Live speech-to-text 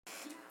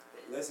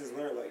lessons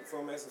learned, like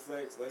from Master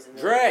Flex,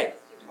 lessons learned. Dre!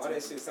 All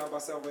that shit, South by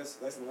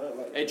Southwest, lesson learned.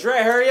 Like, Hey,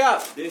 Dre, hurry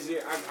up! This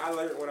year, I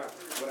learned what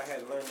I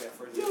had learned that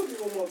first year. Yo,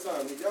 one more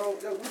time. Yo,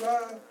 we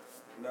live?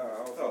 Nah,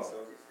 I don't think so.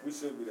 We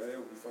should be there. That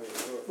would be funny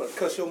as well. But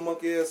cuss your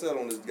monkey ass out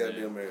on this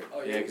goddamn area.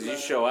 Oh, yeah, because you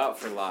show out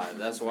for live.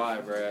 That's why,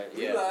 bro.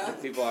 Yeah,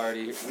 people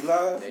already... We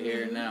live? They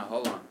hear it now.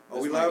 Hold on. Are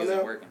we This live mic isn't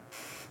now? working.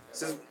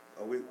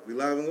 Are we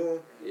live and going?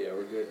 Yeah,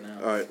 we're good now.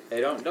 All right. Hey,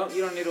 you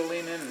don't need to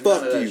lean in and Fuck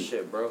none of that you.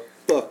 shit, bro.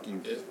 Fuck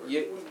you. It's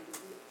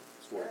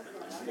working.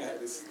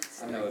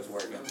 I know it's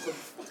working.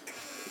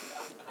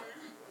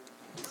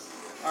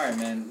 All right,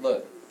 man.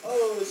 Look.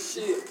 Oh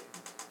shit.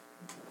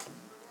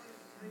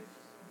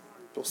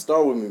 Don't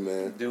start with me,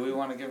 man. Do we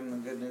want to give them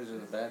the good news or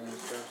the bad news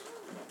first?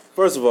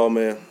 First of all,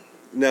 man,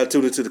 now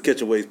tuned into the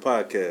Catching Waves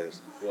podcast.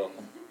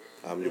 Welcome.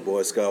 I'm your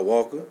boy Scott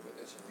Walker,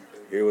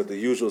 here with the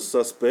usual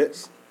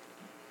suspects.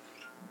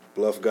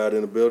 Bluff God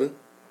in the building.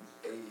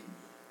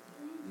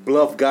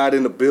 Bluff God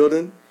in the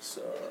building.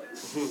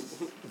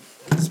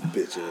 This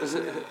bitch ass.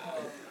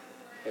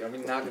 Hey, don't be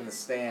knocking the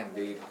stand,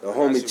 dude. The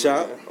homie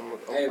Chop.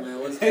 Hey man,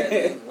 what's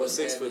happening? What's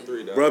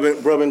 6'3" though.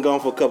 Bruh been gone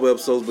for a couple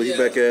episodes, but he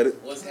back at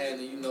it. What's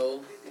happening? You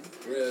know,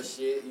 real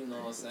shit. You know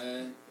what I'm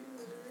saying?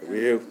 We're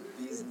here,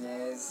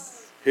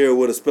 Business. here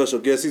with a special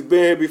guest. He's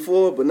been here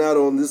before, but not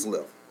on this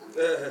level.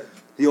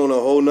 He on a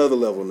whole nother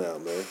level now,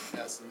 man.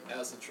 That's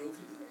the truth.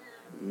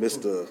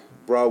 Mr.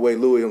 Broadway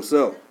Louis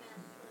himself.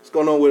 What's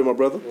going on with it, my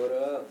brother? What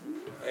up?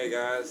 Hey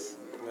guys,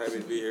 I'm happy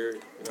to be here. You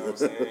know what I'm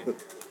saying?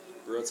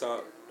 Real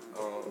talk.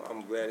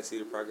 I'm glad to see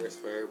the progress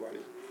for everybody.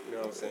 You know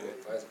what I'm saying?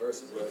 Vice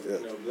versa. But Yeah.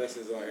 you know,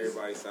 blessings on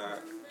everybody's side.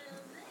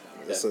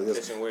 Yes,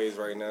 Catching waves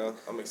right now.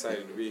 I'm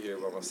excited to be here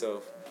by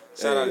myself.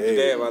 Shout out to Hey.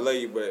 Dab, I love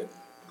you, but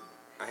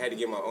I had to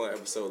get my own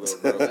episode, little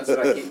bro. That's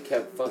what I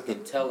kept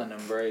fucking telling him,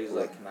 bro. He's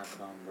like, can I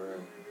come, bro?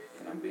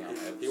 Can I be on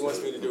the episode? He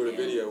wants me to do the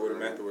video with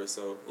him afterwards,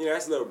 so you know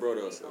that's little bro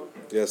though. So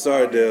Yeah,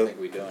 sorry, I don't Dale. think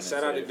we doing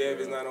shout it out to today, Dab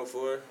bro. is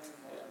 904.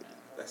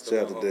 That's the Shout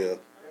out one to homie. Dale.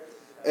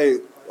 Hey,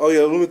 oh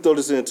yeah, let me throw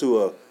this in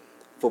too.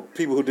 For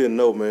people who didn't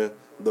know, man,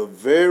 the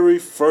very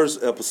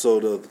first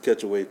episode of the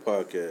Catch a Wave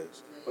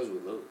podcast What's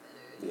with Lou?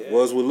 Yeah.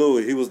 was with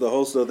Louis. He was the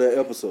host of that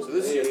episode. So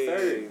this is your Hey.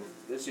 third.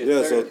 This is your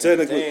Yeah, third. so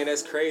technically, Dang,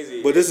 that's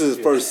crazy. but this is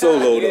his first solo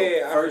though.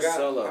 Yeah, I First forgot-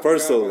 solo. I forgot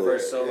First solo. about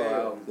First that. solo Yeah.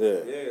 album. Yeah,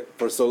 Yeah.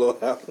 first solo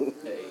album.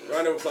 Hey.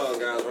 Round of applause,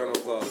 guys. Round of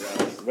applause,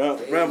 guys.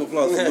 Round of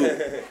applause to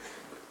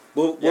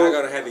Louis. Y'all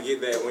gonna have to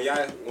get that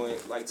when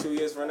like 2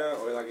 years from now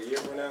or like a year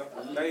from now.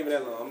 Not even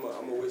that long.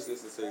 I'm gonna wish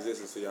this into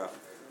existence for y'all.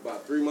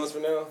 About 3 months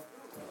from now.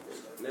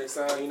 Next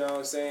time, you know what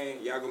I'm saying?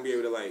 Y'all gonna be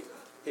able to like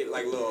hit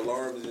like little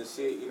alarms and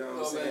shit. You know what I'm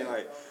Oh, saying? man.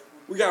 Like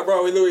we got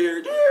Broadway Louis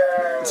here.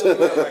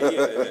 Like,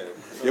 yeah.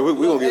 Yeah, we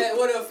gonna get.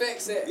 What the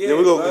effects at? Yeah,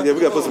 we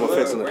gotta put some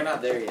effects in We're there.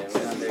 not there yet.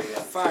 We're not there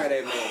yet. Fire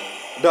that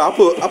man. No, I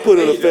put an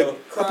There you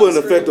effect. go. I put an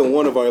effect on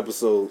one of our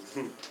episodes.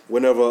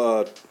 Whenever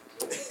I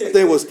think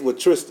it was with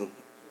Tristan.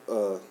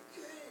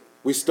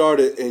 We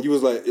started and you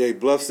was like, "Hey,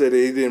 Bluff said that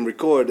he didn't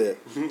record that."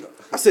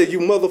 I said, "You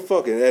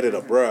motherfucking added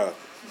a bruh."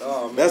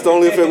 Oh man. That's the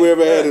only effect we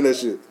ever had in that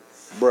shit,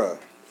 bruh.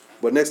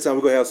 But next time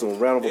we're gonna have some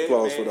round of Yeah,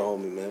 applause man. for the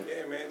homie, man.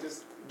 Yeah, man.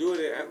 Just do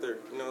it after.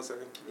 You know what I'm saying?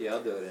 Yeah,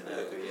 I'll do it in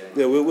after, yeah.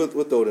 Yeah, we'll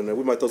throw it in there.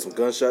 We might throw some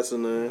gunshots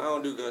in I there,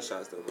 don't do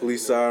gunshots though. Man.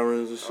 police You know,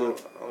 sirens and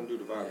shit. I don't do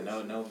the Yeah,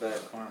 violence. no bad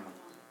karma.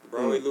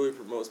 Broadway Louis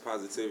promotes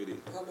positivity.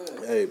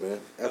 Hey, man,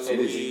 Hey,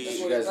 absolutely. did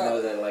you guys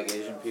know that like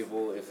Asian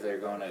people, if they're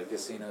going to a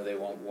casino, they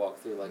won't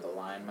walk through like a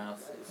lion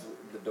mouth?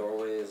 If the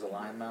doorway is a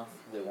lion mouth,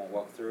 they won't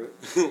walk through it.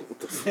 What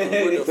the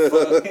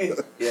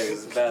fuck? Yeah,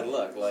 'cause it's bad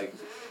luck. Like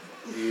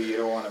you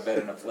don't want to bet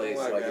in a place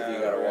Oh my like if you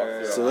God, gotta walk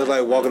man. through. So a it's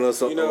lion like walking on mouth.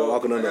 something,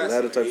 walking on I the got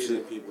ladder some type Asian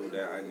shit. people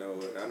that I know,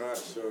 and I'm not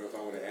sure if I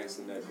want to ask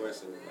them that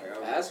question.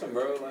 Like, Ask them,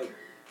 bro. Like,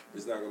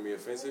 it's not gonna be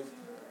offensive.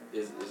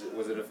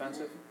 was it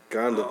offensive? I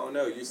Kinda. don't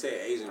know. You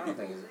say Asian I don't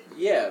people. think it's.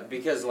 Yeah,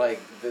 because like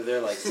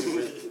they're like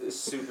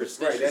superstitious.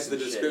 Right, that's the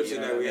and shit, description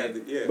you know that we what I have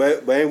mean? to.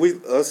 Yeah. But ain't we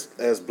us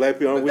as black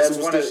people? Aren't But we that's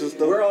one of, superstitious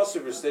though? we're all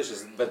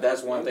superstitious, but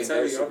that's one I'm thing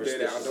they're telling you, I'm dead.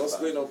 superstitious I don't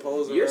split no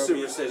poles You're around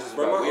superstitious me.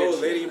 Bro, about my weird old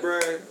shit. lady, bro,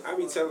 I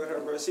be telling her,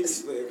 bro, she be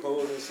splitting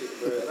poles and shit,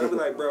 bro. And I be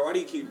like, bro, why do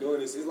you keep doing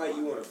this? It's like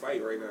you want to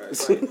fight right now.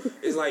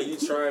 It's like you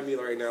trying me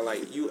right now.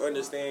 Like, you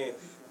understand.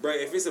 Bro,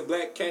 if it's a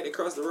black cat that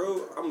crossed the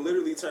road, I'm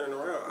literally turning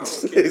around. I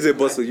don't care. Is it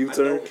bust a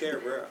U-turn? I don't care,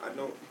 bro. I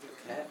don't.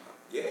 Cat?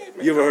 Yeah,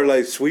 man. You ever heard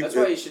like sweep? That's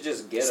why you should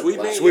just get a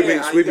Sweeping, black Sweeping-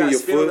 yeah, sweeping you your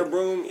gotta spin on foot? the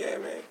broom. Yeah,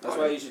 man. That's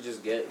why you should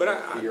just get But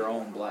I- your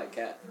own black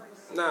cat.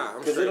 Nah,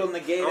 I'm 'Cause straight. it'll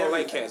negate I don't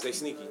like everything. cats. They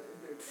sneaky.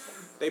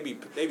 They be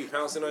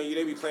pouncing on you.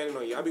 They be planning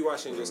on you. I be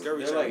watching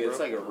Discovery They're Channel, like bro. it's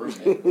like a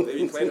roommate. They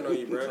be planning on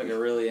you, It's like bro. a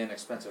really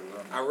inexpensive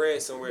room. I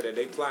read somewhere that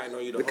they plotting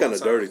on you the They're whole kind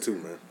time. of dirty too,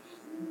 man.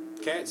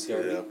 Cats?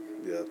 Dirty.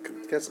 Yeah.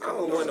 Cats are I kind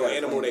don't of want no dirty.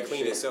 animal that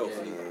clean itself.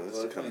 Yeah,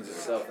 well, it cleans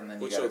itself, and then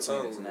you With gotta your clean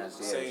tongue. its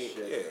nasty Saying, ass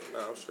shit. yeah,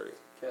 nah, I'm straight.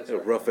 Cats Yeah, are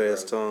rough ass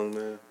gross. tongue,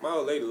 man. My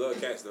old lady love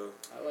cats though.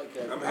 I like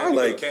cats. I'm I happy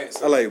like with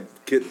cats. I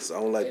like kittens. I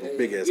don't like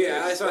big ass Yeah,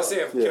 cats. that's what I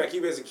said. Yeah. Can I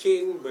keep it as a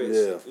kitten? But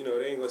Yeah. you know,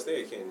 they ain't gonna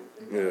stay a kitten.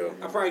 Yeah.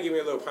 I probably give me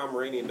a little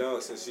Pomeranian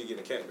dog since she getting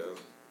a cat though.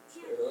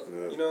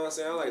 Yeah. You know what I'm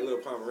saying? I like little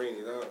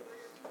Pomeranians.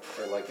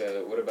 Or like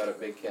what about a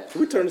big cat?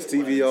 Can we turn this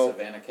One of TV them off?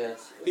 Savannah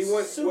cats. He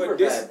went Super what,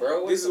 this, bad,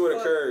 bro. This is the what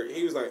fuck? occurred.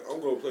 He was like, I'm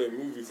gonna play a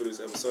movie for this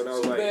episode. And I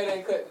was Too like, bad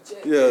ain't cut the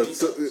check. Yeah, Too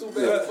so-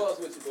 bad yeah. fucks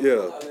with you, Yeah.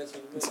 bro. I'll let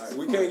you know.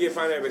 we couldn't get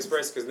Pineapple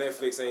Express because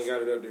Netflix ain't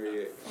got it up there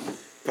yet.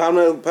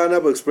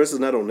 Pineapple Express is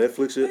not on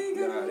Netflix yet.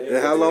 Nah, And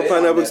how long Been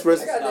Pineapple on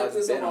Express? Netflix. I got No, it's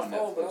Netflix been on on my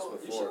phone, but Netflix I don't- you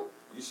before. sure?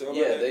 You sure about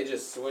Yeah, that? they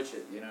just switch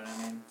it. You know what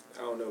I mean?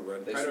 I don't know, bro.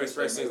 They Pineapple switched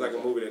Express their seems like a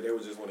movies movie that they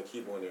would just want to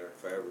keep on there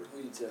forever.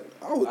 Who you telling?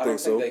 I would I think don't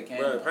so. think they can.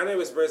 Bro,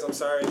 Pineapple Express, I'm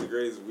sorry, is the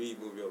greatest weed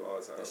movie of all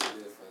time. That shit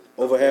is funny.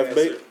 Over half Yeah,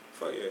 baked. sir.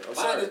 Fuck yeah. I'm Mine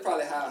sorry. is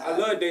probably how I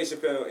love Dave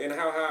Chappelle and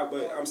How High,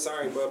 but I'm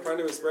sorry, but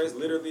Pineapple Express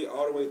literally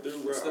all the way through,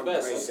 bro. It's the I'm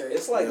best. like,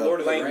 It's like Yeah. Lord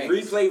of the like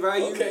Rings. replay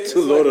value. Okay. It's To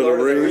Lord of the Lord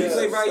Rings.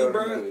 Replay value, Story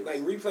bro. movies.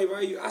 Like replay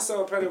value. I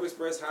saw Pineapple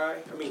Express high.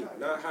 I mean,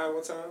 not high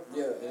one time.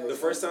 Yeah. The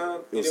first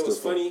time, It and was it was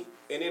still funny.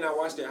 And then I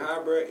watched it high,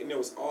 bro, and it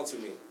was all to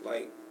me.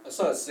 Like, I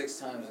saw it 6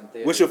 times in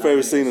theater. What's your favorite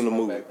Not scene many in the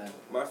small movie? back then.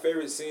 my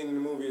favorite scene in the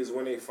movie is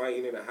when they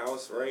fighting in a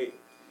house, right?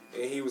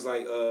 And he was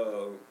like, it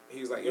was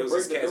his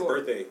break the cat's door.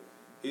 birthday.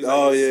 He's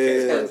Oh, like, yeah, it's yeah,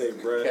 his cat's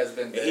birthday, bro. Cat's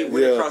been And he dead.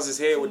 went Yeah. across his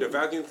head with the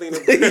vacuum cleaner.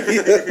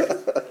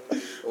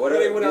 What Bro,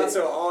 they are went out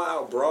to an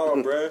all-out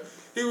brawl, bro.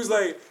 He was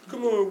like,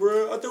 "Come on,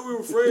 bro. I thought we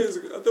were friends.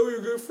 I thought we were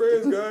good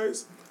friends,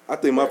 guys." I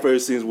think my favorite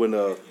scene is when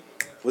what's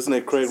his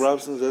name? Craig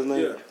Robinson, is that his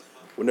name? Yeah.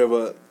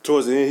 Whenever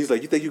towards the end, he's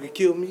like, "You think you can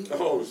kill me,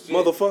 Oh shit,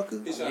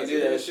 motherfucker?" He tried You to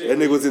do do that shit. That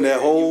nigga was in that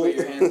You hole. put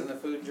your hands in the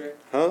food, Dre?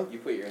 Huh? You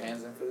put your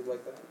hands in food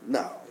like that? No,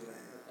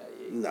 Yeah,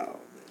 yeah. no,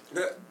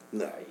 no,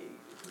 Yeah,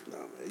 no,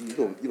 man. You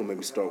gonna make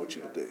me start with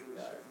you today.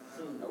 yeah.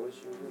 I wish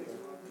you would.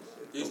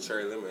 He's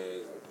cherry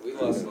lemonade. We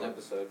lost an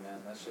episode, man.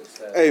 That shit's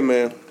sad. Hey,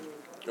 man,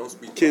 Don't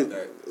speak Kid,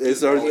 about that.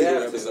 it's already we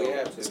have to. We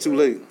have to. it's too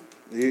late.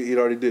 He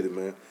already did it,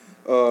 man.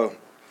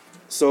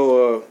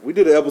 So we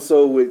did an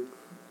episode with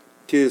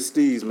Kid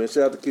Steez, man.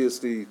 Shout out to Kid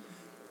Steve.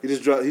 He's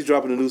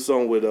dropping a new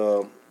song with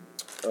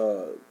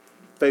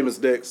Famous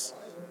Dex,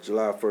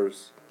 July 1st.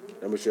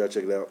 Make sure y'all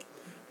check it out.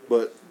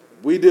 But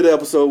we did an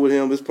episode with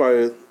him.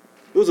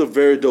 It was a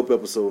very dope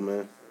episode,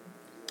 man.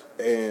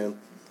 And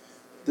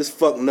this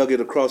fuck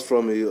nugget across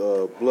from me,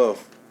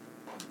 Bluff,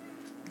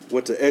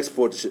 went to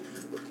export the shit.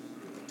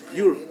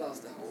 They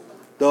lost the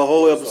The whole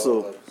whole It's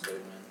episode. all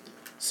man.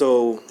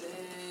 So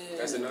Damn.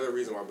 That's another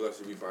reason why Bluff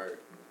should be fired.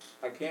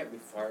 I can't be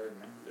fired,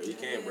 man. Yeah, you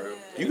can, bro.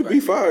 you could be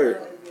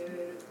fired.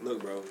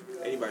 Look, bro.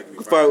 Anybody can be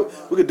We fired.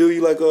 could do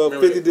you like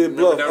 50 did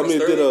Bluff. remember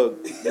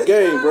Did the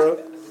game, bro.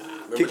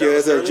 Remember Kick your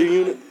ass out of G Sterling?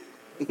 Unit.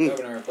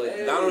 Governor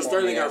replaced Donald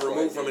Sterling got Corny-ass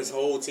removed white from his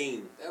whole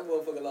team. That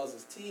motherfucker lost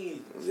his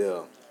teeth.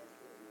 Yeah.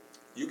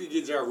 You could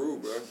get Ja Rule,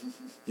 bro.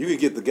 You could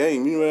get the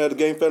game. You know how the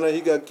game found out he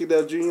got kicked out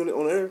of G Unit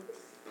on air?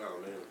 Oh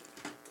man.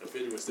 If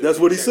 50 was still That's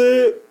what he check-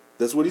 said.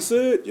 That's what he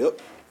said. Yep.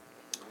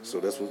 So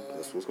that's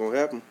what's gonna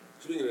happen.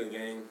 Speaking of the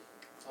game,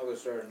 I'll go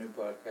start a new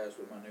podcast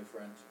with my new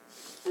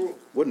friends.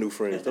 What new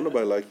friends? Don't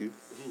nobody like you.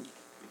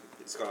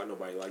 it's called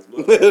Nobody Likes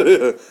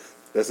Bluff.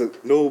 That's a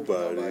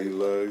nobody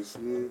likes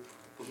me.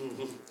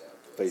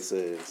 Face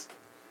ass.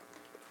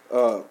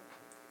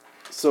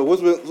 So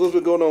what's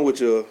been going on with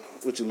your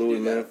Louis, You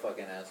got a man?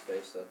 fucking ass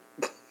face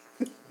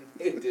though.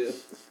 You do.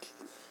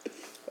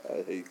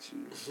 I hate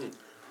you.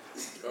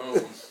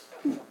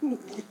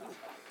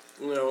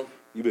 You know,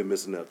 You been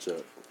missing out,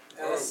 Chuck.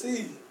 I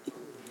see.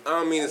 I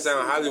don't mean to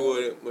sound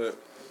Hollywood, but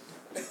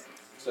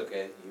It's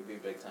okay. You be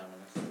big time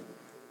in this.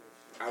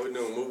 I would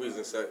know movies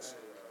and such.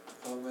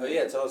 Oh, man. Oh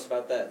yeah, tell us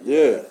about that.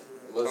 Yeah.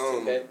 Los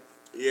 2K.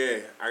 Yeah,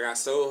 I got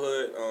Soul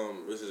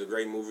Hood, which is a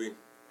great movie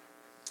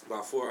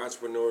about 4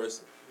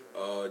 entrepreneurs.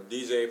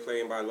 DJ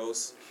playing by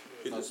Los.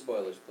 No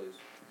spoilers, please.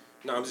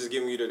 No, I'm just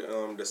giving you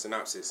the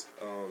synopsis.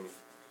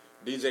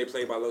 DJ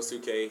played by Los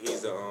 2K.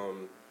 He's the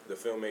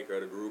filmmaker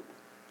of the group.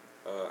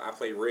 I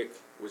play Rick,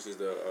 which is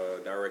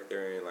the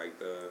director and like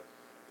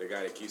the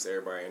guy that keeps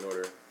everybody in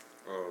order.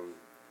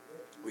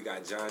 We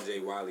got John J.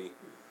 Wiley.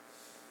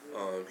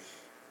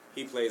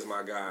 He plays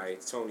my guy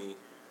Tony,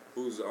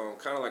 who's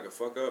kind of like a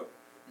fuck up,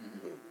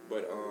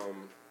 but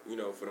you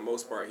know, for the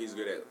most part he's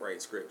good at writing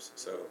scripts.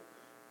 So,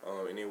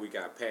 and then we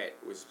got Pat,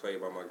 which is played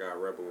by my guy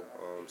Rebel,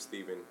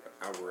 Steven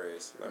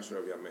Alvarez. Not sure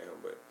if y'all met him,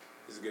 but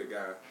he's a good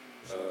guy.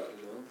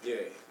 Yeah,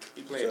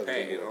 he playing Shout out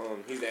Pat, to him.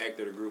 and he's the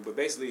actor of the group. But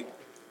basically,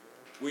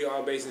 we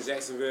all based in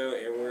Jacksonville,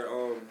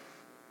 and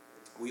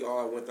we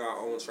all went through our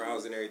own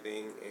trials and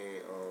everything,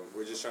 and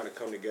we're just trying to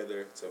come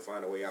together to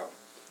find a way out.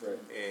 Right.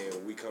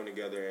 And we come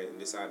together and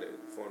decide to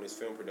form this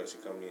film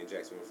production company in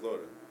Jacksonville,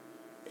 Florida.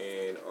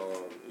 And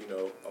you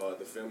know,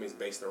 the film is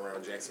based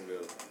around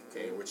Jacksonville,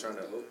 and we're trying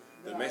to.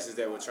 The message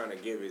that we're trying to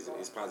give is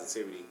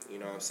positivity. You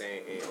know what I'm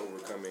saying, and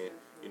overcoming,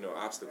 you know,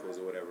 obstacles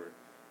or whatever.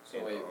 So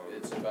And, wait,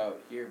 it's about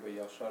here, but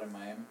y'all shot in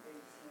Miami.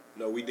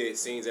 No, we did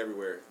scenes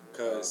everywhere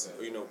because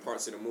you know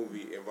parts of the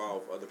movie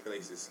involve other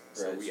places.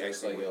 So Right. we So it's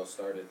actually like went, y'all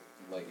started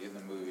like in the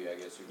movie, I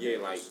guess. You could yeah,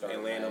 like start in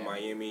Atlanta,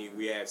 Miami.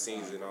 We have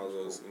scenes in all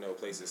those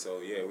places. So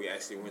yeah, we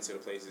actually went to the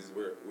places.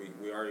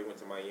 We already went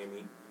to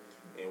Miami,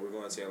 and we're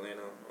going to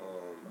Atlanta.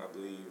 I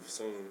believe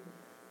soon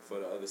for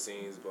the other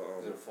scenes. But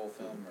Is it a full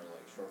film or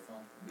like short film?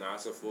 nah,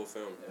 it's a full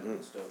film, Yeah,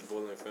 that's dope.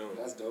 full length film.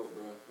 That's dope,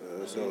 bro.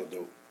 That's hella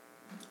dope.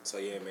 So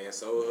yeah, man,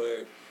 Soul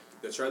Hood.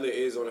 The trailer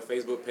is on the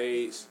Facebook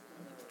page.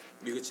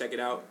 You can check it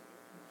out.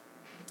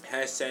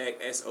 Hashtag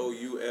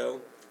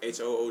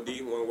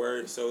SOULHOOD, one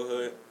word, Soul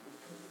Hood.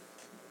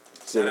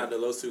 Shout out to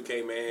Los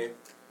 2K, man.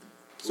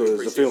 So We is the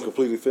appreciate film you.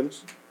 completely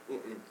finished?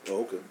 Mm-mm.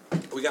 Oh, okay.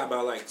 We got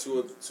about like two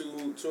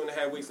and a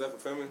half weeks left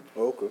of filming.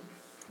 Oh, okay.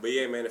 But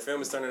yeah, man, the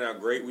film is turning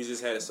out great. We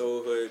just had a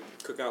Soul Hood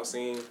cookout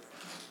scene.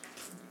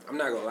 I'm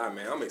not gonna lie,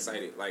 man. I'm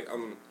excited. Like,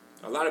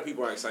 a lot of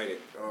people are excited.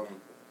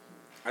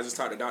 I just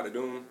talked to Dr.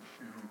 Doom.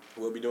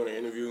 We'll be doing an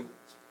interview,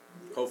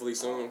 hopefully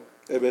soon.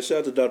 Hey man, shout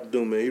out to Dr.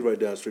 Doom, man. He right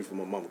down the street from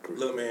my mama crew.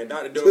 Look, man,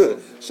 Dr.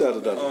 Doom. Shout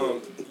out to Dr.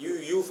 Doom. You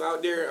youth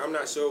out there, I'm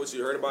not sure what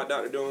you heard about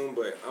Dr. Doom,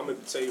 but I'm gonna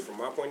tell you from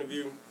my point of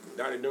view,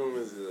 Dr. Doom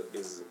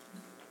is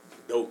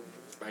dope.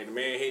 Like, the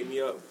man hit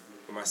me up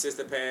when my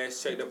sister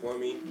passed, checked up on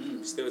me,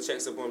 still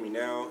checks up on me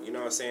now. You know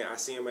what I'm saying? I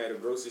see him at a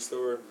grocery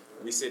store.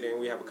 We sit there and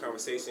we have a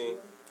conversation.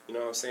 You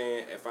know what I'm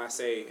saying? If I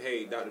say,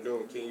 hey, Dr.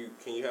 Doom, can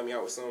you help me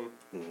out with something?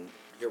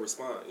 He'll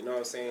respond. You know what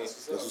I'm saying?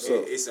 That's what's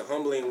up. It's a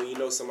humbling when you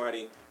know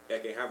somebody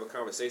that can have a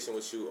conversation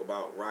with you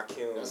about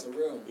Rakim, That's a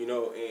real one. you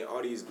know, and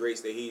all these greats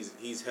that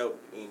he's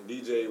helped and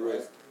DJ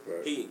with.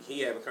 Right.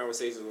 He having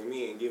conversations with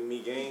me and giving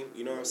me game.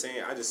 You know what I'm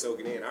saying? I just soak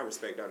it in. I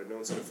respect Dr.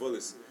 Doom to the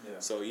fullest. Yeah.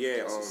 So yeah,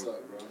 That's what's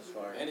up,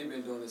 bro. And he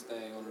been doing this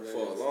thing on the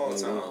radio for a long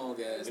time.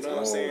 long-ass You know what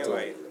I'm saying? time.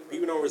 Like,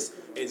 people don't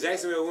in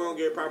Jacksonville, we don't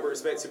give proper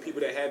respect to people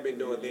that have been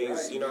doing things.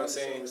 Right. You know what I'm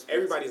saying?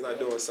 Everybody's not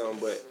doing something,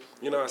 but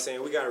you know what I'm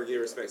saying? We gotta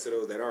give respect to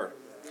those that are.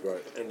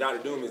 Right. And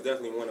Dr. Doom is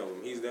definitely one of them.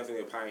 He's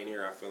definitely a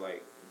pioneer. I feel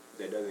like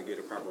that doesn't get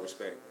the proper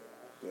respect.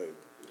 Hey,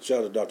 shout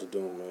out to Dr.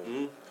 Doom,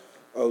 man.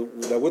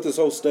 Mm-hmm. Now with this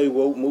whole Stay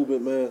Woke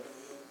movement, man,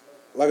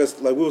 like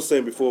we were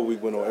saying before we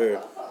went on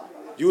air,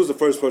 you was the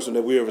first person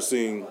that we ever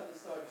seen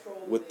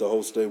with the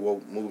whole Stay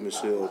Woke movement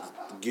shit, the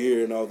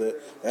gear and all that.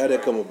 How'd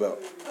that come about?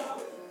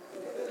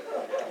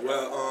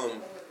 Well,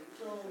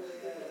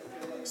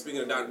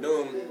 speaking of Dr.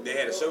 Doom, they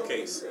had a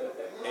showcase,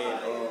 and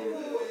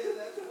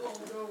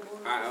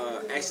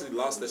I actually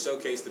lost the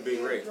showcase to Big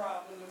Ray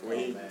when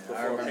he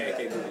performed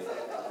Pancake Booty.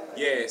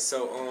 Yeah,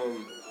 so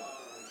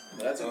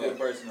That's a good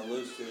person to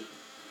lose to.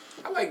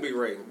 I like Big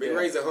Ray. Big Yeah.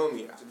 Ray's a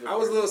homie. I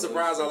was a little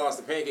surprised I lost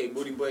the Pancake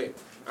Booty, but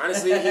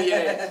honestly, he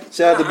had.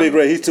 Shout out to Big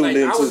Ray. He tuned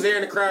in I was too. there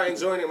in the crowd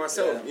enjoying it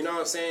myself. Yeah. You know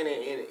what I'm saying?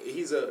 And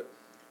he's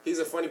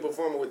a funny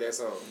performer with that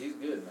song. He's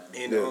good, man.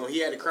 And Yeah. he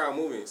had the crowd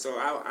moving, so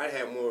I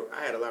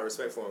had a lot of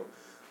respect for him.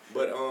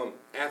 But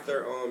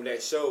after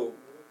that show,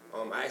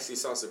 I actually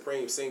saw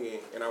Supreme singing,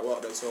 and I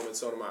walked up to him and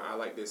told him I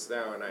like this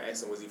style, and I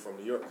asked him was he from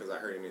New York because I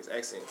heard in his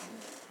accent.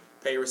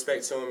 Pay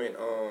respect to him,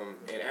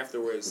 and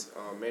afterwards,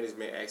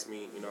 management asked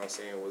me, you know what I'm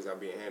saying, was I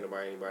being handled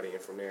by anybody,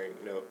 and from there,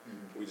 you know,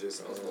 we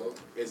just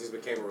it just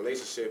became a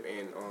relationship,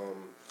 and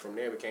from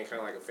there it became kind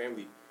of like a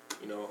family,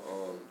 you know,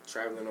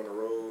 traveling on the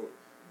road.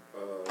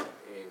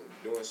 And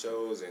doing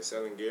shows and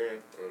selling gear,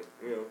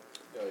 you know.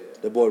 Oh, yeah.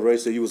 That boy Ray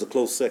said you was a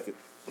close second.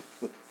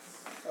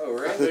 Oh,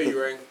 I right? feel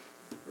you, Ray.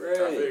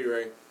 I feel you,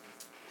 Ray.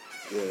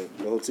 Yeah,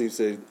 the whole team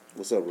said,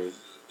 "What's up, Ray?"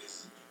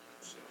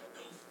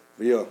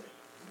 But yeah.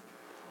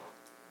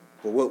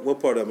 But what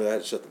part of it? I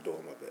had to shut the door.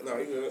 My bad. No,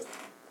 you good.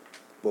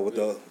 But with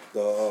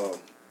the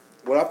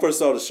when I first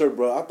saw the shirt,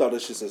 bro, I thought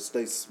that shit said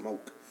 "Stay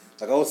Smoke."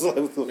 Like I was like,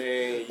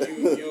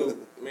 Man,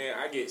 man,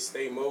 I get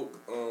Stay Moke.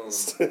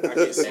 I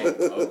get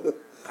smoke.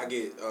 I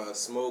get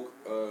smoke.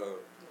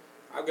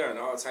 I've gotten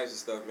all types of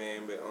stuff,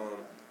 man. But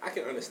I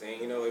can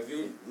understand. You know, if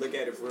you look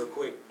at it real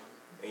quick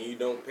and you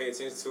don't pay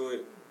attention to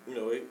it, you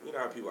know, you know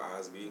how people's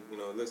eyes be. You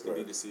know, it looks can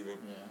be deceiving.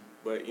 Yeah.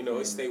 But you know,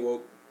 it's Stay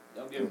Woke.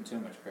 Don't give him too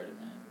much credit,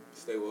 man.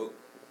 Stay woke.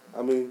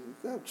 I mean,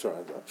 I'm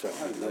trying to How be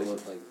does that nice.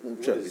 look like? I'm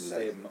What trying to is be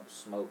stay nice.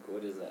 smoke?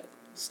 What is that?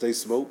 Stay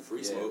Smoke. Free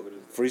Yeah, smoke. what is-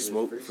 Free what is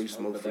smoke, free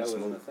smoke, but free that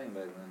wasn't smoke. a thing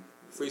back then.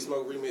 Free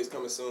Smoke remix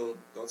coming soon.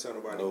 Don't tell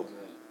nobody. Oh.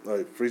 All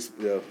right,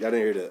 yeah, y'all didn't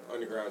hear that.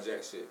 Underground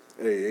Jack shit.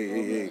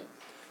 Hey.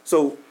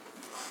 So,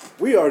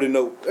 we already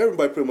know,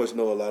 everybody pretty much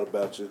know a lot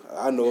about you.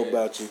 I know Yeah.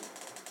 about you.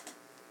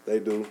 They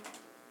do.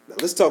 Now,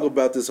 let's talk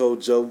about this whole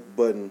Joe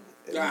Budden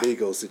and Ah.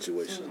 Migos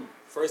situation.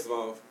 First of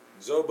all,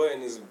 Joe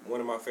Budden is one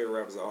of my favorite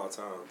rappers of all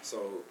time.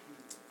 So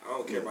I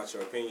don't care about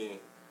your opinion.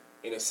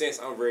 In a sense,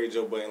 I'm very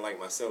Joe Budden like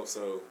myself.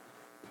 So,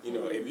 you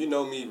know, if you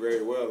know me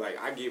very well, like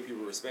I give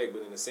people respect.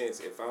 But in a sense,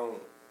 if I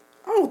don't,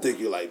 I don't think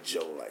you like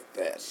Joe like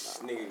that.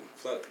 nigga,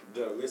 fuck,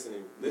 Joe, listen,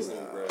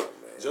 Nah, bro. man.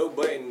 Joe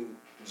Budden,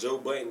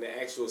 the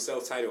actual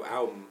self-titled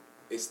album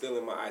is still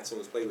in my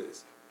iTunes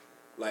playlist.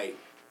 Like,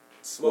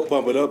 Well,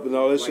 Pump It Up and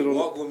all that like, shit on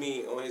Walk With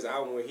Me on his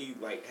album where he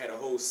like had a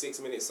whole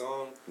 6-minute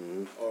song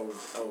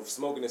of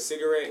smoking a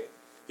cigarette.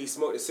 He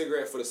smoked a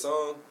cigarette for the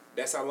song.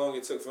 That's how long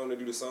it took for him to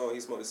do the song. He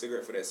smoked a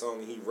cigarette for that song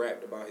and he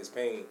rapped about his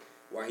pain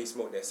while he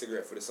smoked that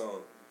cigarette for the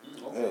song.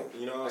 Okay.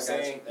 You know what I I'm got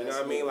saying? you. You know what I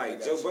That's mean? cool. I Like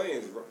got Joe you.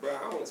 Budden, bro.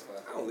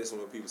 I don't listen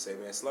to what people say,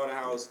 man.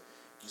 Slaughterhouse.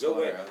 Joe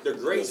Budden, Slaughterhouse. the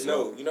greats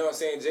know. You know what I'm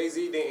saying?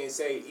 Jay-Z didn't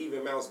say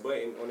even Mouse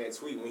Button on that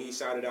tweet when he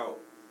shouted out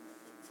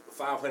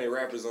 500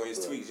 rappers on his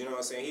tweets. You know what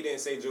I'm saying? He didn't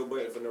say Joe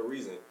Budden for no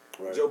reason.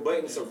 Right. Joe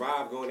Budden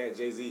survived going at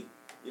Jay-Z.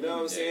 You know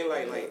what I'm saying?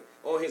 Like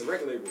on his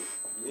record label.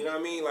 You know what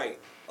I mean?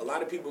 Like a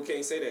lot of people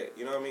can't say that.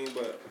 You know what I mean?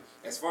 But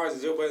as far as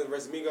the Joe Budden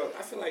versus Migos,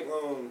 I feel like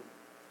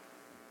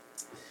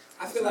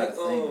It's not a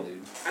thing,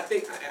 dude. I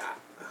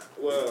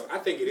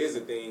think it is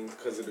a thing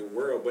because of the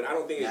world, but I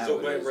don't think it's Joe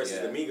Budden versus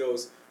the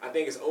Migos. I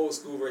think it's old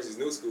school versus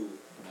new school.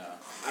 No.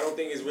 I don't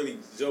think it's really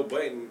Joe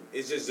Budden.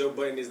 It's just Joe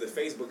Budden is the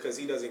face because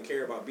he doesn't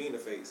care about being the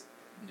face.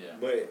 Yeah.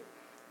 But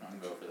I'm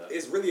going for that.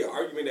 it's really an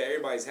argument that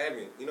everybody's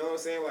having. You know what I'm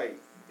saying? Like,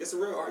 it's a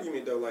real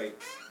argument though.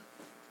 Like,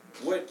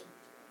 what?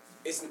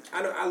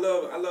 I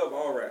love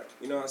all rap.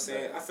 You know what I'm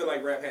saying? I feel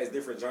like rap has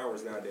different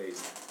genres nowadays.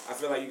 I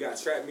feel like you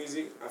got trap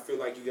music. I feel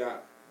like you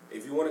got,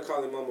 if you want to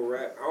call it mumble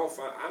rap,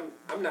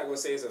 I'm not gonna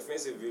say it's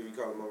offensive if you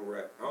call it mumble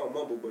rap. I don't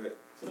mumble, but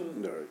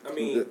I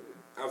mean,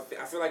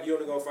 I feel like you're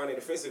only gonna find it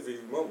offensive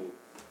if you mumble.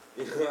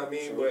 You know what I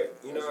mean? But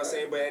you know what I'm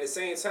saying? But at the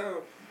same time,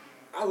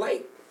 I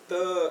like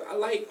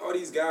all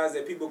these guys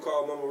that people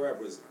call mumble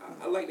rappers.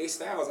 I like their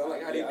styles. I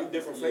like how they do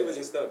different flavors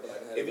and stuff.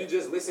 If you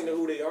just listen to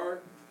who they are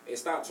and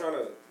stop trying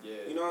to,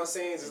 you know what I'm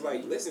saying? Just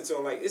like listen to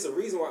them. Like, it's a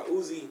reason why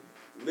Uzi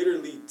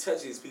literally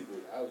touches people.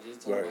 I was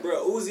just talking about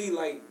Bro, Uzi,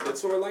 like the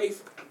Tour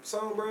Life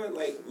song, bro.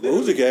 Like,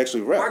 Uzi can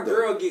actually rap. my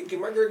girl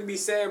can be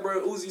sad,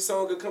 bro. Uzi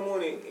song could come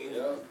on and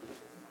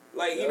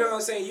like, you know what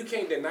I'm saying? You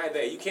can't deny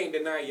that. You can't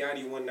deny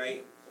Yachty One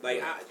Night.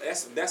 Like,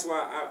 that's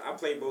why I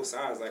play both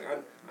sides. Like,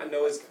 I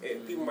know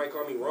people might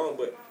call me wrong,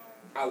 but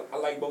I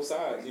like both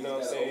sides. You know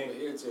what I'm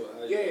saying?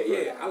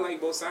 Yeah, I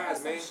like both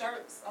sides, man.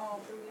 Shirts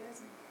through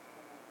years.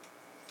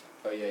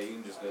 Oh yeah, you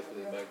can just go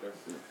through the back door.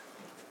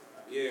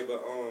 Yeah,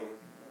 but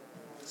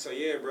so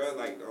yeah, bro.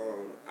 Like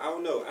I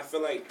don't know. I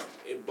feel like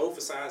in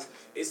both sides,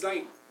 it's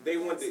like they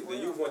want the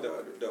youth want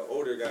the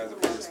older guys to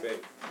pay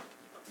respect.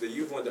 The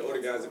youth want the older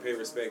guys to pay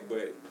respect,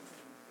 but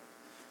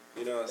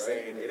you know what I'm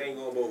saying? It ain't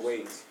going both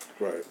ways.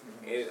 Right.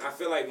 And I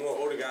feel like more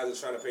older guys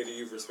are trying to pay the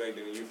youth respect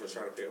than the youth are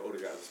trying to pay older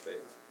guys respect.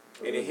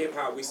 And in hip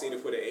hop, we seem to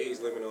put an age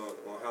limit on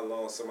how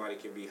long somebody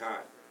can be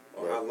hot,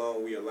 or how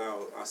long we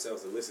allow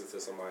ourselves to listen to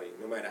somebody,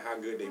 no matter how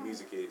good their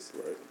music is.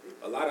 Right.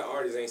 A lot of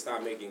artists ain't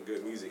stopped making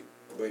good music,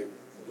 but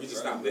we just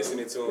stopped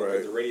listening to them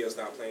because the radio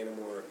stopped playing them,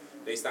 or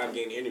they stopped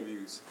getting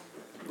interviews.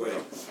 But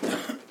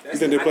I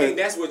think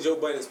that's what Joe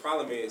Budden's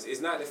problem is. It's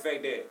not the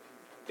fact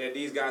that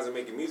these guys are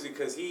making music,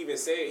 because he even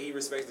said he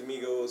respects the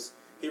Migos,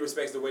 he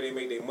respects the way they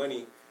make their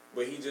money,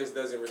 but he just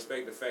doesn't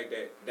respect the fact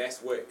that that's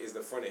what is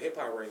the front of hip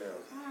hop right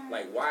now.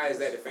 Like, why is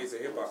that the face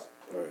of hip hop?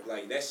 Right.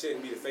 Like, that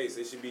shouldn't be the face.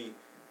 It should be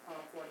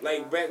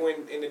like back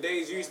when in the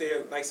days you used to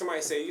hear, like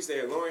somebody say, you used to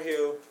hear Lauryn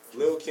Hill,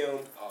 Lil Kim,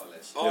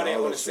 all that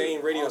on the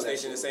same radio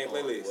station, the same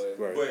playlist.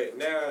 Right. But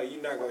now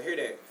you're not gonna hear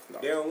that. No.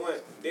 They don't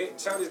want.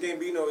 Childish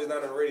Gambino is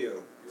not on the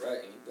radio.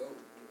 Right.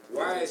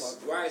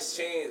 Why is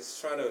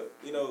Chance trying to,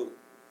 you know,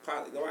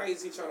 why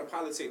is he trying to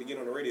politic to get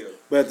on the radio?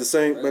 But at the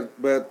same,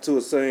 but to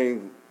the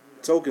same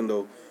token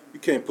though, you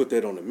can't put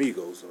that on the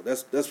Migos. So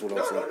that's what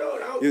I'm saying. No.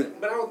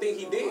 But I don't think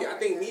he did. I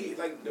think media,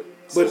 like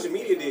social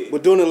media did.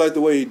 But doing it like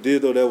the way he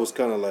did though, that was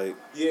kind of like.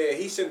 Yeah,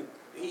 he shouldn't.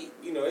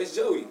 You know, it's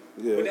Joey.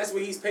 Yeah. But that's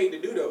what he's paid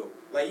to do though.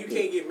 Like, you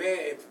can't get mad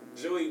if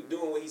Joey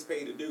doing what he's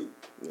paid to do.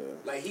 Yeah.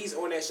 Like, he's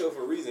on that show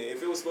for a reason.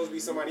 If it was supposed to be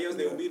somebody else,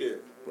 they would be there.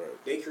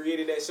 Right. They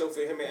created that show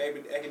for him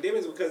and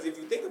Academics because if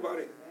you think about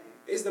it,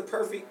 it's the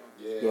perfect.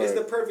 Yeah. It's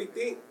the perfect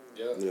thing.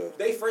 Yeah.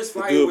 They first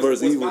fight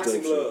was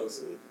boxing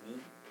gloves.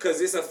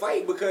 Because it's a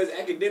fight because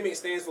Academic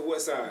stands for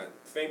what side?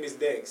 Famous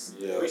Dex,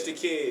 Rich the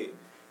Kid,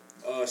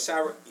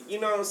 Shira. You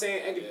know what I'm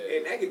saying?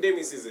 And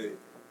Academics is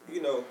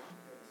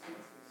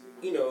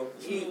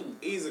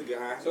he's a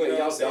guy. So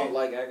y'all don't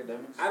like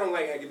Academics? I don't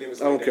like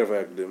Academics. I don't care for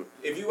Academics.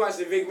 If you watch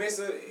the Vic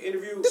Mensa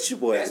interview, that's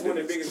one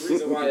of the biggest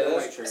reasons why I don't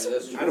like. That's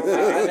true.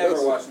 I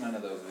never watched none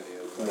of those videos.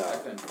 I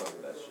couldn't fuck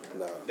with that shit.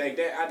 No. Like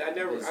that, I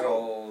never. I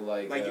don't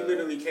like you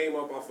literally came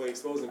up off of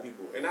exposing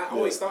people, and I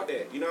always thought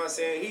that. You know what I'm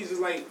saying? He's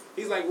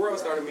like World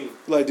Star to me.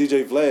 Like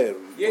DJ Vlad.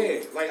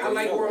 Yeah, like I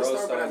like World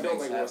Star, but I don't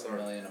like World Star.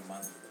 $500,000 a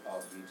month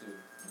off YouTube.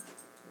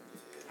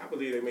 I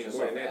believe they make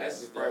more than that.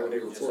 That's just probably what they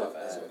report.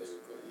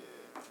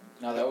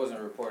 No, that wasn't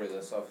reported.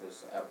 That's off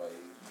this app I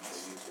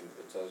use, YouTube.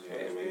 It tells you.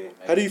 Yeah, man.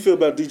 How do you feel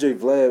about DJ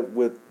Vlad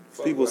with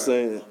people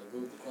saying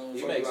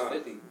he makes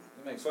 50? He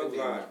makes 50.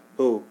 Vlad.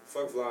 Who?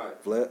 Fuck Vlad.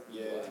 Vlad?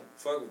 Yeah.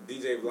 Fuck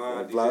DJ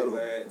Vlad. DJ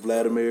Vlad.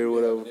 Vladimir or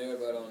whatever.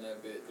 Everybody on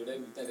that bit. Do they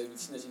think they be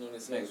snitching on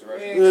this next right?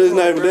 It's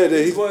not even that.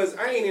 These boys,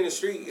 I ain't in the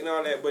street and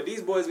all that, but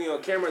these boys be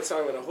on camera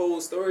telling the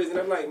whole stories, and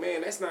I'm like,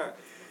 man, that's not.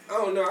 I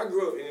don't know. I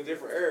grew up in a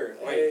different era.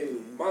 Like,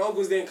 my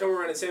uncles didn't come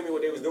around and tell me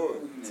what they was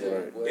doing.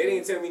 Right. They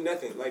didn't tell me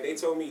nothing. Like, they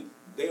told me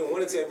they didn't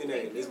want to tell me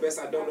nothing. It's best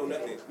I don't know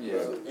nothing. Yeah.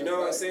 You know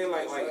what I'm saying?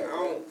 Like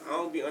I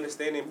don't be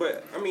understanding.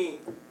 But I mean,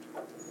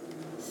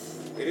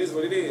 it is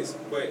what it is.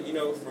 But you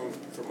know, from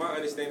my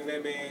understanding,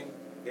 that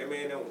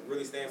man don't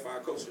really stand for our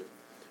culture.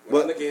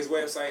 When I look at his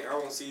website, I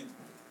don't see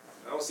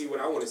what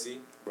I want to see.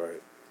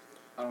 Right.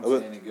 I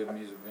don't see any good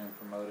music being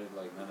promoted.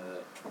 Like none of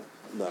that.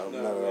 No,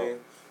 not at all.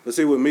 But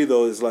see, with me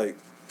though, it's like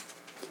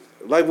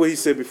what he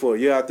said before.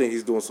 Yeah, I think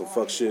he's doing some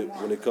fuck shit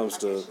when it comes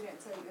to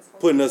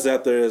putting us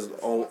out there as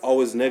on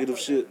always negative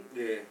shit.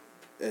 Yeah.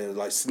 And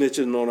like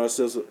snitching on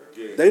ourselves.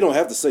 Yeah. They don't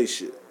have to say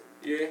shit.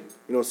 Yeah. You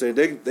know what I'm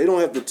saying? They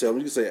don't have to tell me.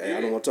 You can say, hey,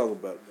 I don't want to talk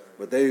about it.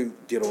 but they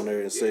get on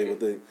there and say what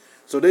they.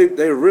 So they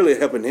really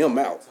helping him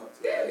out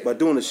by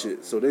doing the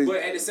shit. So they.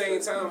 But at the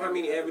same time, how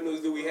many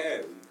avenues do we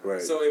have?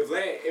 Right. So if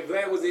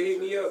Vlad was to hit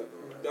me up,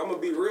 I'm gonna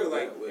be real.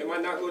 Like, am I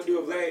not gonna do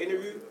a Vlad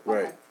interview?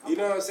 Right. You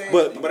know what I'm saying?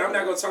 But I'm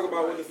not gonna talk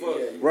about what the fuck.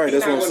 Right,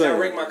 He's that's not what I'm gonna saying.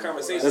 direct my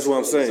conversation. That's what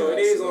I'm saying. So it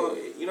is on.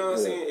 You know what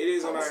I'm saying? It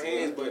is on our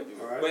hands. But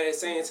at the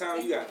same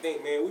time, you gotta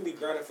think, man. We be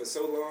grinding for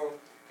so long,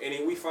 and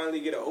then we finally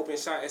get an open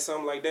shot at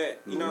something like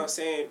that. You know what I'm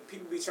saying?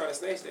 People be trying to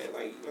snatch that.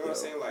 Like, you know what I'm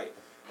saying? Like,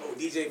 oh,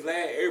 DJ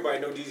Vlad. Everybody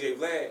know DJ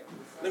Vlad.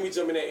 Let me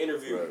jump in that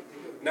interview.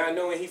 Right. Not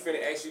knowing he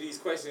finna ask you these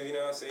questions. You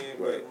know what I'm saying?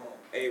 Right.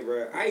 But hey,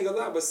 bro, I ain't gonna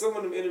lie. But some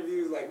of them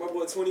interviews, like my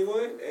boy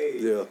 21. Hey.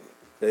 Yeah.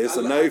 Hey, it's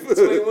a I knife. Like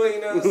 21, you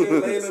know what I'm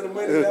saying? Laying on the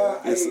money,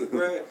 dog. Yes. Hey,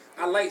 bro,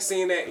 I like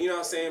seeing that, you know what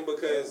I'm saying?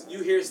 Because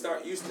you hear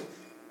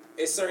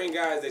it's certain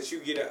guys that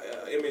you get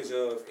an image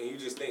of, and you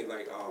just think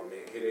like, oh man,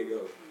 here they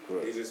go.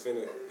 Right. They just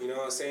finna, you know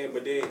what I'm saying?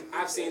 But then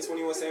I've seen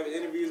 21 Savage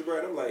interviews, bro,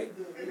 and I'm like,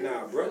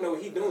 nah, bro, know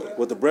what he doing.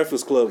 With the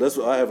Breakfast Club, that's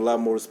what I have a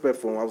lot more respect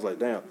for him. I was like,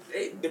 damn.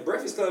 The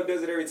Breakfast Club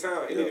does it every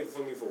time. It did it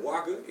for me for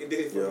Walker. It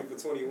did it for me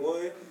for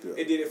 21. Yeah.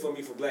 It did it for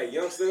me for Black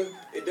Youngster.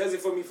 It does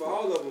it for me for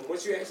all of them.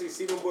 Once you actually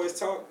see them boys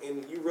talk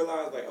and you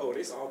realize like, oh,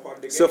 this all part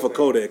of the game. Except for like,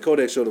 Kodak.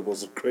 Kodak showed up on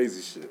some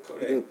crazy shit.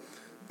 Kodak.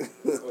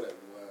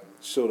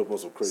 Showed up on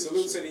some crazy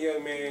Salute shit. to the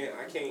young man.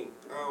 I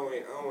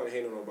don't want to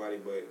hate on nobody,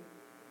 but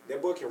that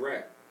boy can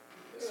rap.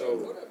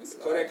 So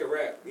Kodak can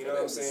rap. You know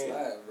what I'm saying?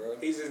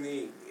 He just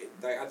need,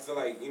 like, I feel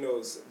like, you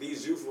know,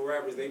 these youthful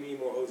rappers, they need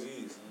more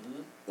OGs.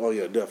 Oh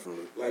yeah,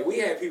 definitely. Like, we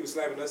had people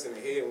slapping us in the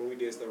head when we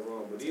did stuff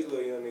wrong, but these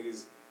little young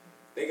niggas,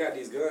 they got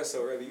these guns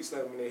so early. You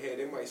slap them in their head,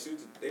 they might shoot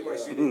their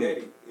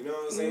daddy. You know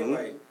what I'm saying?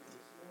 Like,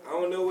 I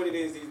don't know what it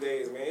is these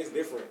days, man. It's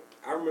different.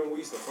 I remember we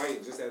used to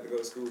fight just have to go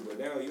to school, but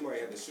now you might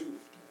have to shoot.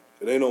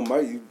 It ain't no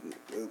might.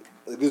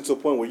 It gets to a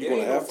point where you're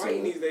gonna have to.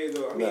 Fighting these days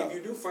though. I mean, Nah. if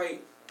you do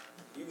fight,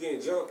 you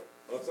getting jumped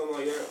or something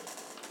like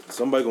that.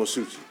 Somebody gonna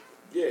shoot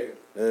you.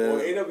 Yeah.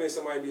 Or end up in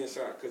somebody being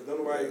shot because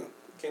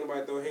can't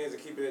nobody throw hands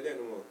and keep it at that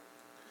no more.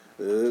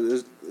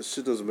 This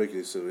shit doesn't make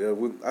any sense. Yeah,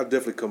 I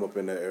definitely come up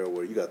in that era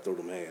where you gotta throw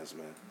them hands,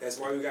 man. That's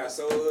why we got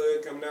Soul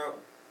Hood coming out,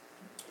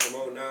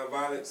 promote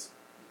nonviolence.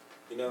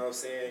 You know what I'm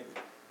saying?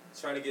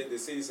 Trying to get the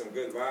city some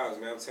good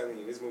vibes, man. I'm telling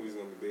you, this movie's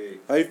gonna be big.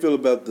 How you feel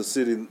about the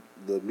city,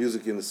 the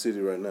music in the city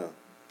right now,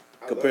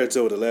 compared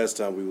to the last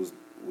time we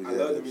I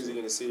love the music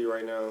in the city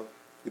right now.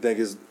 You think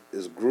it's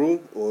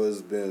grew or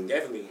it's been?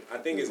 Definitely, I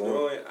think it's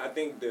growing. I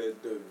think the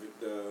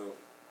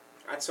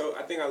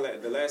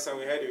last time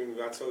we had it,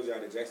 I told y'all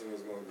that Jackson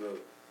was gonna grow,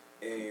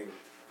 and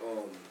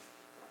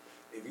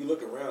if you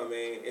look around,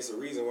 man, it's a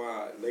reason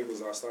why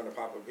labels are starting to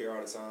pop up here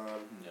all the time.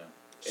 Yeah.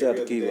 Shout out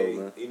to Every other Kilo, day,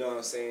 man. You know what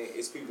I'm saying?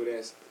 It's people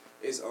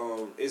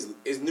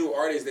it's new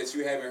artists that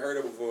you haven't heard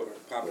of before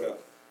popping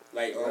up.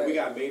 Like we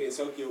got Made in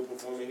Tokyo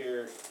performing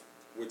here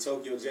with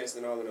Tokyo Jets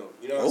and all of them.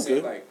 You know what I'm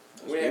saying? Like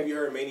when have you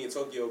heard Made in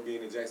Tokyo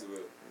being in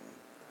Jacksonville?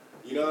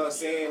 You know what I'm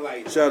saying?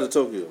 Like shout out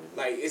to Tokyo.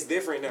 Like it's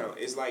different now.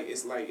 It's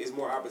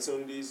more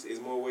opportunities. It's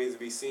more ways to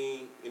be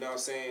seen. You know what I'm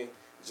saying?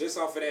 Just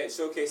off of that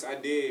showcase I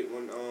did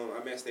when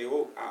I met Stay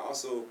Woke, I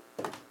also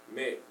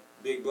met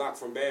Big Block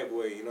from Bad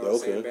Boy. You know what I'm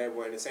saying? Bad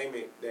Boy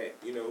Entertainment. That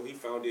he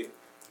founded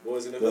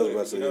Boys in the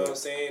Hood. You know what I'm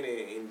saying?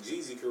 And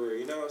Jeezy career.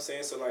 You know what I'm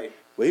saying? So like.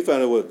 Well, he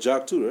founded what,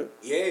 Jock too, right?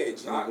 Yeah,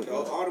 Jock.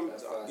 All them.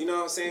 You know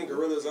what I'm saying?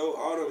 Gorillas.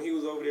 All them. He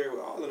was over there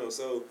with all of them.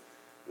 So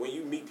when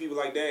you meet people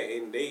like that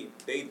and they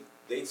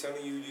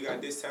telling you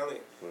got this talent,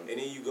 and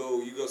then you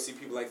go see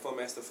people like Fun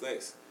Master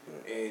Flex,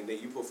 and then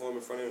you perform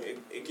in front of them.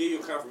 It gives you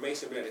a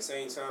confirmation, but at the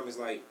same time, it's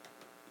like,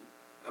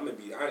 I'm gonna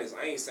be honest,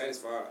 I ain't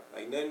satisfied.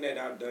 Like nothing that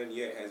I've done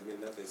yet has been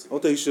nothing to me. I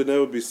don't think you should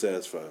never be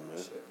satisfied,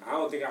 man. I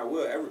don't think I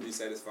will ever be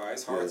satisfied.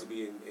 It's hard to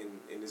be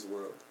in this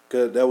world.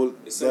 Cause that would.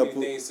 There's so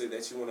many things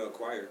that you want to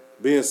acquire.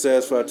 Being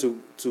satisfied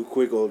too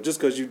quick, or just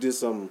because you did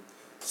some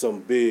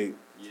big,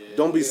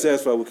 don't be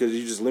satisfied because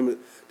you just limit.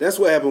 That's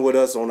what happened with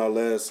us on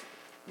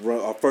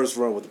our first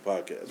run with the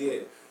podcast.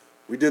 Yeah.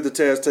 We did the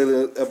Taz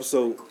Taylor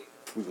episode.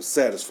 We were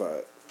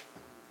satisfied,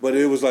 but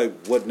it was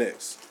like, what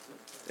next?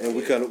 And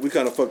we kind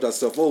of fucked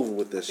ourselves over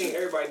with that I think shit.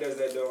 everybody does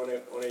that though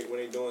when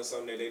they doing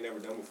something that they never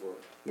done before.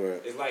 Right.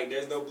 It's like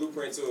there's no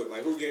blueprint to it.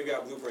 Like who gave you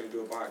a blueprint to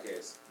do a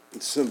podcast?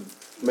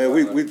 Man,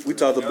 we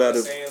talked You know about what I'm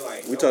it. saying?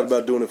 Like, We talked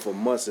about doing it for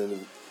months,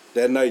 and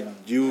that night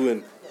you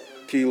and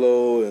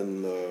Kilo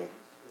and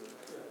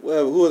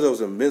who was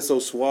that?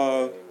 Menso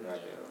Suave.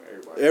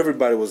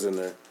 Everybody was in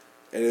there,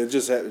 and it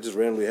just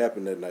randomly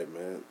happened that night,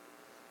 man.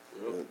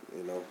 Yep.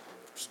 You know,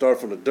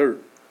 start from the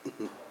dirt.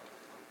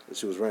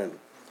 She was random,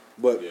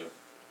 but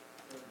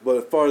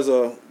as far as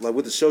like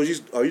with the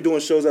shows, are you doing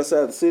shows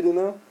outside the city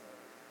now?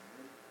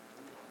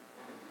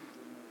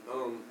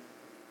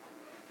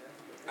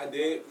 I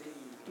did.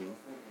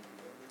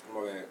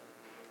 My bad.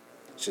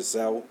 Shit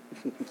sour.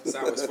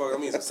 Sour as fuck. I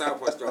mean some sour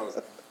punch straws.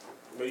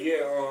 But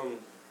yeah,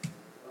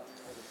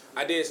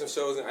 I did some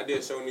shows. I did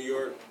a show in New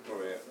York. My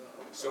bad.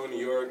 Show in New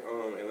York,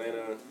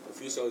 Atlanta. A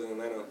few shows in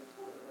Atlanta.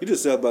 You did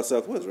South by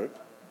Southwest, right?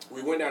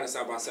 We went down to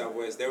South by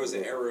Southwest. There was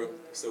an era,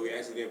 so we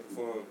actually didn't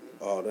perform.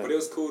 Oh, But it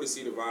was cool to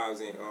see the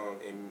vibes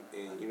and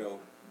you know,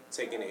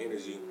 taking the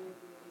energy,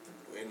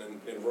 and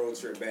then road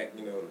trip back.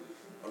 You know,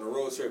 on the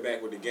road trip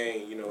back with the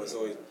gang, you know, it's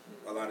always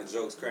a lot of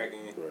jokes cracking.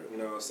 You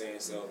know what I'm saying?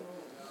 So.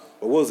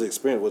 But what was the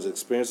experience? Was the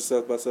experience of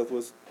South by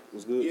Southwest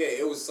was good? Yeah,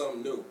 it was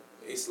something new.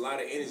 It's a lot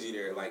of energy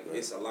there. Like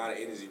it's a lot of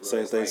energy, bro. Same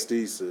it's thing like,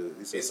 Steve said.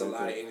 He said it's a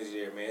lot of energy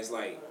there, man. It's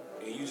like,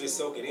 and you just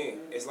soak it in.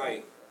 It's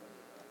like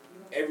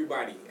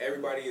everybody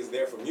is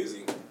there for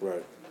music.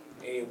 Right.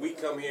 And we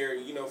come here,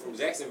 you know, from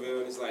Jacksonville,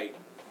 and it's like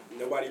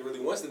nobody really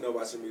wants to know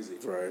about your music.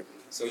 Right.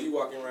 So you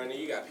walking around there,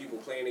 you got people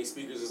playing their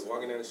speakers, just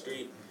walking down the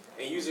street,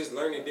 and you just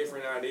learning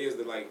different ideas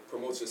to like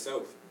promote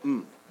yourself.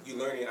 You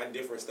learning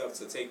different stuff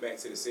to take back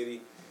to the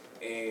city.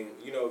 And,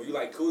 you know, if you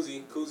like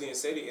Koozie and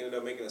Sadie ended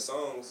up making the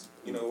songs,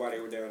 you know, while they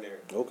were down there.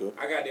 Okay.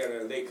 I got down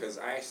there late because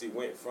I actually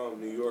went from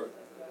New York,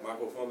 my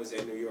performance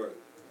at New York,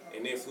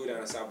 and then flew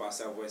down to South by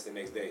Southwest the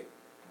next day.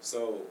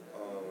 So,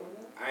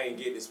 I didn't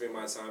get to spend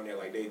my time there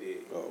like they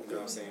did. Oh, okay. You know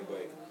what I'm saying?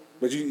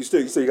 But you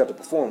still you got to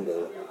perform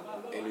though.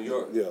 In New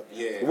York? Yeah.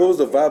 Yeah. What was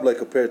the vibe like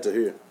compared to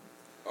here?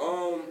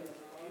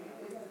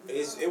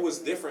 It was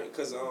different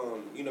because,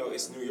 you know,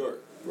 it's New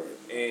York.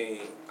 Right. And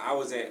I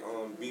was at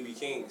BB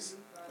King's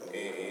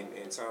in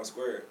Times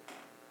Square.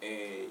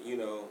 And, you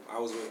know, I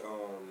was with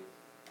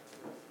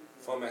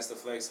Fun Master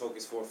Flex,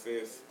 Hocus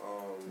 4/5,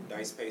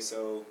 Dice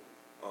Peso,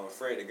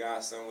 Fred the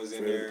Godson was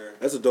in there.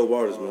 That's a dope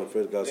artist, man.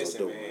 Fred the Godson's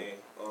Listen, dope, man.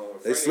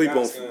 They Fred sleep the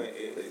on- Godson,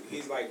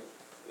 he's like...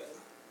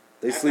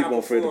 They after sleep I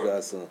on Fred the perform-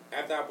 Godson.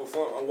 After I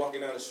perform, I'm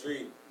walking down the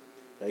street.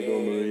 How you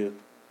doing, Maria?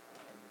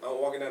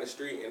 I'm walking down the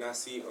street and I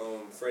see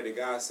Fred the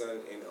Godson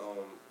and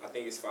I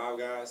think it's Five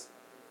Guys,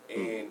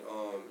 and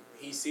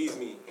he sees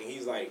me and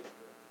he's like,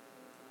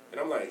 and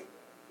I'm like,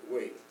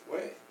 wait,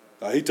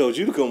 what? He told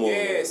you to come on.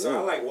 Yeah, so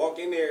I like walk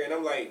in there and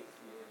I'm like,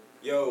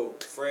 yo,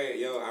 Fred,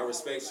 I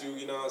respect you.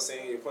 You know what I'm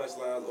saying? Your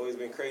punchline's always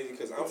been crazy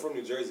because I'm from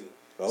New Jersey.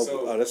 Oh,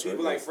 So that's people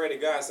right. like Fred the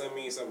Godson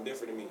mean something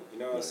different to me. You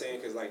know what I'm saying?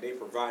 Because like they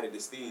provided the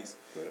steez.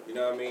 Right. You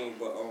know what I mean?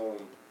 But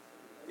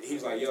he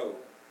was like, yo,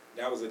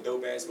 that was a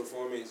dope ass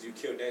performance. You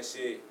killed that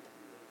shit.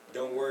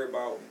 Don't worry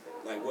about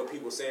like what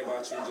people say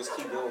about you. Just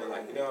keep going.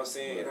 Like, you know what I'm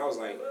saying? And I was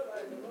like,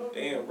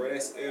 damn, bro,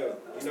 that's ill.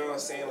 You know what I'm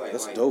saying? Like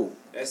That's dope.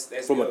 That's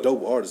From ill. a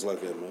dope artist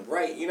like that, man.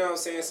 Right, you know what I'm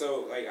saying?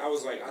 So like I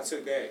was like, I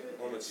took that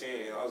on the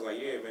chin and I was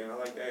like, yeah, man, I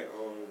like that.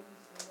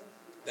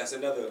 That's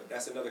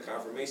another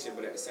confirmation,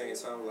 but at the same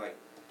time, like,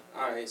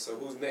 all right, so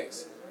who's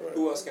next? Right.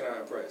 Who else can I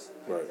impress?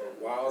 Right.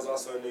 While I was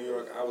also in New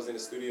York, I was in the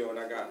studio and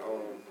I got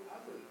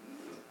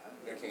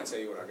I can't tell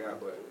you what I got,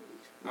 but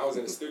I was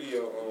in the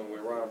studio with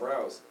Ron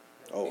Browse.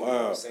 Oh, You know what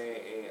wow. I'm saying?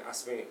 And I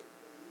spent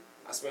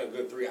a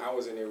good 3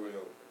 hours in there with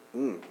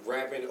him,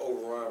 rapping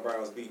over Ron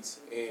Browse beats.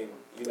 And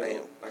you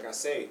know, like I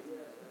say,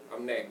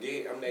 I'm that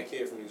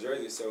kid from New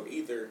Jersey. So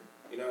Ether,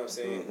 you know what I'm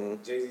saying?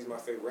 Jay-Z's my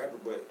favorite rapper,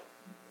 but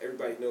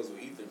everybody knows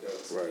what Ether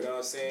does. Right. You know what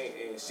I'm saying?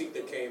 And Sheik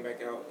that came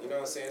back out. You know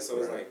what I'm saying? So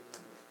it's like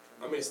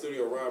I'm in the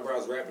studio, Ron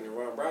Browse rapping, and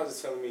Ron Browse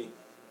is telling me,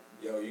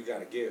 "Yo, you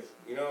gotta give."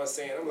 You know what I'm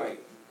saying? I'm like,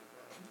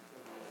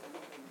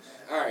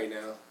 all right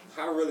now.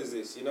 How real is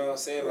this? You know what I'm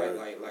saying?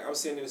 Right. Like I'm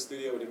sitting in the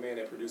studio with the man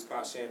that produced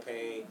Pop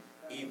Champagne,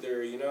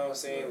 Ether, you know what I'm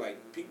saying?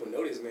 Like people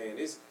know this man.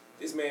 This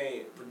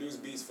man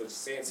produced beats for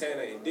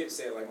Santana and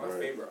Dipset, like my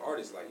favorite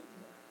artists. Like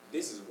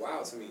this is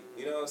wild to me.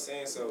 You know what I'm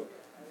saying? So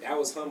that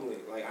was humbling.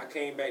 Like I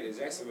came back to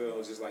Jacksonville and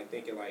was just like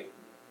thinking like,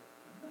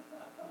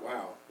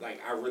 wow,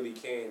 like I really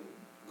can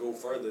go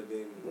further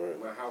than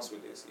my house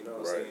with this. You know what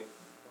I'm saying?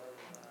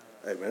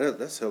 Hey man,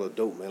 that's hella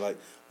dope, man. Like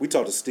we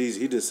talked to Steve,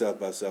 he did South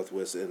by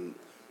Southwest, and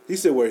he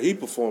said where he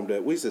performed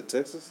at. We said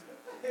Texas.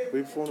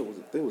 Where he performed it? I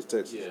think it was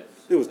Texas. Yeah.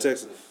 It was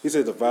Texas. He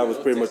said the vibe was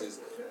pretty much. Texas.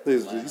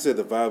 He said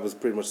the vibe was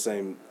pretty much the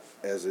same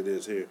as it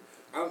is here.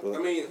 I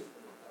mean,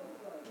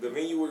 the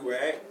venue we were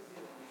at,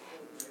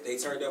 they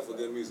turned up for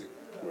good music.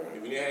 Right.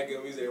 If you didn't have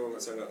good music, they weren't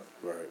gonna turn up.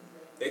 Right.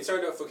 They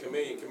turned up for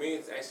Chameleon.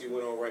 Chameleon actually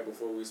went on right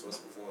before we were supposed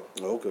to perform.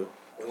 Oh, okay.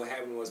 And what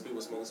happened was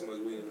people smoked so much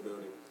weed in the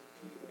building,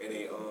 and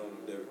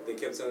they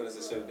kept telling us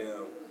to shut it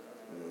down,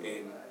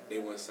 and they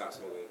wouldn't stop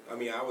smoking. I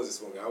mean, I wasn't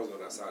smoking. I was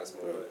going outside to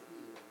smoke, but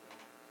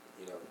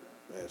you know,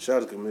 Man,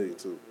 shout out to Chameleon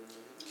too.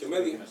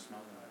 Chameleon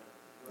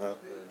Huh?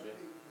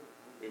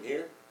 in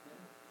here.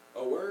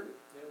 Oh, word.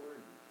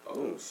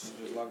 Oh, Just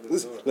lock the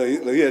Listen, door.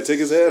 like, yeah, take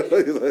his hat.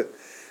 He's like,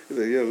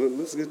 yeah,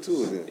 let's get to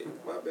it then. shit.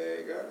 My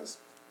bad, guys.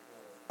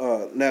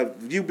 Now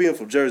you being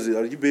from Jersey,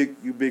 are you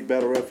big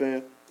battle rap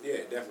fan? Yeah,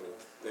 definitely.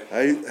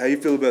 How you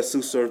feel about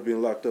Sue Surf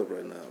being locked up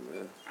right now,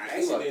 man? I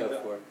actually locked didn't up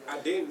know. for? I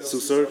didn't know Sue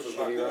Sue Surf? Surf was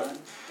locked up. Ryan?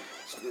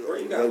 Bro,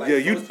 you got like Yeah,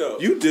 fucked up.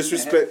 you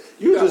disrespect.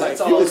 You got, like,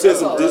 you just said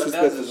some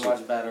disrespectful Just shit.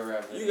 watch battle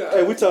rap. You got,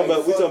 Hey, we talking like,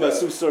 about fucked up.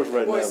 Sue Surf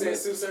right Boy now, said man.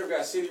 Sue Surf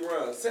got shitty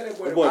runs. Tell that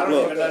boy That to boy I don't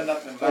Bluff. even know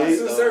nothing about it.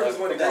 Sue Surf is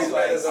one of the That's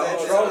greatest why rappers I'm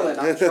of all trolling.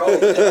 time. I'm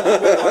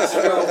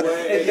trolling.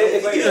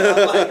 Don't play it. down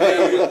quick.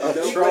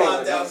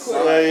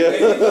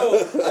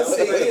 Yeah. I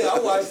see, I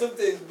watched some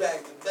things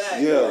back to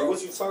back. Yeah. Hey,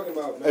 what you talking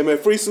about, man? Hey man,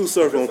 free Sue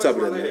Surf on top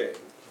of that, Like man.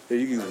 Here,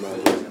 you use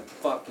mine.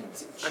 Fucking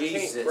I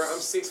Jesus. can't, bro. I'm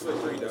 6'3",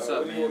 dog. What's up,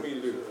 What do you want man?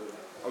 me to do?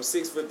 I'm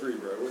 6'3",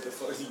 bro. What the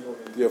fuck do you want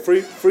me to do? Yeah,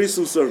 free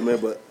Sue Surf, man.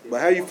 But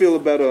how you feel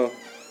about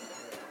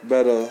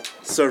about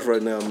Surf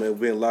right now, man,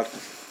 being locked.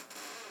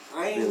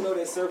 I ain't even know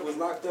that Surf was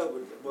locked up,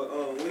 but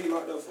what he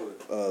locked up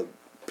for?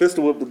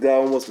 Pistol whipped the guy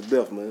almost to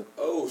death, man.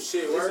 Oh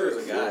shit, This word.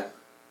 was a guy.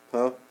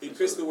 Huh? He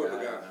pistol whipped a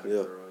guy.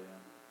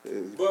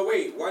 Yeah. But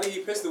wait, why did he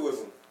pistol whip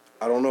him?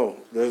 I don't know.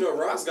 You know,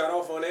 Ross got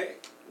off on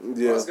that.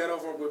 Yeah. Ross got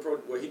off on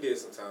well, he did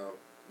some time,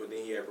 but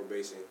then he had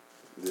probation.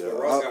 Yeah. But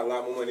Ross got a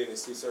lot more money than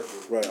Steve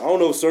Surf. Right. I don't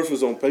know if Surf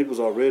is on papers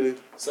already.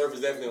 Surf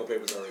is definitely on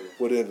papers already.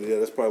 Well, then, yeah,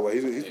 that's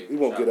probably why he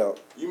won't get out.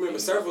 You remember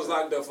Surf was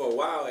locked up for a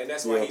while, and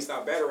that's why Yeah. he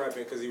stopped battle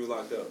rapping because he was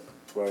locked up.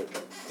 Right.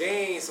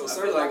 Dang, so I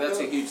Surf feel like locked that's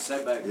up. a huge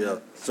setback. Yeah.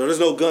 So there's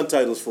no gun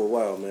titles for a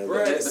while, man.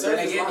 Bruh, But Surf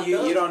then is again, locked you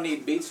up. don't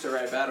need beats to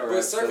write battle But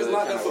raps. Surf is so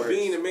locked that up kinda for works.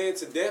 being a man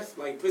to death,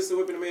 like pistol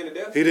whipping a man to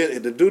death. He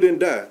didn't. The dude didn't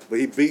die, but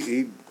he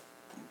beat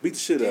the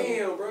shit out of him.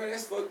 Damn, bro,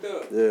 that's fucked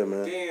up. Yeah,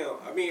 man. Damn,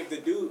 I mean, if the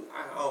dude,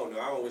 I don't know,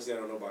 I don't wish that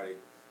on nobody.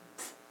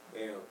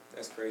 Damn,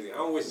 that's crazy. I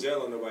don't wish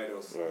jail on nobody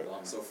else. Right.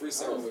 So free I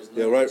Surf. don't wish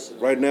Yeah, none of right. that shit on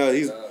Right now, my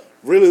he's God.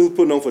 really who's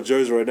putting on for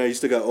Jersey right now. You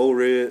still got Old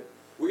Red.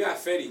 We got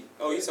Fetty.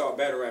 Oh, you saw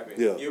battle rapping.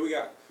 Yeah. Yeah, we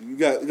got. You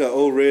got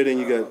Old Red and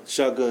you got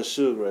Shotgun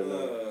Suge right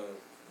now.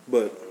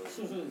 But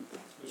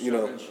you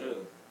know,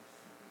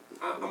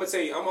 I'm gonna tell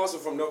you, I'm also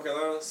from North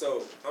Carolina,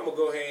 so I'm gonna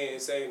go ahead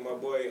and say my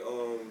boy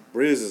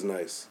Briz is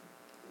nice.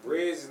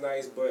 Briz is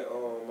nice, but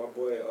my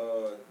boy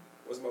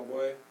what's my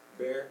boy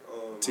Bear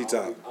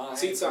T-Top. I ain't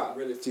T-Top.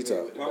 really T-Top.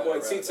 familiar with the My battle boy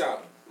rap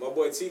T-Top. My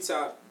boy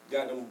T-Top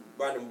got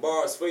them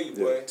bars for you,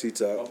 boy. Yeah,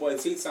 T-Top. My boy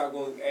T-Top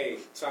going, hey,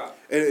 Chop.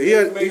 And If he you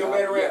had, make a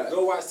battle rap, Yeah.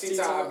 go watch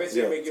T-Top. I bet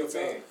you Yeah. will make you a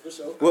fan. For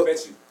sure. Well- I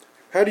bet you.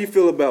 how do you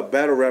feel about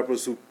battle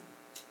rappers who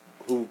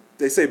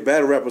they say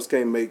battle rappers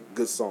can't make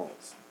good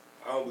songs?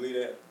 I don't believe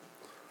that.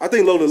 I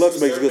think Loaded Lux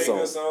makes Certain good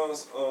make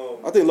songs. songs.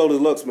 I think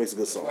Loaded Lux makes a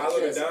good song. Hollow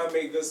the Don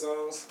make good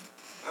songs.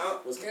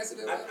 Was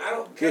Cassidy I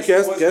don't. Yeah,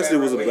 Cassidy Cassidy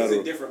was a rapper, but battle-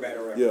 he's a different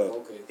battle rapper. Yeah.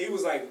 Okay. He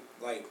was like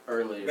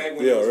Earlier. back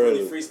when Yeah, he was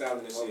earlier. really freestyling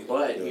and shit.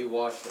 But Yeah. he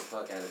washed the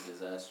fuck out of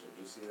Disaster.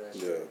 Did you see that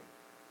shit? Yeah,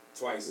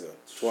 Twice.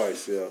 yeah,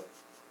 twice.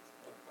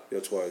 Yeah,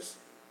 twice.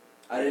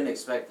 I didn't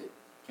expect it.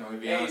 Can we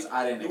be Hey, honest?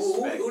 I didn't who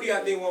expect do you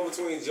think won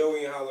between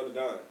Joey and Hollow the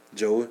Don?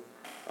 Joey,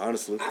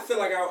 honestly, I feel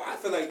like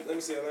let me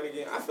say that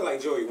again. I feel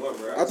like Joey won,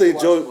 bro. I think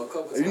watched him a Joey.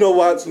 couple You know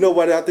why? times. You know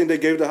why I think they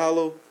gave it to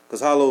Hollow? Cause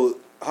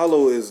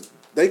Hollow is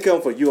they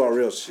come for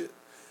URL shit.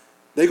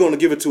 They gonna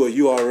give it to a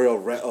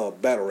URL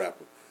battle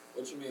rapper.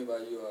 What you mean by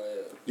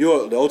URL?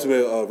 You're the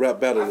ultimate rap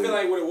battle. I feel league.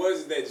 like what it was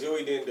is that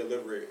Joey didn't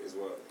deliver it as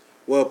well.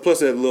 Well, plus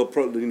that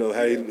little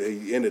how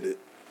he ended it.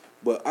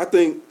 But I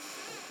think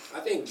I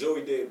think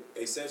Joey did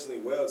exceptionally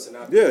well to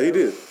not. yeah, he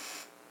did.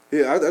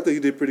 Yeah, I think he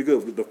did pretty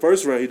good. The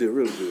first round he did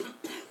really good.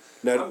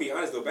 Now, I'll be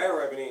honest though, battle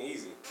rapping ain't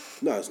easy.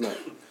 no, it's not.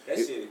 That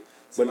It- shit.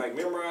 To but- like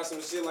memorize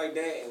some shit like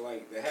that and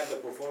like to have the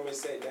performance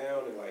set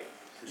down and like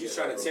you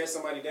trying to tear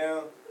somebody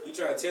down, you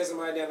trying to tear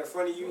somebody down in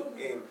front of you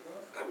and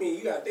I mean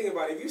you gotta think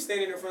about it. If you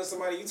standing in front of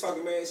somebody, you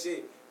talking mad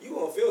shit, you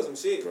gonna feel some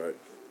shit. Right.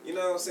 You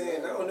know what I'm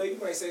saying? I don't know, you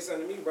might say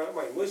something to me, bro. I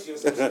might mush you or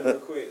some shit real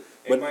quick.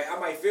 And But- I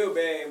might feel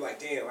bad and like,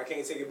 damn, I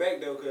can't take it back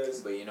though,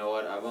 cause But you know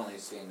what? I've only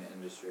seen the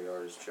industry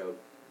artists choke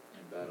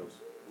in battles.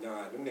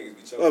 nah, them niggas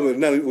be choking. I mean,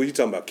 now when you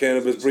talking about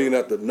cannabis, bringing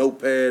out the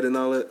notepad and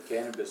all that.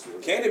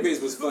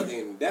 Cannabis was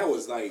fucking. That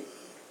was like,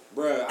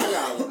 bruh.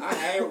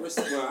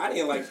 I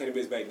didn't like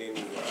cannabis back then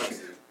either.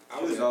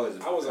 Honestly,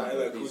 I was on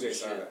LL Cool J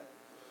side.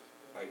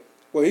 Like,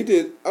 Well, he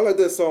did. I like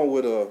that song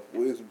with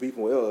his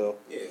beefing with LL.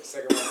 yeah,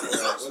 second round.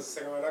 What's the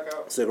second round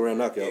knockout? Second round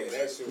knockout. Yeah,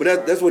 that shit.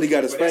 But that's what he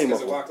got his fame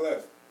That's off. because of Walk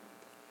Left.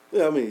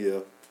 Yeah, I mean, yeah.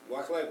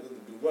 Walk Left.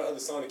 What other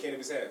song did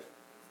Cannabis have?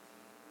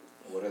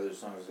 What other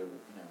songs are? Never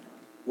mind.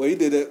 Well, he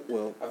did that.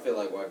 Well, I feel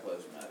like White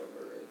Club's mad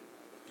overrated.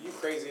 You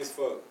crazy as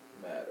fuck.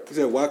 Mad he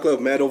said overrated. White Club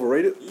mad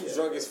overrated. You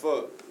drunk as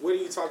fuck. What are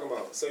you talking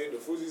about? So the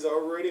Fugees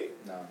are overrated?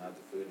 No, not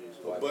the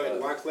Fugees. White But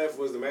Club. Wyclef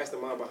was the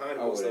mastermind behind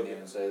I most wouldn't of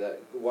even it. say that.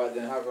 Why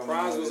then? How come Praz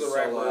none of was his a solo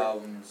rapper.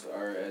 albums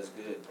are as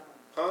good?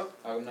 Huh?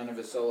 How come none of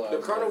his solo The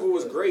albums? Carnival are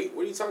was as good? great.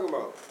 What are you talking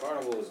about?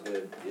 Carnival was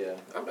good. Yeah.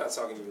 I'm not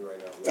talking to you right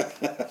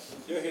now. Bro.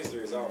 Your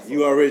history is off.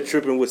 You already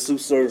tripping with Sue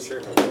Surf.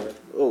 Tripping, bro.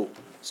 Oh,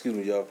 excuse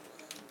me, y'all.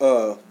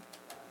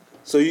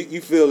 So you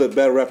feel that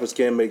battle rappers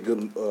can make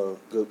good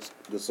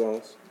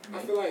songs? I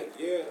feel like,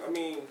 yeah, I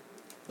mean,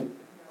 yeah,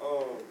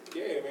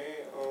 man,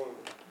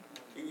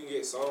 you can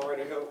get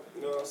songwriter help,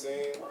 you know what I'm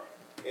saying?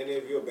 And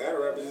if you're a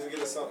battle rapper,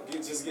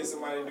 just get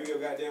somebody to do your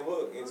goddamn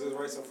hook and just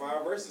write some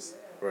fire verses.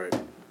 Right.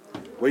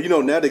 Well, you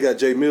know now they got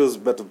Jay Mills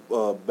about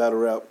to battle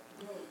rap.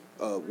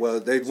 Well,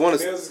 they want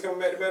Mills to. is coming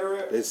back to battle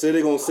rap. They said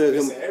they're gonna set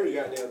him. Listen, every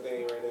goddamn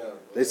thing right now.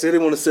 They said they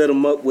want to set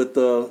him up with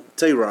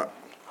Tay Rock.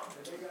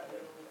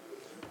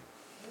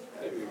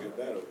 That'd be a good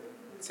battle.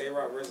 Tay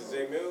Rock versus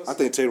Jay Mills. I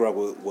think Tay Rock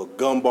will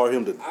gumbar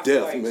him to I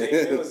feel death, like man.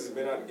 Jay Mills has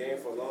been out the game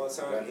for a long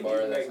time. And Bar,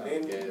 even that back sounds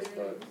then, gay as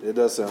fuck. It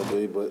does sound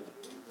gay, but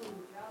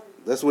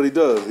that's what he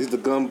does. He's the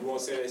you gum.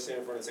 won't say that shit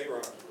in front of Tay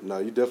Rock. No,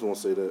 you definitely won't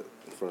say that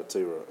in front of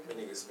Tay Rock. That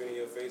nigga spit in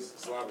your face,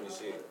 slobbing and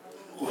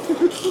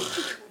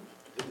shit.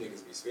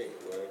 Niggas be spitting,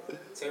 boy.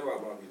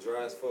 Tay-Rock might be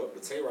dry as fuck,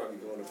 but Tay-Rock be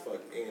going to fuck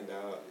in,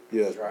 dog.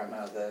 Yeah. Dry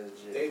mouth that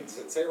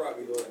shit. Tay-Rock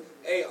be going.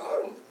 Hey,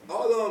 all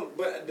of them.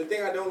 But the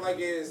thing I don't like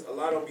is a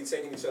lot of them be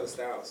taking each other's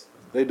styles.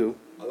 They do.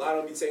 A lot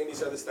of them be taking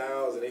each other's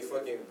styles and they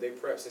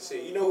preps and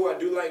shit. You know who I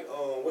do like?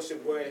 What's your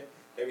boy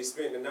that be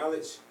spitting the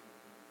knowledge?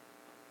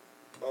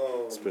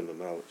 Spend the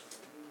knowledge.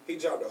 He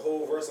dropped the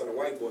whole verse on the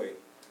white boy.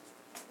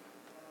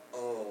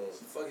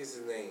 Fuck is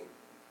his name?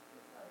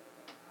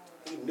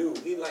 He knew.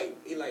 He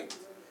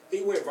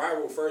went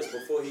viral first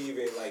before he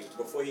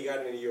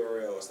got in the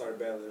URL and started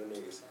battling them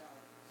niggas.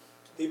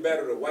 He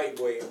battled a white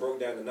boy and broke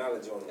down the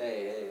knowledge on him.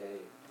 Hey.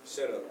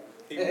 Shut up.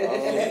 You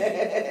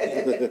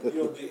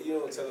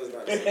don't tell us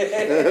not to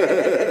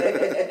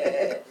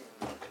say.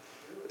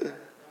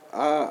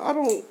 I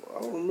don't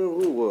remember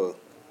who it was.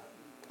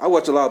 I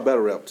watch a lot of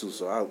battle rap too,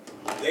 so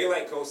They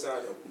like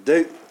co-sign him.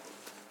 they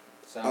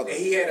Sounds And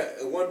he had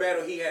one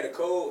battle. He had a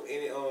cold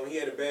and he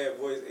had a bad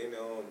voice and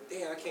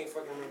damn, I can't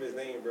fucking remember his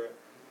name, bro.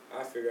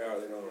 I figure out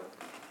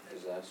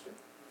disaster.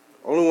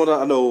 only one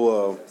I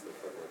know that's the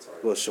fucking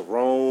retarded. was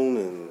Sharon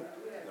and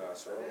Nah,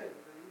 Sharon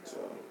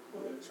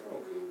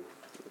cool.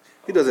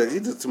 he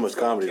does too much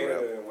comedy rap.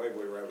 Canada and white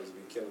boy rappers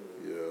be killing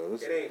me.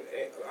 Yeah, It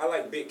ain't. I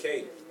like Big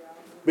K.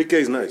 Big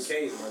K's nice. Big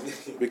K's my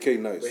nigga. Big K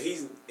nice. But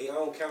I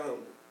don't count him.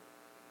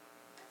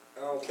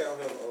 I don't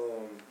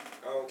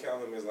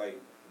count him as like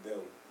them,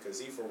 cause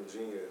he from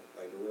Virginia,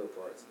 like the real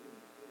parts.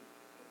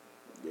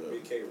 Yeah.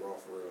 Big K raw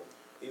for real.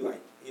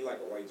 He like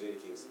a white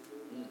Jadakiss.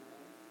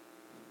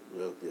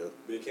 Yeah.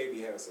 Big K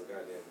be having some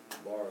goddamn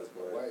bars,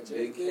 boy. White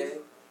Big K. J.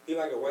 He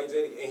like a white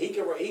Jadakiss, and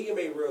he can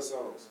make real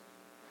songs.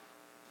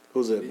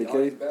 Who's that? Big All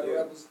these K? battle Yeah.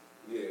 rappers.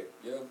 Yeah.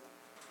 Yeah.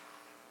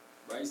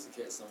 But I used to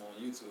catch some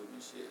on YouTube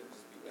and shit.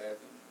 Just be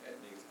laughing at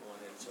niggas going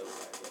at each other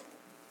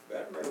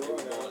like,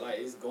 bro.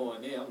 It's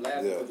going in. I'm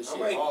laughing Yeah. with the I shit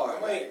might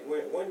hard.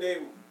 one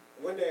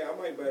day I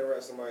might battle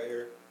rap somebody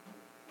here.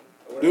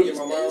 When I Dude. get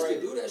my They mind used to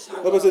right. do that shit. I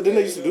was about to say, didn't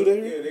they used to do that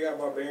here? Yeah, they got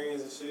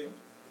barbarians and shit.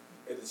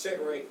 At the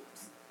check rate,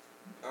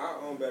 I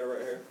own battle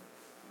right here.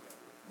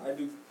 I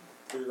do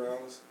 3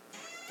 rounds.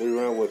 3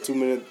 round, what, 2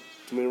 minute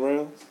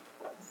rounds?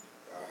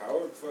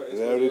 However, fuck. Is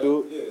that how they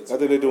do it? Yeah, I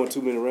think they're doing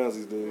 2 minute rounds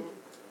these days.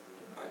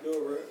 I do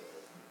it, bro.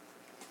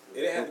 It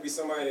didn't have to be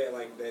somebody that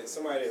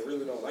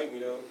really don't like me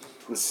though,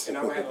 and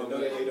I would have to know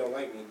that they don't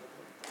like me.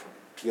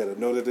 You gotta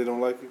know that they don't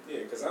like you?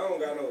 Yeah, cause I don't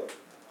got no,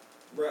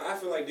 bro. I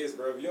feel like this,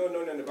 bro. If you don't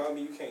know nothing about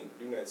me, you can't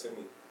do nothing to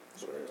me.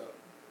 Straight up.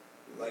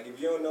 Like if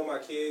you don't know my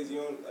kids, you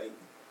don't like.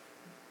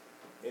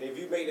 And if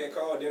you make that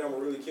call, then I'm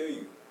gonna really kill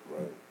you.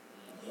 Right.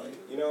 Like,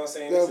 you know what I'm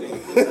saying?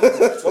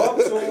 Yeah. Talk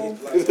to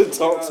him. Like,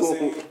 Talk to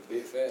him.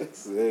 Big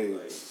facts. Hey.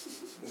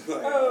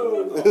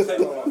 I'm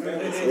taking on my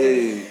family.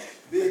 Hey.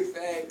 Big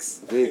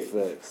facts. Big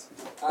facts.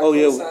 I Oh,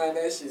 yeah. co-sign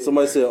that shit.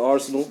 Somebody said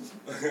Arsenal.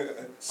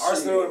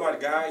 Arsenal is my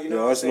guy, you know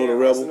Yeah, what I'm Arsenal saying? the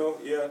Rebel. Arsenal,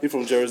 yeah. He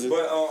from Jersey.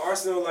 But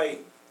Arsenal,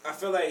 like, I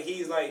feel like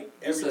he's like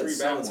every said 3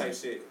 battle someone. type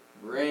shit.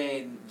 Ray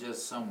ain't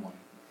just someone.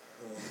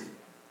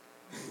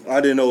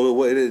 I didn't know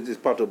what it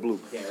just popped up blue.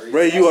 Can't read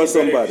Ray, that. you are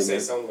Actually, better somebody, if you say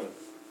man. someone.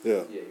 Yeah.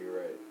 Yeah, you're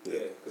right. Yeah.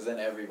 Because then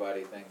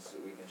everybody thinks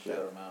that we can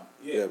shout them out.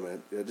 Yeah,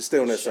 man. Yeah, just stay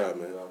on that side,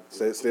 man.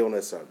 Stay on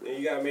that side, bro. And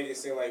you gotta make it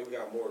seem like we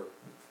got more.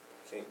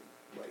 Can't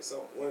like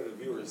one of the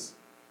viewers.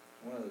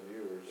 One of the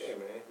viewers. Yeah,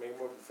 man. Make it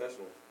more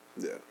professional.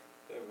 Yeah.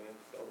 Yeah, man.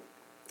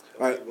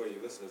 Don't Alright. give away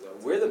your listeners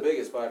out. We're the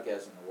biggest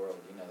podcast in the world.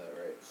 You know that,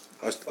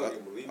 right?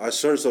 fucking believe Our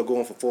shirts are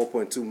going for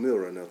 4.2 mil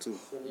right now, too.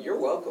 You're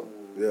welcome.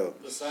 Yeah.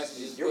 Versace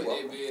just You're put their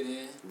welcome. bid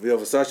in. Yeah,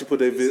 Versace put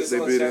their Is this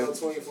on bid Channel in.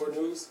 24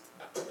 News?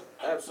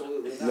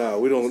 Absolutely not. Nah,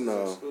 we don't, This is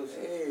no.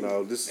 exclusive.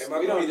 No, this Am I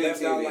We gonna don't be do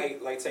left out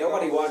TV. like take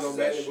Nobody off watches on that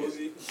Bad and shit.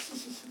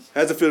 Bougie?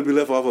 has to feel to be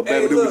left off of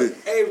Hey, Bad look,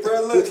 Doobie. hey,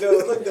 bro, look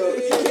though.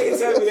 You can't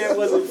tell me that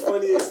wasn't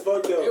funny as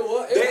fuck though. It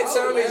was- That I was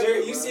Tom and laughing, Jerry,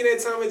 bro. you see that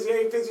Tom and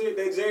Jerry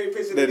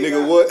picture? That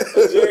nigga what?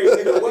 Jerry,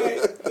 nigga what?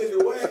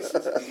 Nigga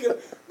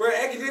what? Bro,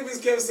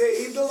 academics kept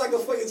saying he looked like a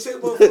fucking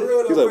chipmunk for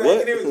real though. He's like, bro.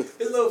 what? Academics,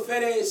 his little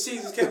fat ass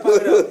cheeks just kept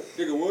popping up.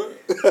 Nigga what?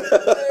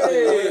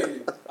 Hey.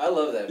 I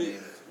love that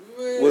meme.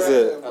 What's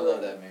that? I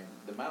love that meme.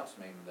 The mouse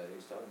meme that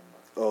he's talking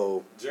about.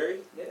 Oh. Jerry?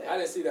 Yeah. I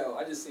didn't see that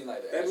one. I just seen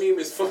like That meme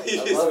is funny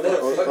I as love that.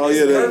 fuck. Oh, It's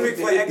yeah, that- perfect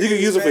for you can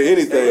academics use it for fans.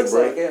 anything, That looks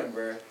bro. like him,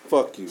 bro.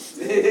 Fuck you. Fuck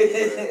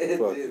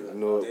Dude. you. You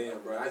know what? Damn,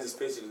 bro, I just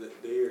pictured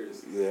the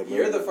ears. Yeah, man.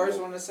 You're the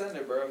first one to send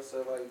it, bro. So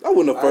like, I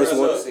wasn't the first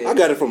Alright, one. look. I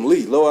got it from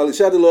Lee. Low Ali.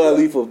 Shout out to Low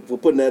Ali for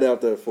putting that out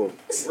there for me.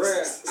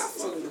 Bruh, I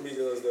fuck with the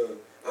Migos though.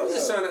 I'm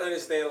just trying to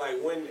understand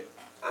like when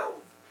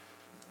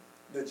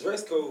the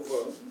dress code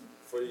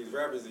for these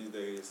rappers these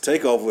days.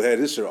 Takeoff had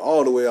his shirt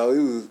all the way out. He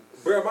was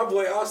Bro, my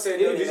boy Offset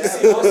though. Did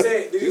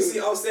you see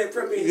Offset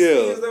prepping his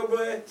Yeah. skins though,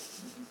 boy?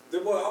 The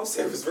boy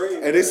Offset was very.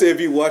 and they say if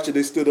you watch it,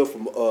 they stood up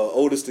from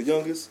oldest to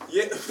youngest.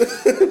 Yeah.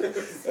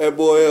 That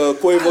boy I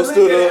Quavo looked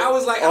stood at it, up. I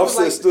was like,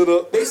 Offset stood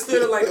up. They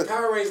stood up like the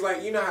Power Rangers,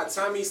 like you know how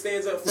Tommy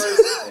stands up first.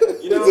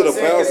 You know To what I'm the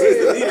saying? 'Cause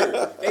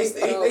he's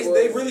the Power leader.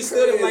 They really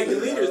stood up like the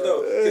leaders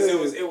though,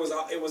 because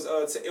it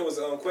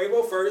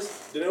Quavo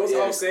first, then it was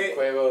Offset,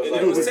 Quavo was and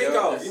like, then it was we're doing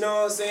Takeoff. this. You know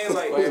what I'm saying?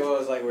 Like Quavo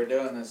was like, we're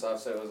doing this.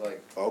 Offset was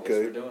like, yes, Okay.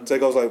 we're doing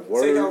Takeoff's like,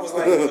 word. Takeoff was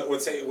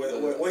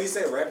like, what he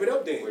said? Wrap it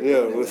up then. We're Yeah,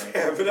 doing but- this.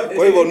 Wrap it up.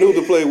 Quavo knew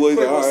the play was,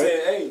 Quavo all right.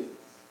 said, "Hey,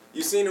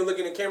 you seen him look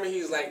in the camera?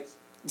 He was like,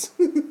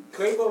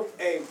 Quavo,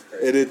 hey."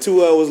 And then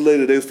 2 hours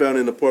later, they was found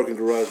in the parking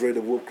garage ready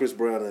to whoop Chris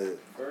Brown ahead.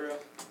 For real.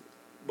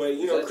 But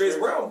you Is know, that Chris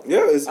true? Brown. Yeah,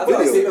 it's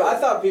video. I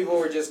thought people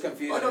were just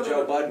confusing Oh, no,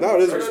 Joe Budden. No,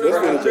 this is- that's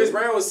been a Chris joke.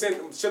 Brown was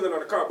chilling on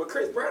the car, but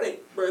Chris Brown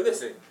ain't. Bro,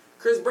 listen,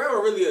 Chris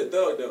Brown really a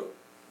thug though.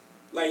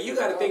 Like you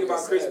got to think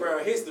about Chris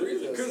Brown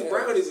history. Chris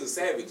Brown is a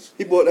savage.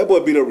 That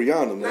boy beat up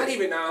Rihanna, man. Not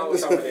even now. I'm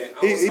talking about that.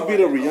 He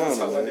beat up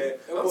Rihanna, man.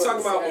 I'm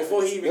talking about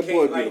before he even That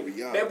boy came. beat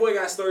Like up Rihanna. that boy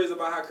got stories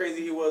about how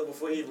crazy he was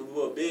before he even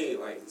blew up big.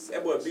 Like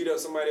that boy beat up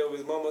somebody over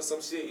his mama or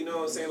some shit. You know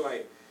what I'm saying?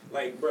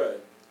 Like, bruh,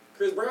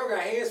 Chris Brown got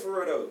hands for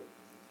real though.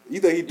 You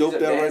think he He's doped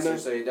a out right dancer, now?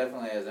 so he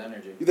definitely has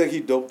energy. You think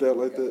he doped out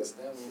like that?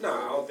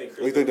 Nah, I don't think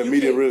Chris. You think the you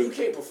media can't- really- You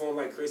can't perform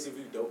like Chris if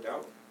you doped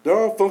out. They're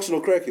all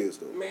functional crackheads,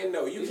 though. Man,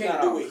 no, you He's can't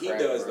not do on what he crack,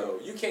 does bro. though.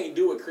 You can't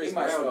do what Chris He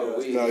might Brown smoke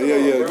does. weed. No, Come yeah,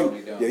 on, yeah.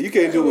 bro. Yeah, you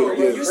can't do Come on, it.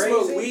 bro. Yeah, You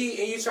smoke weed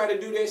and you try to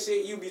do that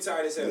shit, you be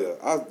tired as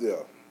hell. yeah.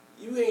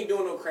 You ain't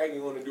doing no crack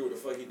and want to do what the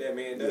fuck that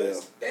man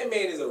does. That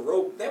man is a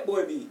rope. That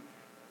boy be.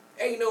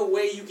 Ain't no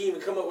way you can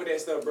even come up with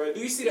that stuff, bro. Do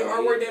you see the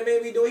artwork that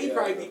man be doing? He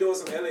probably be doing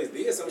some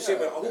LSD or some shit,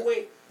 but who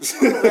ain't?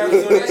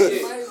 Rappers doing that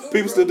shit.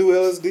 People still do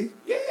LSD?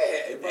 Yeah,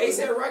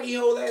 ASAP Rocky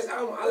whole last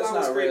album. I That's was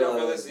not straight real off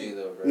LSD LSD.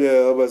 though, bro. Yeah,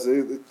 I was about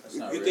to say. That's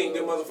not You real think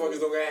them LSD. motherfuckers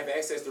don't gonna have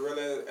access to real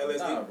LSD?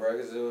 Nah, bro,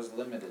 because it was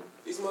limited.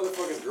 These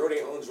motherfuckers grow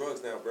their own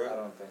drugs now, I bro.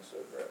 don't think so,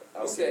 bro. I You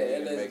don't said think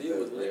you can make LSD the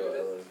was real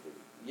limited? LSD.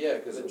 Yeah,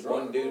 because The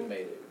one drug? dude made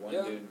it. One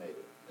Yeah. dude made it.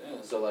 Yeah.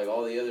 So like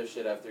all the other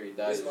shit after he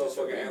died This is just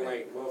a motherfucker act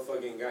remake. like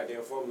motherfucking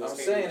goddamn formulas. I'm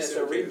can't saying be it's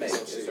a reciprocated or remake.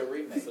 some It's shit. a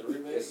remake. It's a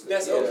remake?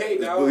 That's Yeah. okay,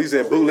 dog. He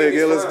said A bootleg remake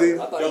is LSD? fine.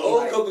 I thought The it was old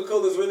like-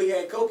 Coca-Colas really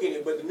had coke in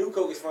it, but the new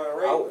Coke is fine,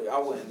 right? I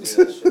wouldn't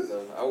do that shit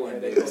though. I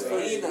wouldn't do It's that.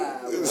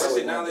 fine. That's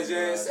your knowledge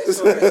ass. I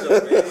That's your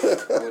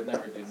shit, man. would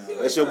never do that.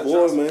 That's your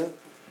boy, man.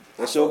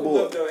 That's your I fuck with boy.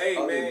 Bluff, though. Hey,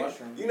 I'll do man,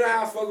 mushroom. you know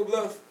how I fuck with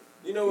Bluff?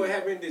 You know what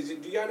happened? Do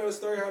y'all know the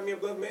story how me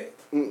and Bluff met?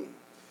 Mm.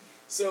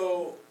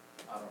 So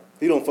I don't know.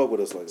 He don't fuck with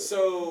us like that.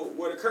 So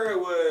what occurred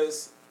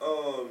was,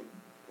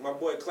 my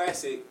boy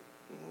Classic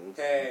Mhm.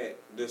 had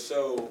the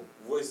show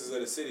Voices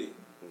of the City,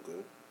 Okay.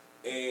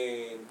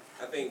 and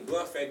I think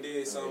Bluff had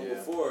did something yeah.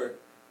 before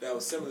that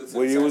was similar to.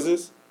 What the year was title.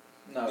 this?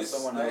 No, This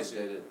someone last else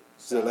year. did it. it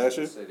Sounds last of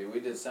year? the City. We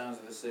did Sounds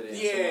of the City. And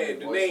Yeah, someone did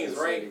the Voices names, of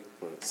the right? City.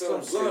 So Some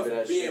Bluff, stupid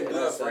ass being shit.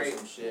 Bluff, Said right,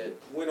 Some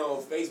shit. went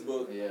on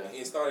Facebook Yeah.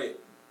 and started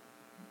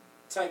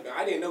typing.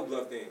 I didn't know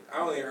Bluff then.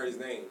 I only heard his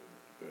name,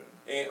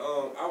 and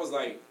I was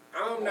like,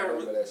 I'm I not.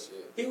 remember that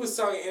shit. He was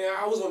talking, and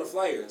I was on the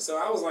flyer, so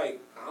I was like,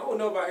 I don't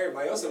know about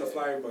everybody else on the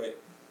flyer, but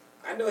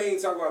I know he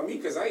ain't talking about me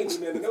because I ain't do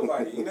nothing to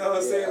nobody. You know what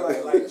I'm saying?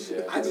 Like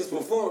Yeah. I just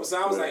performed,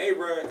 so I was like, hey,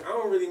 bro, I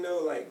don't really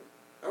know, I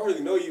don't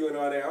really know you and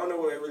all that. I don't know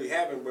what really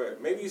happened,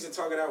 but maybe you should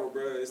talk it out with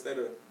bro instead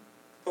of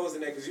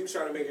posting that because you was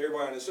trying to make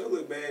everybody on the show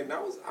look bad, and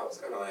I was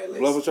kind of like,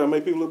 Bluff was trying to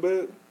make people look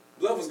bad?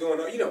 Bluff was going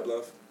on, you know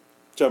Bluff.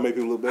 Trying to make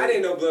people look bad? I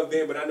didn't know Bluff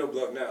then, but I know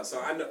Bluff now,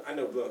 so I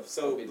know Bluff.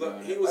 So Be Bluff,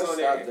 doing he it. was I on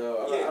stopped, there. though.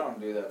 I Yeah. don't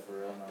do that for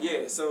real. No.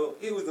 Yeah, so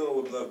he was doing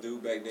what Bluff do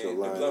back then, So the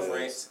lying Bluff ass.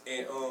 rants,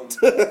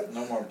 and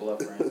No more bluff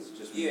rants.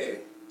 Just yeah,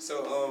 music.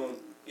 so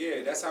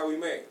yeah, that's how we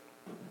met.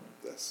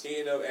 That's He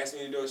ended up asking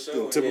me to do a show, in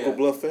and, typical Yeah.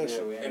 Bluff Yeah,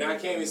 fashion. we and I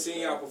ended came up and seen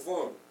y'all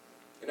perform,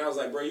 and I was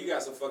like, bro, you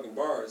got some fucking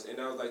bars, and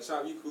I was like,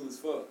 Chop, you cool as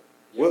fuck.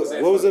 What was fucking,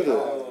 it?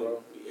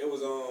 Bro. It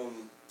was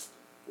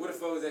what the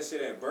fuck was that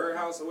shit at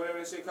Birdhouse or whatever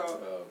that shit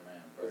called? Oh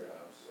man, Birdhouse.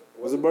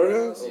 Was it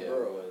Birdhouse? Oh, Yeah, it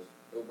bro.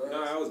 was.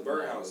 No, it was It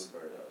Birdhouse. was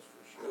Birdhouse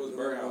for sure. It was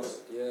Birdhouse.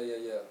 Yeah.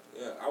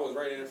 Yeah, I was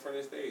right in front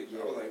of the stage.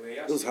 I was like, man,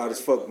 y'all It was shit hot hard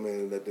as fuck, man,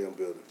 in that damn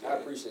building. I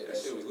appreciate That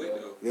shit was lit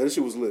bro. though. Yeah, that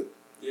shit was lit.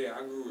 Yeah,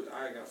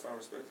 I got found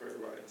respect for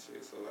everybody and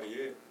shit. So like,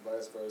 yeah.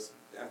 Vice versa.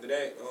 After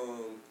that,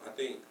 I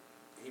think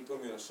he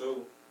put me on a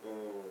show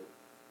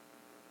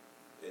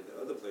at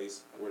the other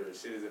place where the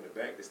shit is in the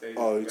back, the stage.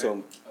 Oh, is in you the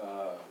talking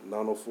back.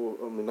 904?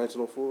 I mean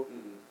 1904? Mm-mm.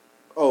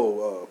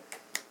 Oh,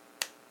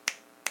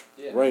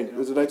 Yeah, Rain. you know,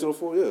 Is it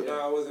 1904? Yeah.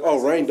 No, it wasn't.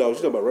 Oh, Rain Dogs.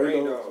 You talking about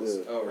Rain Dogs? Dogs?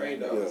 Yeah. Oh, Rain Rain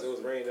Dogs. Dogs. It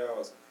was Rain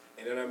Dogs,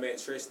 and then I met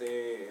Tristan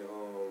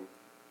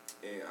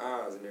and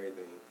Oz and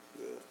everything.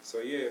 Yeah. So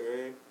yeah,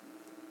 man.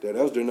 Yeah,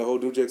 that was during the whole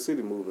New Jack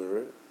City movement,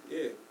 right?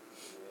 Yeah.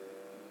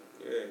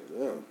 Yeah.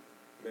 Yeah.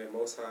 Man,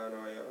 Most High and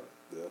all y'all.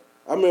 Yeah.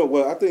 I mean,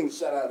 well, I think.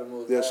 Shout out to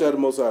Most. Yeah, shout out to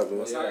Most High, man.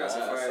 Most High got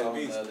some I fire saw him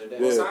beats. the other day.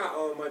 Yeah. Most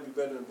High might be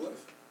better than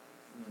Bluff.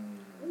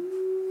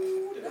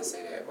 Mm. Did I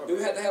say that? My Do we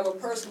bad. have to have a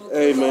personal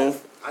Hey, cook-off? man.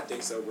 I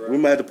think so, bro. We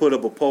might have to put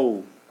up a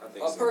poll. I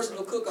think A so,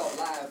 personal bro. cook-off,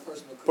 live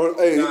personal cook-off.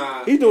 Hey,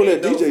 Nah, he doing that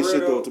ain't no DJ for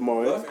shit real though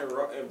tomorrow, Bluff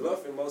yeah? and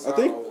Bluff and Most I High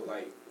think- are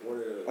like one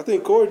of the. I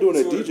think Corey doing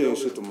that two of the DJ and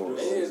dopest shit tomorrow.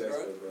 producers It is, ever,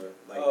 bro.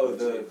 Like, Oh,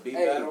 the legit. beat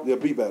Hey. battle. Yeah,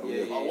 beat battle.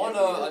 Yeah, Yeah.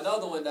 yeah.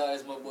 Another one that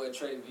is my boy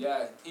Trey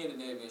V.I. He in the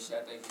Navy and shit.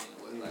 I think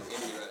he in like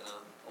India right now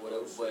or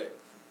whatever. But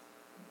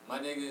my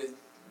nigga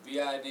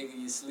V.I. nigga,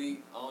 you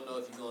sleep. I don't know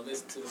if you gonna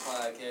listen to the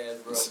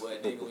podcast, bro.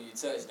 But nigga, when you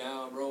touch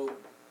down, bro,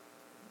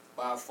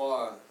 by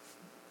far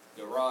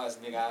the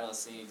rawest nigga I done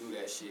seen do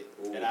that shit.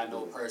 That I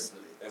know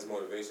personally. That's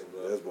motivation,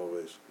 bro. That's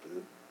motivation.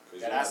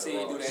 That I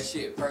seen do that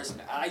shit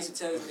personally. I used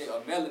to tell this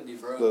nigga, Melody,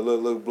 bro.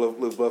 Look,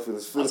 Bluff in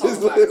his I'm feelings.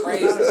 talking about It's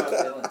crazy. not about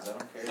feelings, I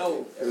don't care.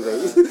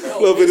 No.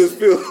 Bluff in his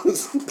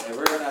feelings.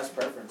 Everyone has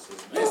preferences.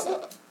 Man. Listen.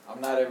 I'm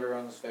not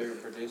everyone's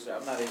favorite producer.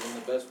 I'm not even the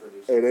best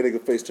producer. Hey, that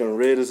nigga face turned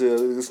red as hell.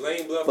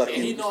 Lane Bluff. Fuck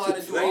And he know how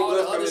to do Lane all the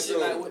Bluff other coming shit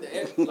like soon.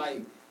 with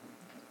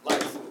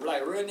the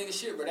like real nigga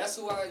shit, bro. That's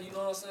who I, you know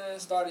what I'm saying,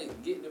 started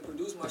getting to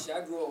produce my shit.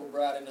 I grew up with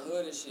Brad in the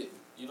hood and shit.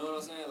 You know what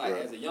I'm saying? Like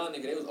Right. as a young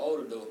nigga, they was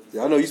older though.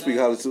 Yeah, I know you speak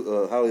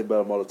highly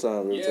about him all the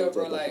time. every Yeah, time we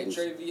bro, talk about like this.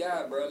 Trey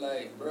VI, bro,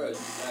 like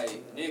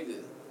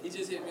nigga, he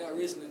just hit me up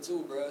recently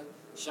too, bro.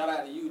 Shout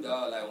out to you,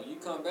 dog. Like when you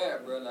come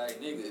back, bro, like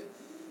nigga,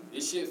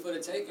 this shit for the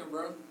taking,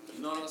 bro.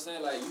 You know what I'm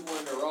saying? Like you one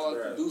of the raw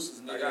Bruh,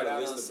 producers, I nigga, got that a I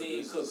list done of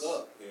seen cook producers.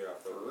 up Yeah,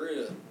 I feel for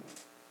real,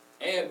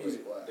 and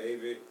music wise.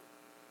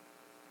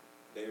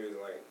 David's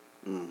like,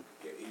 Mm.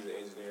 yeah, he's an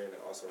engineer and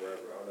also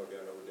rapper. I don't know if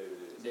y'all know who David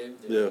is.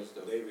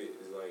 Yeah. David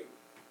is like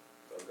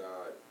a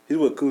god. He's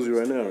with Koozie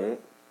right now,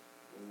 right?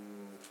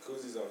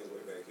 Koozi's on his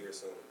way back here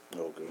soon.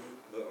 Okay.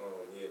 But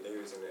yeah,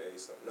 David's in the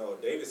A. No,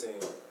 David's in.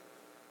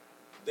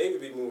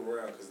 David be moving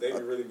around because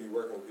David really be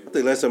working with I people.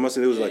 think last time I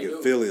said it was Yeah, like he in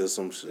do. Philly or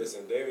some shit.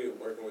 Listen, David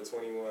working with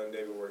 21.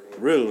 David working with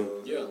Really?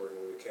 Migos, Yeah. David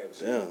working with Cap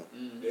G. Yeah.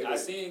 David, I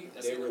seen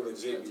David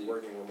legit be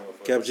working with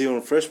motherfuckers. Cap G on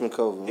the freshman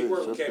cover. He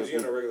work with Cap G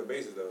on a regular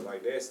basis though.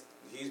 Like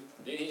he's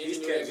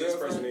Cap G's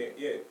person.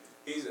 Yeah,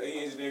 he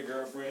engineered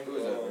girlfriend. Who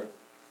is that, bro?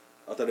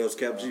 I thought that was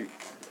Cap G.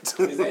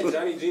 Is that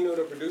Johnny Gino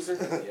the producer?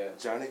 Yeah.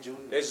 Johnny Jr.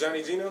 That's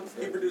Johnny Gino.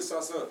 He produced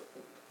Sauce Up.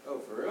 Oh,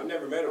 for I've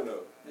never met him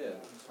though. Yeah.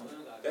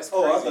 That's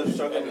crazy. Oh, I thought you were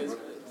talking That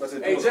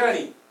about. Hey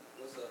Johnny,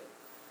 What's up?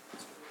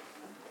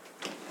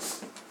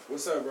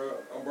 what's up, bro?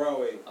 I'm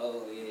Broadway.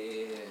 Oh,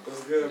 yeah.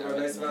 What's good, bro?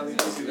 Nice to finally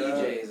meet you,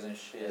 dog. DJs and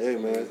shit. Hey,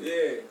 man.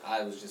 Yeah,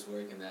 I was just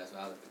working that, so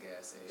I was at the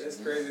gas station. that's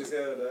crazy as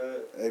hell,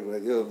 dog. Hey,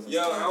 man, yo.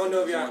 Yo, I don't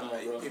know if What's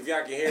going on, bro?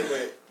 y'all can hear,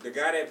 but the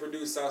guy that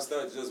produced South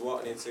Stuff just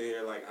walked into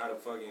here like out of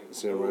fucking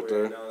See him nowhere. right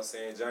there? You know what I'm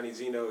saying? Johnny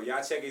Gino.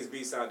 Y'all check his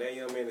beats out. That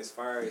young man is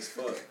fire as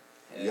fuck.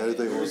 You got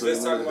anything We for was us?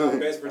 just talking about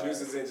best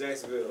producers in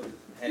Jacksonville.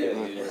 Hell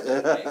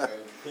yeah.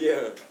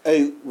 Yeah.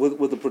 Hey,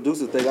 with the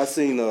producer thing, I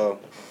seen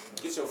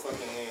Get your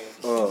fucking hands,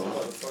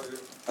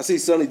 motherfucker. I see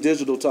Sonny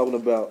Digital talking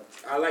about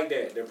I like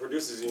that. The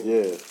producers union.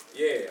 yeah.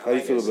 Yeah. I How you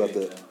like feel that about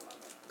shit. that?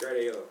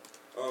 Great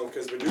yellow.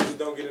 Because producers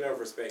don't get enough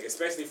respect,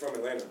 especially from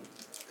Atlanta.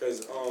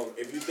 Because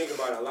if you think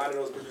about it, a lot of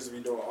those producers be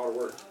doing all the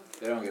work.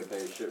 They don't get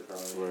paid shit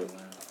probably. Right.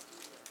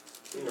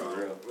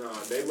 No,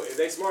 if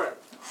they smart.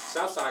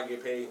 Southside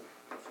get paid.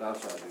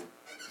 Southside,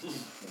 dude.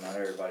 Not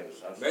everybody is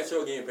Southside.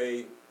 Metro getting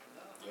paid.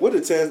 What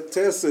did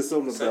Taz said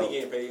something Sonny about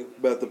getting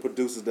paid. the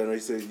producers down there? He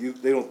said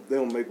they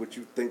don't make what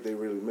you think they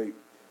really make.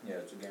 Yeah,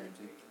 it's a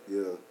guarantee.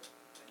 Yeah.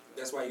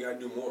 That's why you gotta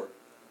do more.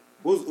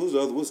 Who's the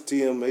other? What's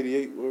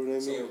TM88? Whatever the name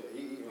is. See him.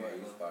 Yeah,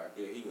 he's fire.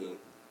 Yeah, he can.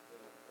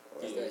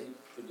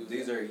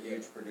 These are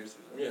huge producers.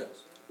 Yeah.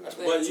 I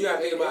think But you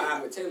gotta think about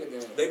how with Taylor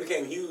Gang. they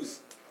became huge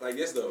like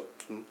this though.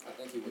 I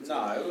think he was.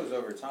 Nah, it was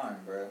over time,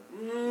 bro.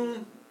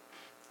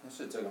 That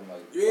shit took them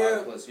like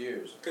Yeah. 5+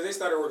 years. Cause they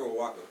started working with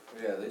Walker.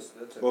 Yeah,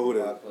 that took Well, who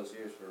them that? 5+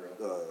 years for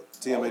real.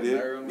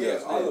 TM88.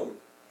 Yeah, all of them.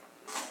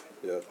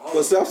 Yeah. All But of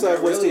them. Southside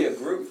They're West really a Team.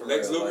 group for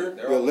Lex real. Luger? Like,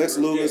 they're Yeah, all Lex a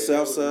group. Luger, Yeah,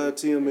 Southside, Except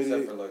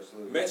TM88. for Lex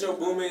Luger. Metro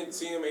Boomin,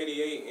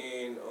 TM88,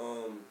 and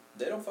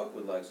They don't fuck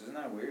with Lex, isn't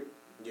that weird?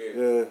 yeah.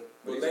 Yeah.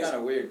 But he's Lex- kind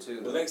of weird too.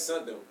 But Though. Lex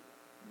sent them.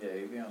 Yeah,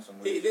 he be on some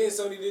weird He didn't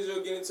Sony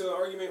Digital get into an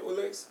argument with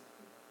Lex?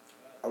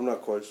 I'm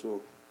not quite sure.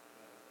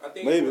 I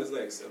think Maybe. it was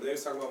Lex. They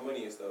was talking about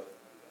money and stuff.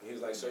 He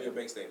was like, "Show your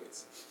bank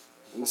statements."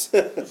 Who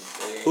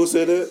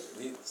said that?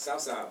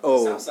 Southside.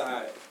 Oh.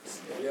 Southside.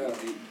 Yeah.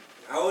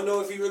 I don't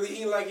know if he really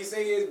eating like he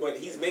say he is, but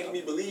he's making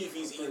me believe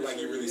he's eating like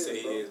he really say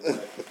he is.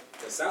 But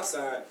the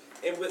Southside,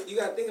 but you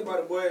gotta think about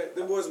it, boy.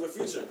 Them boys with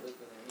Future.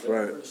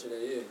 Right. Pretty sure they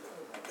is.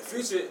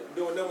 Future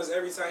doing numbers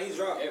every time he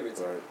drop. Every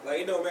time. Right. Like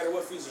it don't matter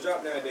what Future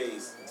drop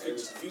nowadays.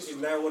 Future's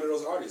now one of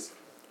those artists.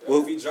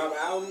 Well- If he drop an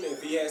album,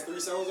 if he has 3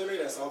 songs on there,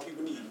 that's all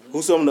people need.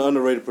 Who's some of the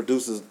underrated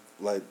producers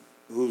like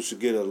who should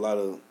get a lot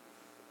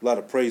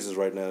of praises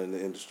right now in the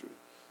industry?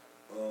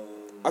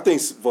 I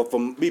think for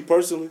me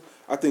personally,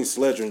 I think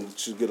Sledgerin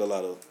should get a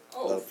lot of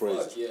Oh, praise.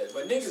 fuck yeah.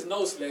 But niggas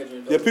know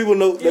Sledgerin, though. Yeah, people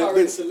know He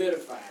already they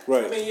solidified.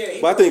 right. I mean, yeah,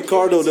 he But I think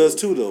probably Cardo get does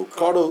to- too though.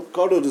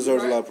 Cardo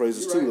deserves a lot of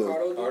praises You too right, though.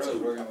 Cardo do Cardo's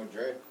too. working with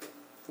Dre.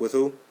 With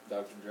who?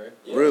 Dr. Dre.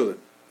 Yeah. Really?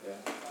 Yeah.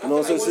 I You know what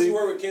I'm feel like once saying? you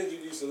work with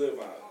Kendrick, you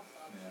solidify.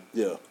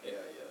 Yeah. Yeah,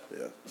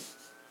 Yeah.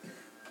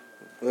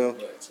 Well,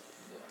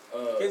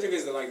 But, Kendrick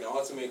is like the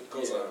ultimate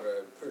yeah, cosigner. bro,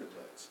 pretty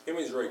much. Him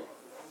and Drake,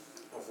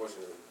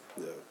 unfortunately.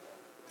 yeah.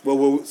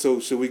 Well, so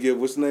should we give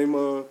what's the name?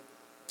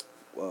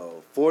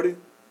 40.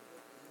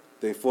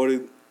 Think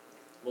 40.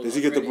 Well, Did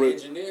you get the credit break?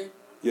 engineer?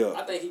 Yeah.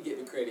 I think he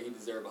get the credit he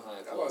deserve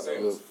behind. I was about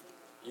to say, Cardo.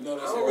 You know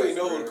what I I'm don't saying? really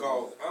know who to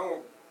call. I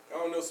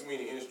don't know so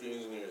many industry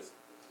engineers.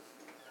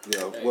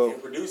 Yeah. Hey, Well.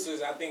 And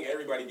producers, I think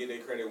everybody get their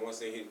credit once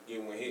they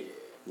get one hit.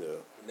 Yeah.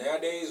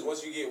 Nowadays,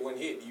 once you get one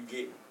hit,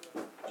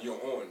 you're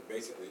on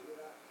basically.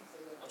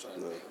 I'm trying to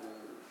No. think.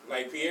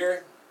 Like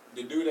Pierre,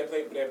 the dude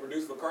that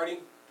produced for Cardi,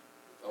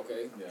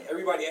 Okay. Yeah.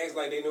 everybody acts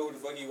like they knew who the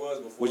fuck he was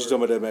before. What you talking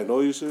about, that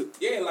Magnolia shit?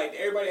 Yeah, like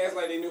everybody acts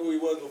like they knew who he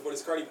was before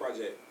this Cardi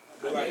project.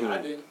 But like,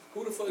 I didn't.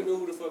 who the fuck knew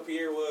who the fuck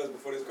Pierre was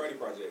before this Cardi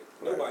project?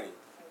 Right. Nobody.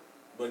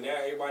 But now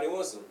everybody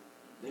wants him.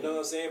 You know what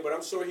I'm saying? But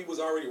I'm sure he was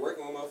already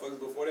working with motherfuckers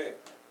before that.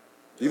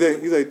 You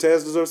think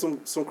Taz deserves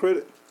some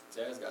credit?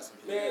 Taz got some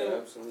Man, heat. Yeah,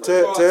 absolutely. first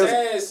of all,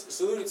 Taz- Taz,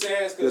 salute to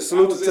Taz. Yeah,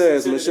 salute to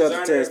Taz, man. Shout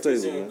out to Taz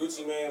Taylor, Taylor, man.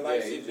 Gucci Man, Yeah,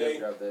 like he just CJ.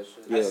 dropped that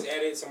shit. I Yeah. just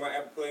added to my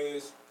Apple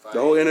playlist. The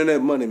whole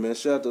internet money, man.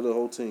 Shout out to the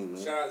whole team,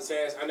 man. Shout out to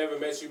Taz. I never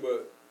met you,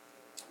 but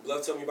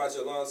Bluff told me about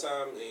you a long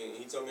time, and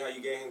he told me how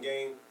you gave him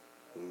game.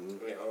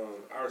 Mhm. And,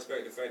 I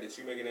respect the fact that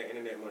you making that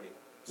internet money.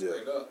 Yeah.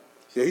 Straight up.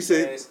 Yeah, he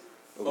said Taz,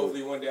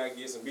 hopefully one day I can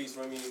get some beats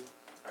from you.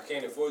 I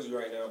can't afford you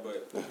right now,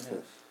 but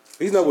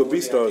he's not with One day I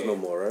B-Stars can. no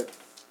more, right?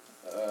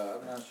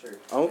 I'm not sure.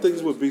 I don't think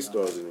he's with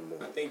B-Stars anymore.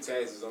 I think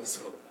Taz is on his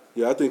own.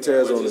 Yeah, I think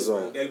Taz on his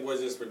own. That was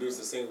just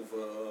produced a single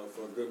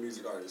for good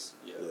music artists.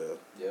 Yeah.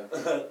 Yeah.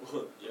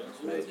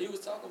 Yeah. He was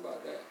talking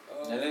about that.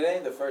 And it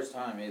ain't the first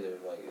time either.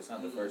 Like, it's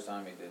not the first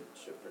time he did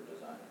shit for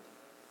designer.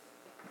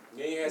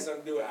 Then you had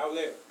something to do with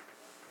Outlet.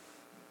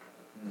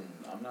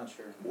 I'm not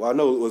sure. Well, I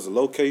know it was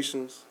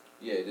locations.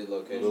 Yeah, he did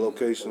location. The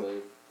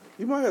location.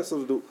 You might have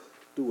something to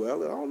do with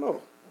Outlet. I don't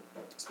know.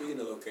 Speaking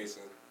of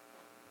location,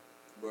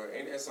 bro,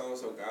 ain't that song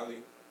so godly?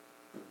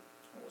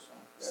 What song?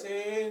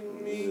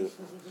 Send me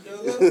your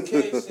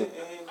location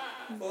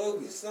and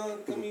focus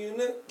on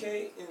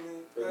communicating.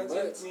 I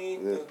just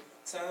need the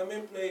time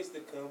and place to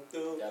come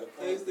through. Got a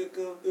Place to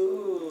come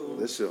through.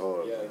 That shit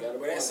hard. Yeah, man. got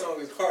But that song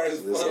is hard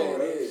as That's fuck, hard.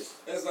 bro. It is.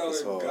 That song That's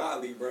is hard.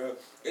 godly, bro.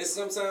 It's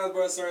sometimes,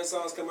 bro, certain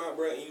songs come out,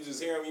 bro, and you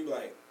just hear them, you be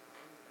like,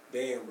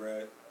 damn,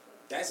 bro,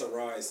 that's a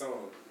raw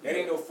song. That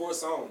ain't no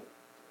forced song.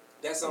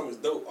 That song is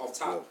dope off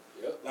top.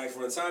 Yep. Like,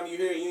 from the time you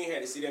hear it, you ain't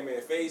had to see that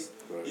man's face.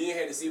 Right. You ain't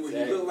had to see what he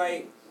Exactly. looked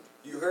like.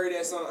 You heard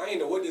that song. I ain't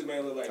know what this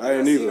man looked like. I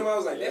ain't seen either. him, I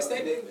was like, that's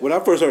that nigga? When I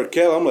first heard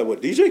Khaled, I'm like,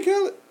 what, DJ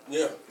Khaled?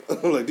 Yeah.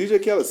 I'm like,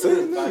 DJ Khaled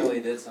singing that? Finally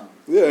did something.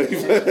 Yeah.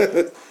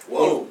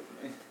 Whoa.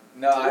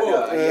 No, I know.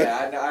 Whoa. Yeah,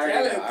 I know. I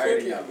already know. I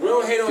already know. We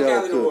don't hate on Khaled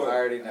Khaled no cook. more. I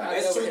already know.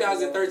 That's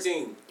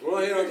 2013. We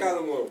don't hate on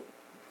Khaled no more.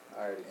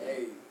 I already know.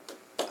 Hey.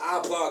 I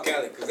applaud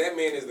Khaled, because that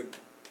man is the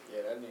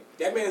Yeah, that nigga.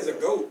 that man is a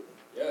GOAT.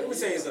 Yeah, Let me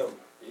tell you something.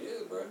 He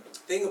is, bro.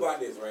 Think about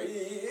this, right? He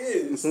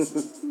is.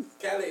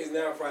 Khaled is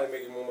now probably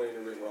making more money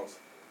than Rick Ross.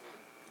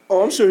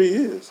 Oh, I'm sure he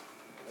is.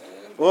 Man.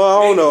 Well,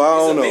 I don't Maybe. know. I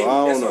It's a don't know. maybe. I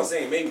don't That's what know. I'm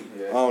saying, maybe.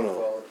 Yeah, I don't know.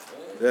 well,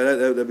 Yeah,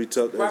 that'd be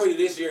tough. Probably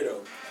this year,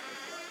 though.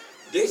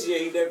 This year,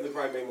 he definitely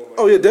probably made more money.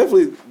 Oh yeah,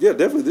 definitely. Yeah,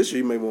 definitely. This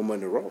year he made more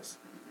money than Ross.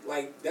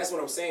 Like, that's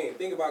what I'm saying.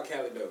 Think about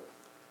Khaled, though.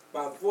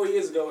 About 4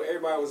 years ago,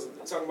 everybody was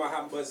talking about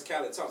how much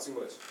Khaled talked too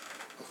much.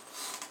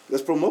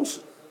 That's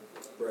promotion.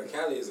 Bro,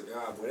 Khaled is a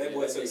god, boy. That Yeah,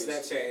 boy that took nigga's-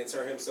 Snapchat and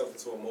turned himself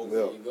into a mogul. Yeah.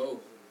 There you go.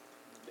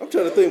 I'm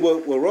trying to think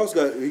what Ross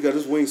got. He got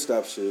his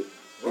Wingstop shit.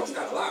 Ross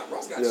got a lot.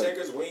 Ross got Yeah.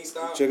 Checkers,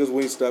 Wingstop. Check his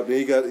Wingstop.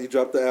 Then he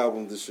dropped the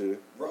album this year.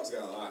 Ross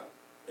got a lot.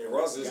 And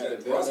Ross just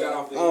Got the Ross got build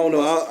off the. I don't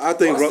know. I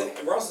think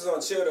Ross is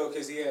on chill though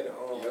because he had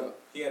Yeah.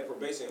 he had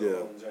probation Yeah.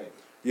 on James.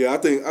 yeah, I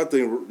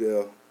think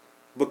yeah.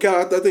 But Cal,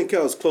 I think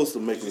Cal's close to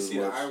Did making you as see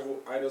the much.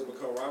 Idols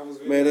Become Rivals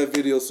video? Man, that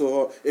video's so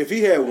hard. If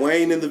he had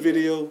Wayne in the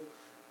video,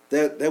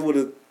 that would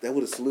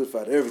have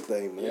solidified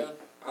everything, man. Yeah.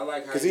 I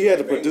like how Because he had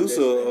the Bangladesh producer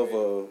name, of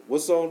man. what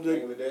song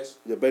did? Bangladesh.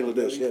 Yeah,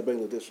 Bangladesh. Yeah,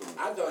 Bangladesh.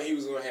 I thought he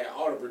was gonna have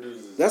all the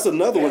producers. That's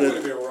another that one. would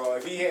have That, been raw.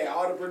 If he had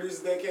all the producers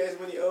that Cash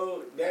Money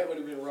owed, that would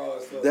have been raw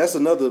as fuck. that's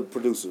another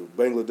producer,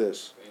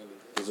 Bangladesh.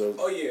 There's a-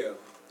 Oh yeah.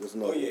 there's Oh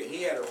another yeah. one.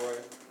 He had a run.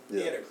 He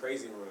Yeah. had a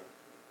crazy run.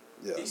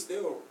 Yeah. He's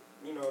still,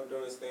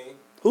 doing his thing.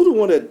 Who the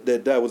one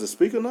that died? Was it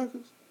Speaker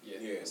Knockers? Yeah.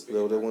 Yeah. That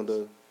Speaking that of one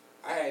died.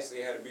 I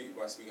actually had a beat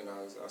by Speaking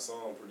Knowledge. A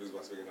song produced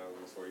by Speaking Knowledge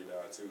before he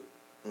died too.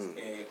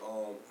 Mm.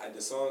 And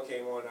the song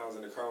came on. I was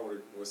in the car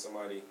with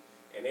somebody,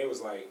 and they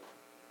was like,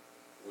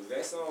 "Was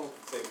that song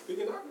say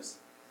Speaking Knowledge?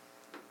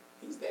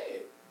 He's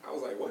dead." I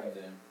was like, "What?"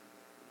 Damn.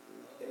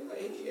 They like,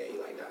 he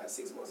like died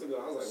 6 months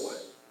ago. I was like,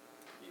 "What?"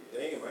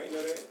 Damn, I ain't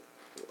know that.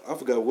 I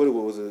forgot what it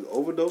was. Was it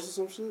overdose or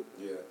some shit?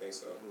 Yeah, I think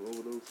so.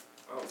 Overdose.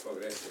 I don't fuck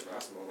with that shit. But I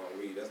smoke my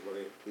weed. That's what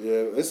it.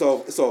 Yeah,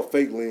 it's all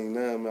fake lean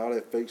now, man. All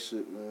that fake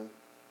shit, man.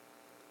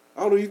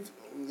 I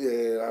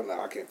don't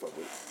know. I can't fuck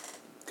with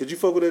it. Could you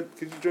fuck with that?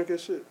 Could you drink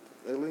that shit?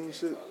 That lean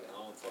shit?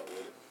 I don't fuck with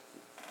it.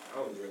 I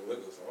don't drink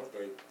liquor, so I'm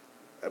straight.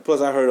 And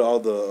plus, I heard all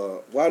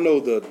the. Well, I know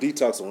the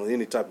detox on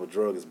any type of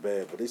drug is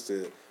bad, but they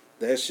said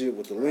that shit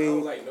with the I don't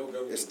lean, like no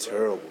government. it's drug.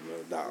 terrible,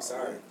 man. Nah, I'm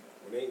sorry. man.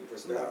 When they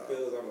prescribe Nah.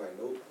 pills, I'm like,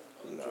 nope.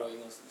 Only Nah. drug you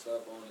gonna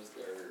stop on is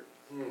the herb.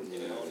 Hmm.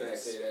 You know, they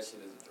say that shit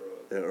is a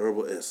drug. That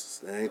herbal essence.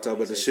 They ain't I talking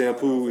about the say sign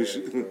shampoo off and for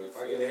shit. headache, bro. If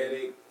I get a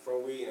headache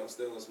from weed, I'm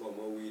still gonna smoke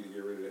more weed to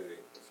get rid of the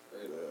headache.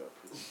 Straight up.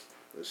 Yeah.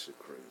 That shit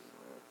crazy,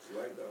 man. You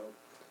like, dog?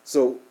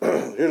 So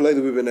here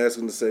lately we've been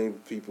asking the same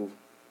people,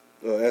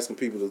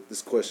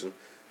 this question: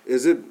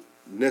 is it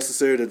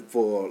necessary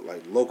for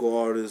like local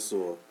artists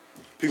or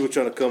people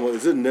trying to come up?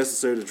 Is it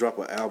necessary to drop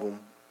an album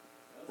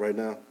right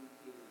now?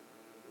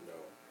 No.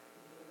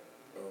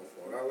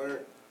 From what I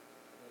learned,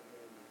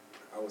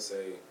 I would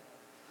say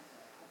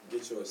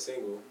get you a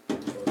single or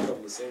a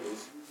couple of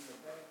singles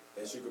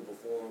that you can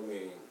perform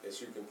and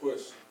that you can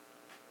push,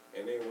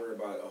 and then worry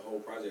about a whole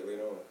project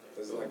later on.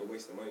 It's like a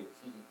waste of money.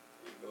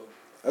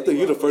 I think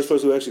you're the first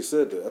person who actually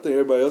said that. I think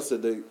everybody else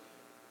said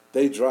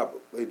they drop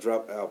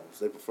albums.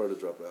 They prefer to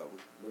drop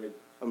albums. But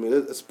I mean,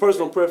 it's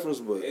personal preference,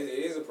 but it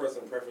is a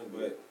personal preference.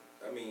 But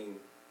I mean,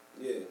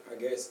 yeah, I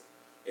guess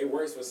it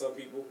works for some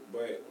people.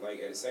 But like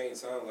at the same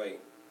time,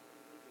 like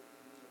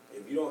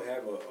if you don't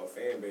have a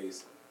fan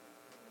base,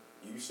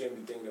 you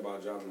shouldn't be thinking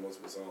about dropping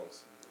multiple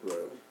songs. right.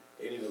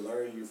 They need to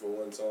learn you for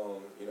one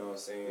song. You know what I'm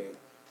saying?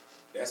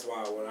 That's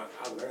why when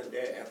I learned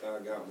that after I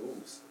got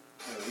Moves.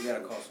 We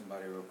gotta call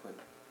somebody real quick.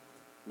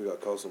 We got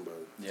to call somebody.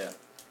 Yeah.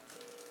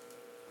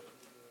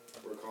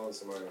 We're calling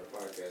somebody on the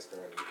podcast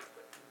currently.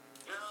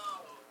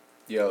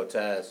 Yo,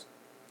 Taz.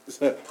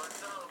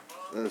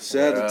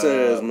 Shout out to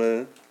Taz,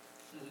 man.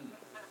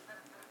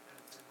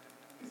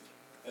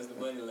 That's the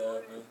money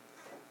love, man.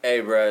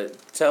 Hey, bro.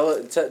 Tell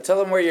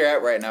him where you're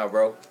at right now,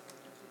 bro.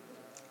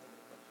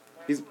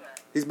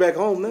 He's back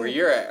home now. Where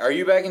you're at? Are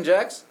you back in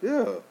Jax? Yeah.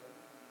 I'll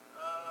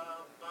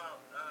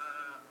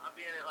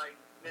be in at like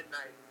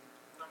midnight,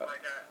 something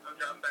like that. I'm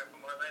driving back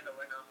from Orlando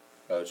right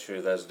now. Oh,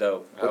 sure. That's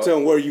dope. Well, tell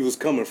him where you was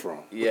coming from.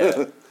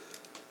 Yeah.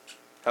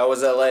 How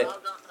was LA? I was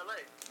out in LA.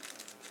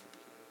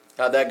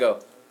 How'd that go?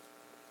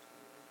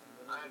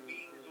 I had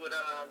meetings with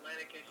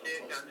Atlantic and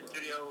shit, got in the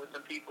studio with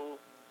some people,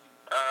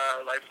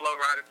 like Flow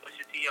Rider,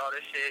 Pusha T, all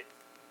this shit.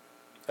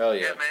 Hell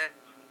Yeah, yeah. man.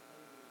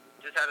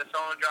 Just had a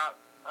song drop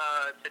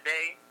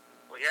today,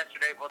 or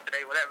yesterday, well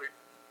today, whatever,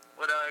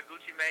 with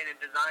Gucci Mane and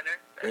Designer.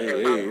 That Hey, shit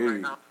hey, popping hey.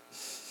 right now.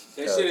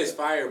 That Hell shit yeah. is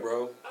fire,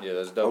 bro. Yeah,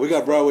 that's Oh, dope. we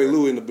got Broadway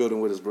Louie in the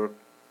building with us, bro.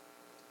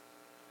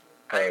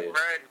 Hey, yeah.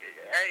 bro.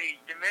 Hey,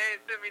 your man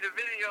sent me the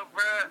video,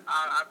 bro.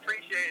 I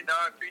appreciate it,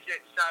 dog. Appreciate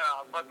the shout out.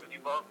 I'll fuck with you,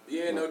 bro.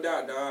 Yeah, no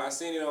doubt, dog. I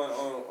seen it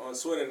on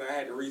Twitter and I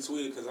had to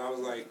retweet it because I was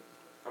like,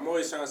 I'm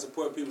always trying to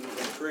support people from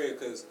the crib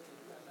because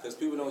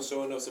people don't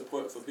show enough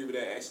support for people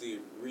that actually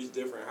reach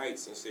different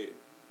heights and shit.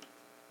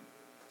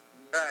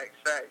 Facts.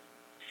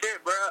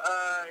 Shit, bro.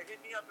 Hit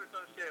me up or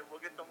some shit. We'll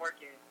get some work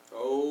in.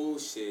 Oh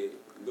shit,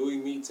 Louis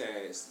Meat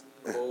Taz.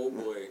 Oh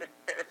boy.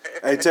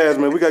 Hey Taz,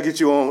 man, we gotta get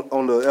you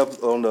on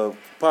the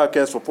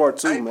podcast for part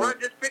 2, Hey, man. bro,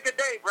 just pick a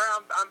day, bro.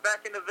 I'm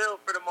back in the Ville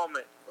for the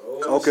moment.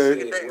 Oh Okay.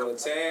 shit. Well,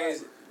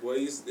 Taz, boy,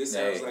 this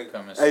sounds Hey, like.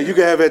 come and Hey, see. you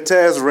can have that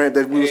Taz rant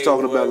that we was Hey,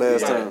 talking boy, about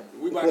last we time.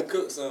 We about to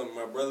cook something,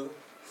 my brother.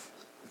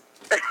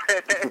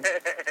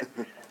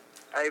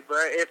 Hey, bro.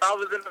 If I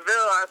was in the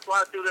Ville, I'd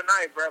fly through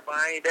tonight, bro. But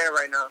I ain't there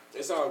right now.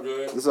 It's all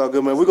good. It's all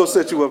good, man. We gonna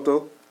set you up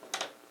though.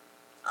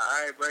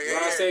 All right, bro. Yeah,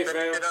 Drive safe, set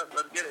fam. shit up.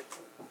 Let's get it.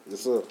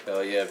 Yes, sir.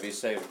 Hell yeah, be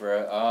safe,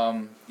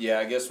 bro. Yeah,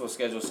 I guess we'll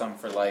schedule something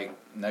for like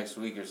next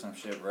week or some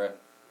shit, bro. That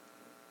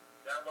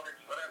works.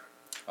 Whatever.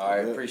 All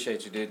right, Yeah.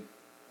 appreciate you, dude.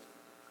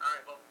 All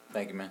right, bro.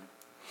 Thank you, man.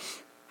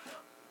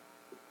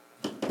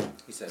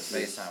 He said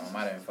FaceTime. I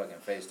might even fucking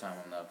FaceTime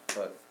him though.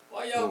 Fuck.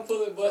 Why y'all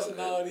busting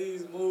all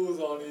these moves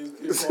on these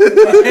people?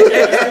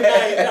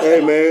 Hey,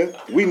 man,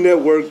 we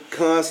network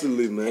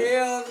constantly, man.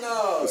 Hell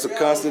no. It's a Y'all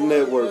constant boys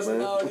network, busting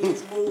man. all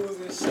these moves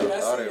and shit. I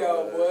see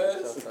y'all,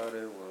 boys.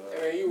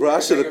 Hey, you Bro, I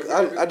work should like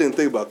have. a- I didn't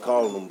think about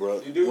calling them,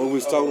 bro. You do? When we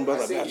was talking about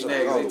I it, see I you. should Yeah,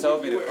 have 'cause called he him.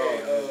 told me to You call were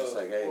him. at, I was just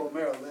like, hey.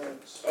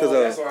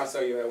 That's where I saw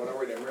you at when I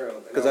worked at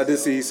Maryland. Because I did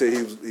see he said he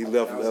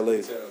left I from was in LA.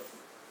 retail.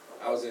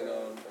 I was in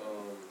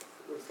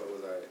where the fuck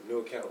was I? New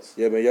Accounts.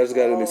 Yeah, man, y'all just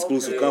got an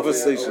exclusive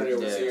conversation Yeah,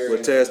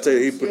 with Taz Taylor.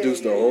 He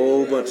produced a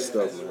whole bunch of I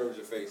stuff, just man. remembered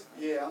your face.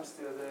 Yeah, I'm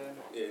still there.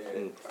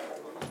 Yeah.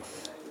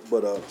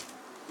 But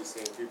You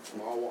seen people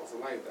from all walks of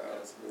life, dog.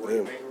 Boy, Yeah.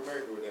 you Bank of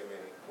America with that man.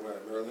 Well,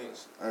 Merrill Lynch.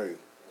 hey,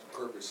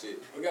 Corporate shit.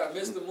 We got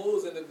Mr.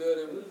 Moves in the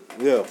building.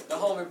 yeah, The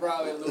homie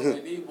Broadway Lou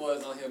and these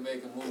boys on here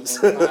making moves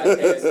on the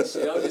podcast and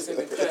shit. I'm just in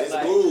the cut It's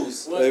like,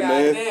 moves. what Hey,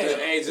 man. goddamn?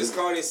 Hey, just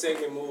call this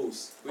segment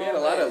moves. We had a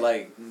lot of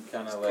like,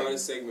 kind Just of call like,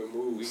 this segment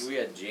moves. we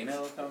had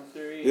Gino come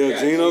through. yeah.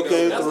 Yeah, Gino Gino.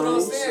 came That's what I'm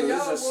through. saying. This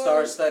Y'all is a boys.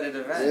 star-studded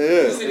event.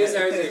 Yeah. You see this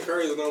happens in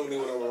Curry's normally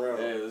when I'm around.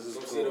 Yeah, this is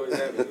Some cool. shit always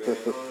happens, man.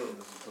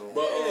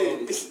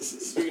 But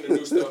speaking of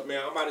new stuff,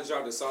 man, I'm about to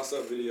drop the Sauce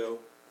Up video.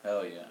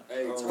 Hell yeah.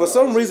 Hey, For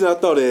some reason, I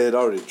thought it had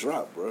already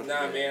dropped, bro.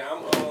 Nah, man,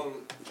 I'm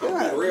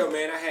being real,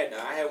 man. I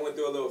had went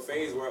through a little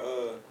phase where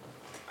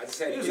I just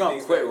had to He was get gonna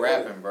things quit back in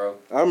order. rapping, bro.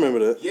 I remember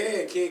that.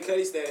 Yeah, Kid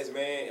Cudi status,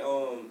 man.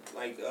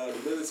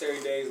 The military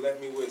days left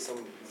me with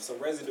some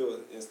residue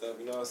and stuff.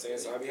 You know what I'm saying?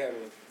 So I be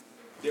having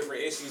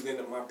different issues than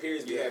my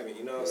peers be having.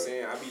 You know what I'm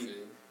saying? I be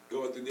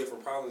going through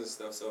different problems and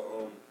stuff.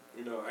 So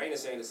you know, I ain't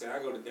ashamed to say I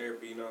go to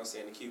therapy. You know what I'm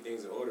saying, to keep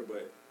things in order.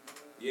 But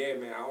yeah,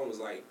 man, I was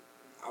like,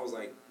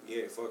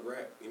 yeah, fuck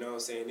rap. You know what I'm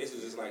saying? This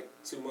was just like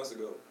 2 months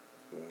ago.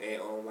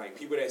 And like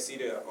people that see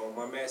the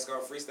my Mask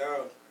Off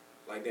freestyle,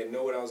 like that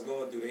know what I was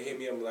going through, they hit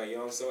me up like,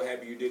 yo, I'm so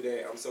happy you did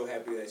that. I'm so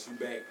happy that you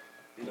back.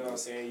 You know what I'm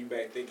saying? You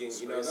back thinking,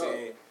 you know what I'm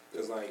saying?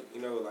 Because like,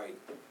 you know, like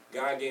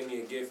God gave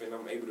me a gift and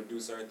I'm able to do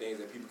certain things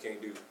that people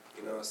can't do.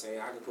 You know what I'm saying?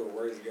 I can put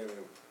words together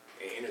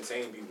and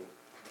entertain people.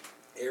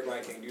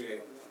 Everybody can't do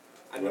that.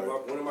 I know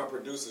one of my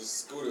producers,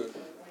 Scooter,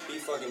 he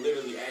fucking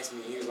literally asked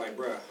me, he was like,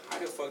 bruh, how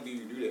the fuck do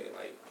you do that?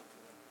 Like,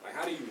 Like,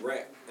 how do you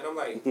rap? And I'm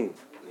like, Hmm.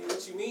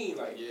 what you mean?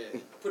 Like, Yeah.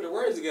 put the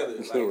words together.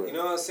 Like, Right. you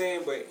know what I'm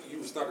saying? But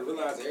you start to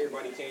realize that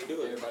everybody can't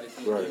do it. Everybody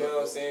can Right. You know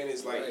what I'm saying?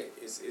 It's like, Right.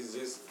 it's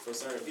just for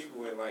certain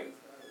people. And, like,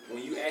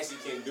 when you actually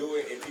can do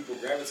it and people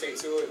gravitate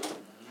to it,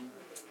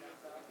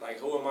 like,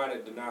 who am I to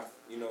deny,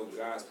 you know,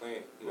 God's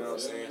plan? You know what I'm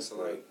saying? So,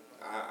 like,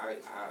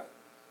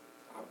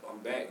 I'm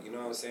back, you know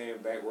what I'm saying?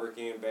 Back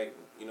working, back,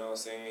 you know what I'm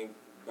saying?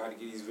 About to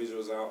get these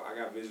visuals out. I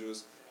got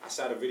visuals. I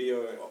shot a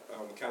video in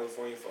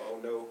California for Oh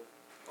No.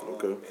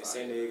 Okay. In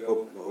San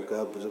Diego. Okay,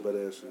 I was just about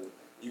to ask you.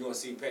 You're going to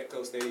see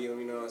Petco Stadium,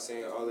 you know what I'm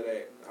saying? All of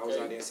that. I was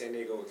Okay. out there in San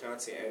Diego with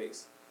Content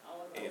Addicts.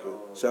 And,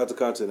 Shout out to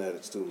Content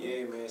Addicts too, man.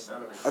 yeah, man. Shout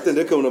out to Chris. I think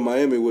they're coming to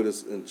Miami with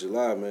us in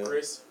July, man.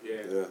 Chris,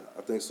 yeah. Yeah,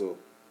 I think so.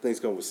 Things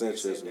come with Same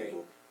Sanchez. thing.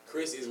 Man.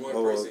 Chris is one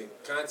Oh, person.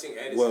 Content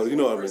Addicts Well, is you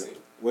know one what I mean.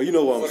 person. Well, you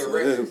know what For I'm the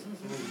saying. record.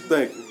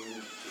 Thank you.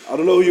 I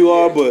don't know who you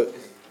are, but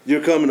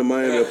you're coming to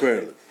Miami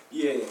apparently.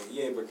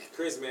 Yeah, but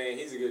Chris, man,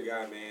 he's a good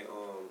guy, man.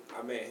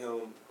 I met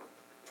him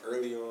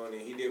early on,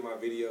 and he did my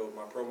video,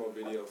 my promo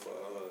video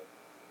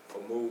for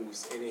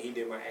Moves, and then he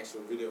did my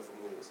actual video for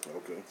Moves.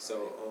 Okay.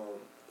 So,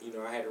 you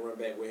know, I had to run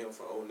back with him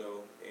for Oh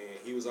No, and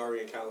he was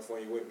already in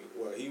California with me.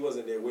 Well, he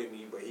wasn't there with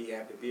me, but he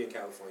had to be in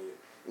California.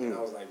 And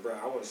I was like, bro,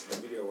 I want to shoot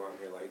a video while I'm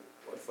here. Like,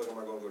 what the fuck am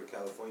I going to go to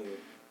California,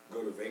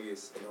 go to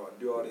Vegas, and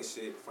do all this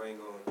shit if I ain't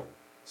going to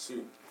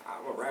shoot?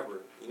 I'm a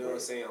rapper, you know what I'm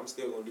saying? I'm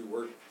still going to do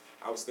work.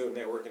 I was still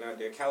networking out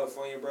there.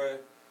 California, bro,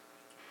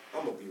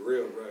 I'm going to be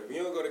real, bro. If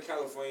you don't go to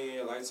California in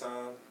your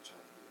lifetime,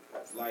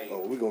 like,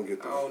 Oh, we're gonna get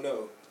I there. don't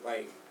know.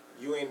 Like,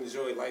 you ain't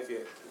enjoyed life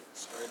yet.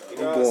 You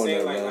I'm know what I'm going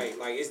saying? there, Like,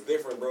 man. it's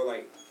different, bro.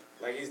 Like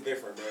it's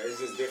different, bro. It's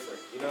just different.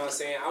 You know what I'm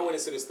saying? I went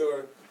into the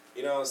store,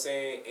 you know what I'm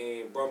saying,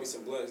 and brought me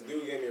some blunts.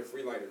 Dude gave me a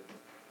free lighter.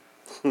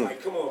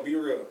 Like, come on, be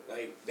real.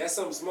 Like, that's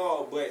something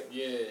small, but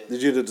Yeah.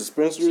 Did you hit the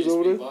dispensaries Shit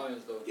over speak there?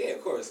 volumes, though. yeah,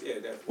 of course, yeah,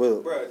 definitely.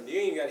 Well- Bro, you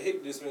ain't got to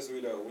hit the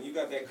dispensary though. When you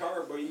got that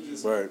card, bro, you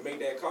just Right. make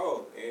that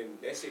call, and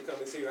that shit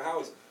comes into your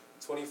house.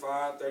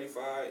 25,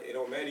 35, it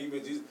don't matter. You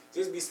but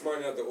just be smart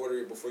enough to order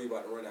it before you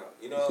about to run out.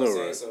 You know what I'm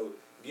saying? Right. So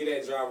get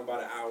that drive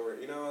about an hour.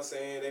 You know what I'm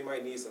saying? They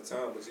might need some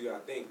time, but you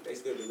gotta think they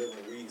still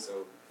delivering weed.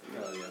 So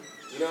Hell yeah.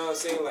 you know what I'm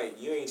saying?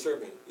 Like, you ain't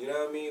tripping. You know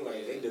what I mean?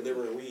 Like, they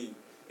delivering weed,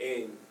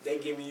 and they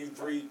giving you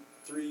three.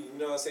 You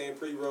know what I'm saying?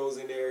 Pre-rolls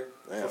in there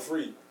Damn. for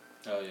free.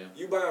 Hell yeah.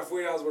 You buying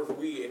 $40 worth of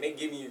weed, and they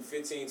giving you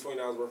 $15,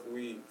 $20 worth of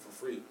weed for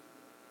free.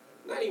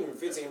 Not even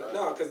 15.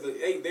 No, because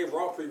they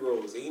raw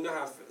pre-rolls, and you know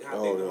how thick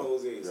Oh, the yeah.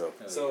 hoes is.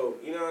 Yeah. So,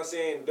 you know what I'm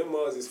saying? Them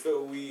mugs is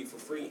filled with weed for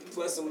free,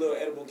 plus some little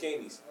edible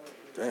candies.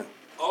 Damn.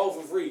 All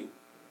for free.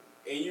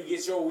 And you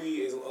get your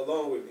weed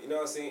along with it. You know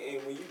what I'm saying?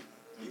 And when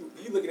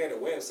you looking at a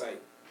website,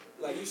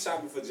 like you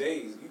shopping for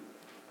J's.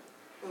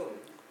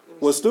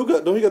 Well, Stu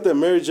don't he got that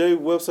Mary J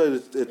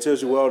website that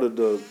tells you where all the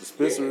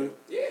dispensary?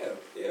 Yeah.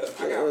 that's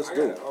I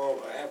got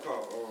dope. an app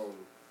called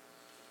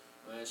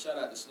Man, shout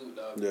out to Snoop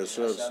Dogg. Yeah, man.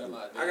 shout out to Shout him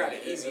out. I got an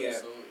That easy app.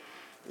 episode.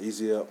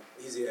 Easy up.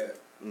 Easy App.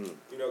 Mm.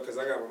 You know, because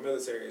I got my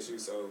military issue,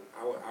 so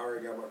I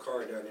already got my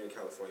card down there in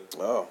California.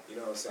 Oh. You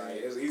know what I'm saying?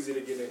 It's easier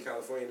to get in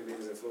California than it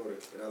is in Florida,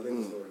 and I live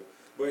in Florida.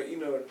 But, you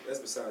know, that's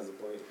besides the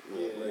point.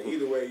 Yeah. Like,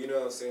 either way, you know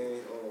what I'm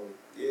saying?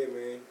 Yeah,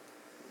 man.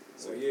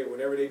 So, yeah,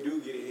 whenever they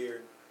do get it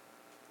here,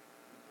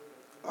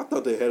 I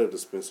thought they had a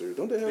dispensary.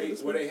 Don't they have a where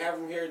dispensary? they have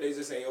them here, they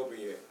just ain't open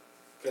yet.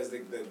 Because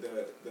the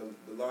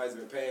law has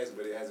been passed,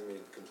 but it hasn't been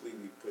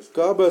completely pushed.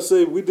 Cause I was about to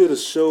say we did a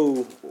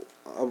show.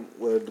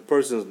 Well, the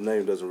person's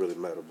name doesn't really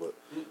matter, but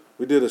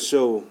we did a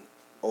show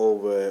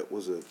over at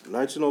was it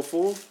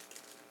 1904,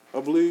 I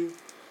believe,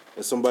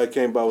 and somebody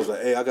came by and was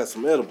like, "Hey, I got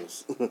some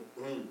edibles."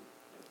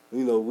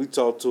 You know, we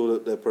talked to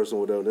that person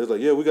with them. They're like,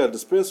 "Yeah, we got a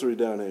dispensary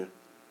down here."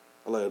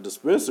 I'm like, "A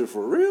dispensary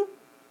for real?"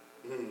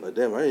 Like,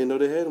 damn, I didn't know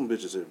they had them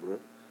bitches here, bro.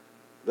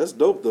 That's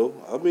dope though.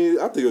 I mean,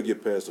 I think it'll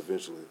get passed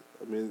eventually.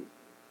 I mean,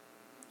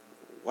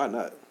 why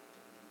not?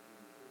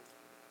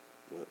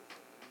 But,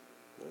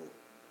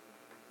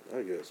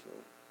 I guess, man.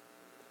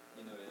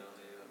 You know they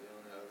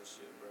don't have other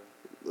shit,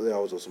 bro. They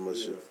always on so much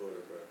Yeah, shit. Florida,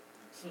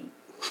 bro.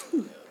 They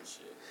have other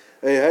shit.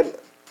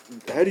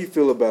 Hey, how do you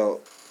feel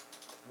about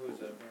Who is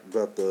that,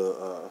 bro?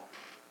 the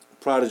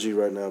Prodigy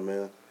right now,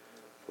 man?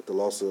 With the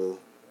loss of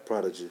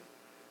Prodigy,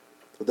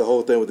 with the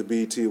whole thing with the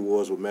BET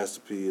Awards with Master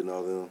P and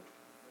all them.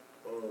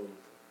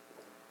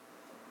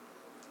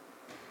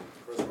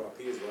 First of all,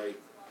 P is right.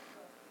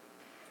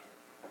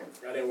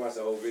 I didn't watch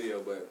the whole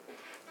video, but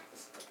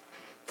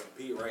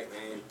P right,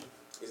 man.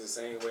 It's the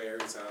same way every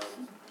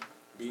time.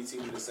 BT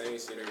do the same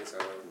shit every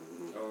time.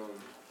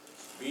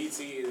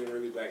 BT isn't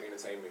really black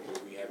entertainment,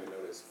 but we haven't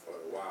noticed for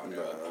a while now.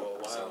 For a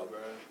while, So,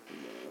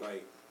 bro.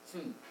 like,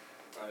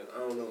 I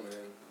don't know,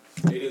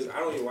 man. It is. I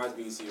don't even watch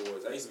BET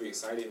Awards. I used to be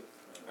excited.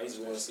 I used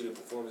to want to see the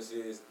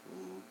performances.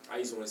 I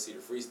used to want to see the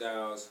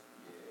freestyles.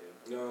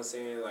 You know what I'm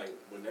saying? Like,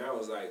 but now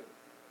it's like,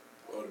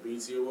 oh, the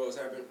BET Awards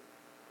happen.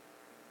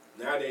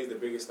 Nowadays, the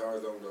biggest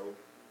stars don't go.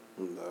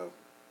 No.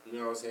 You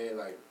know what I'm saying?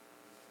 Like,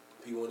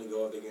 people want to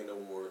go up, they get an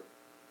award.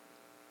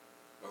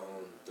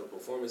 The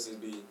performances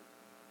be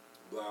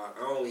blah.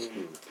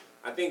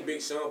 I think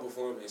Big Sean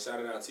performed and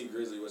shouted out T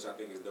Grizzly, which I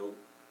think is dope.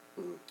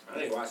 I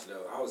didn't watch it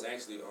though. I was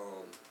actually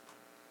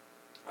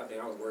I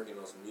think I was working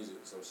on some music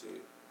or some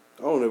shit.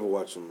 I don't ever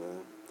watch them, man.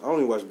 I don't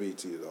even watch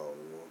BET at all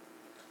anymore.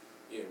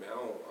 Yeah, man.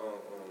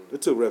 They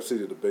took Rap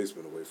City the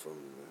Basement away from me,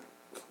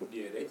 man.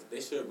 Yeah,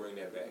 they should bring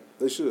that back.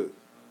 They should.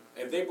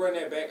 If they bring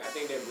that back, I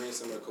think that brings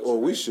some of the culture. Or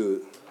we back.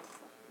 should.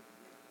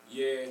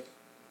 Yeah,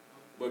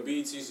 but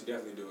BET should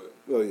definitely do it.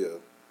 Oh yeah.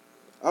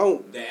 I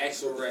don't. The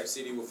actual Rap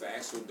City with the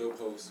actual dope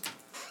hosts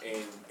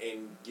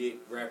and get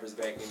rappers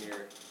back in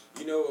there.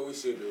 You know what we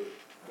should do?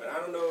 But I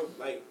don't know,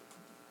 like,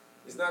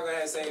 it's not gonna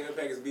have the same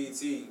impact as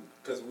BET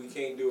because we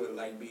can't do it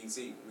like BET.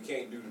 We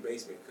can't do the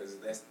basement because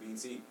that's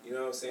BET. You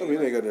know what I'm saying? I mean,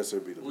 it ain't Like, got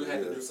necessarily be the. we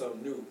had to do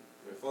something new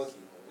and funky.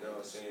 You know what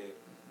I'm saying?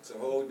 It's a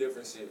whole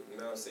different shit. You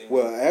know what I'm saying?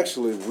 Well,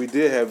 actually, we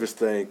did have this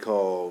thing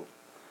called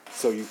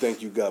 "So You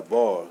Think You Got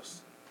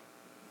Bars,"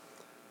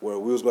 where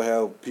we was gonna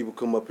have people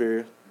come up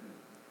here.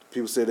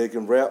 People say they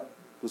can rap.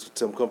 We was gonna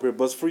tell them come up here,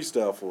 bust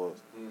freestyle for us.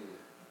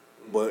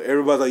 But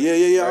everybody's like,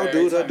 yeah, I'll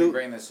do it. I'll do it.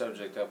 Bring the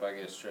subject up, I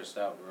get stressed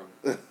out,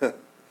 bro.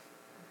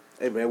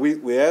 Hey man,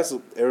 we asked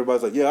them.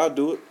 Everybody's like, yeah, I'll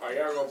do it. Are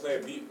y'all gonna play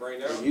a beat right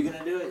now? Are you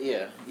gonna do it?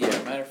 Yeah.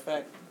 Matter of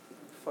fact,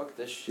 fuck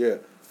this shit.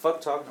 Yeah, Fuck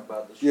talking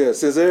about this shit. yeah.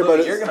 Since everybody,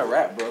 Look, you're gonna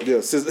rap, bro.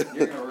 yeah, since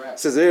You're gonna rap.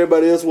 since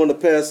everybody else want to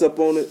pass up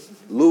on it,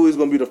 Louis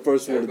gonna be the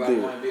first one to Everybody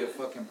do wanna it. be a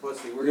fucking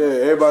pussy. We're Yeah, gonna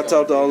force everybody y'all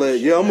talked to all do that.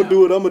 this Yeah, shit I'm gonna now.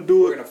 do it. I'm gonna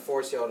do We're it. gonna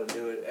force y'all to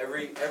do it.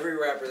 Every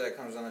rapper that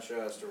comes on the show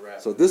has to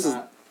rap. So this is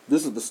Not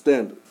the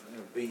standard.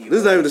 beat you This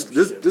is not up even or some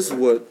this. shit, This is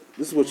bro.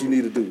 what you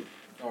need to do.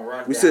 Gonna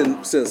run We down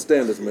on setting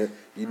standards, man.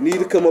 You need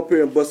to come up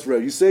here and bust a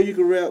rap. You say you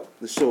can rap,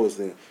 the show is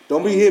then.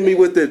 Don't be hitting me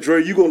with that,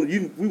 Dre.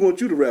 We want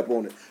you to rap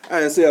on it. I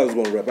didn't say I was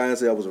gonna rap. I didn't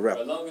say I was a As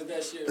rapper. long as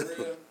that shit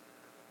real,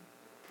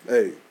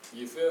 Hey,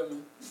 you feel me?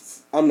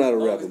 I'm not a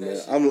Long as rapper, that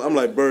man. shit- I'm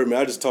like Birdman.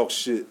 I just talk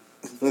shit.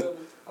 You feel me?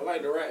 I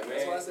like the rap, man.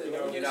 That's why I said, you know,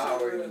 don't You know how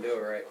we're gonna do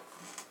it, right?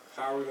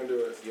 how are we gonna do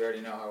it? You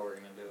already know how we're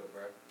gonna do it,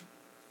 bro.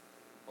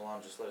 Hold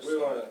on, just let us We're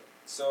start. gonna.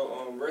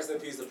 So rest in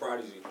peace to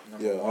Prodigy.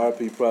 Number Yeah, one.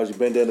 RP Project,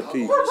 Bandana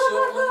P.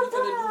 Sure, man, you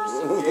finna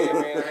do this shit.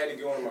 Yeah, man, I had to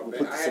go on my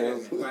back. I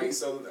had to, like,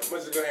 so I'm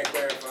just go ahead and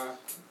clarify.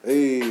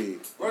 Hey,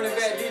 Running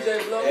back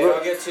DJ Blow. Hey,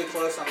 don't get too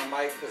close on the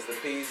mic because the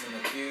P's and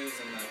the Q's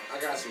and the.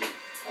 I got you.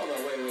 Hold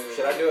on, wait.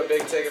 Should I do a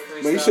big ticket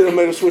freestyle? man, you should have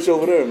made a switch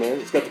over there, man.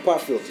 It's got the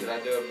pop filter. Should I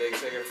do a big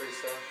ticket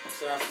freestyle?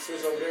 Should I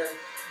switch over there?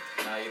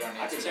 No, you don't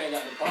I need can to. change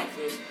out the pop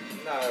fish.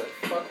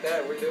 Nah, fuck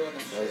that. We're doing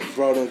this shit. That's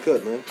broad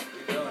uncut, man.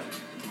 We're doing it.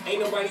 Ain't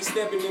nobody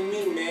stepping to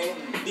me, man.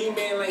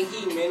 D-man like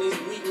he, man. This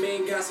weak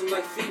man got some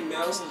like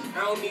females. I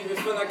don't even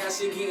feel like I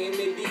should get in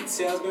the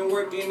details. Been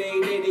working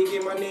every day, they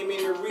get my name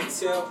in the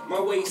retail. My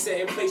weight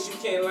set in place, you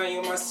can't lie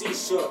on my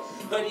seashore.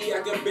 Honey,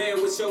 I can bear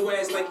with your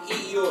ass like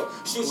Eeyore.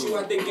 Shoot you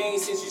out the game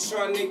since you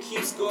trying to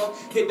keep score.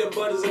 Hit the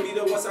butters and be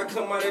the once I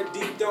come out of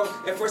deep though.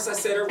 At first I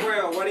sat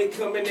around, why they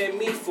coming at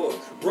me for?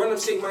 Run up,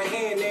 shake my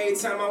hand every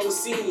time I was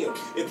seeing you.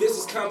 If this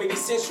was Comedy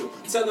Central,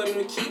 tell them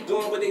to keep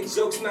going, but they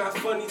jokes not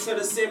funny. Tell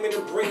the salmon to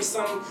bring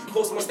something.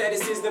 Post my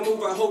statuses, the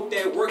move, I hope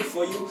that work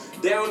for you.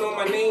 Down on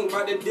my name,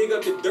 about to dig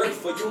up the dirt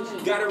for you.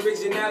 Got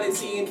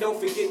originality and don't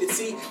forget the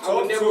T. I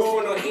will never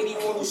front on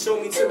anyone who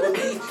showed me to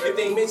believe. If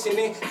they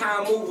mentioning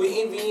how I move with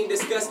envy and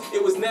disgust,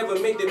 it was never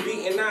meant to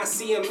be, and I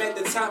see him at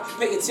the top.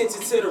 Pay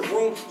attention to the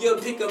room. You'll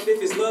pick up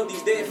if it's love.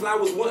 These dead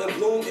flowers wouldn't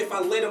bloom if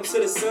I let them to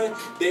the sun.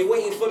 They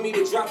waiting for me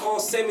to drop all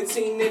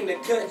 17 in the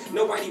cut.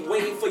 Nobody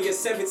waiting for your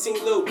 17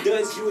 little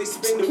duds. You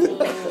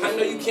expendable. I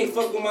know you can't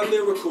fuck with my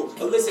lyrical.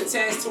 Alyssa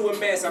attached to a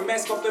mask. I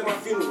mask off at my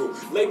funeral.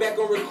 Lay back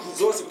on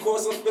resorts, of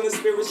course I'm feeling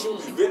spiritual.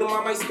 Venom,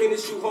 I might spin a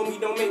shoe. Homie,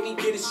 don't make me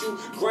get a shoe.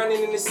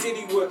 Grinding in the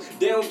city where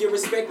they don't get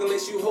respect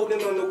unless you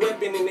holding on the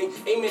weapon and they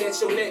aiming at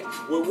your neck.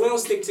 Where we don't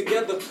stick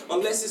together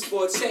unless it's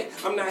for a check.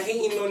 I'm not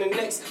hating on the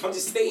next, I'm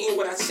just stating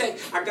what I check.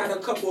 I got a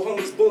couple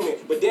homies booming,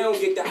 but they don't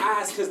get the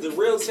eyes, cause the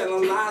real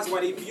telling lies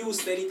while they view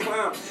steady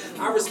climb.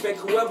 I respect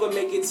whoever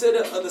make it to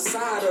the other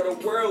side of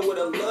the world where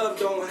the love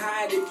don't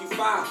hide if you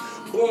fire.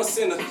 Born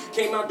sinner,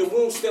 came out the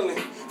womb stealing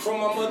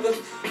from my mother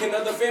and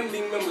other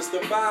family members. The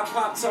buy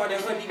Pop-Tart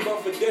and honey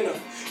bun for dinner.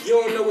 You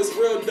don't know it's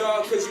real,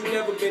 dog, cause you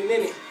never been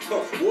in it.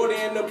 Water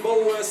in the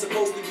bowl where it's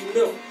supposed to be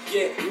milk.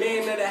 Yeah,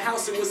 man of the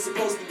house, it was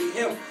supposed to be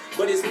him.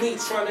 But it's me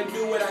trying to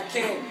do what I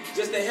can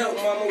just to help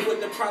mama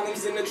with the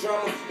problems and the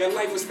drama. That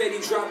life was steady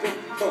dropping.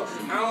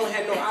 I don't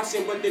have no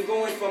option but to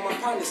go in for my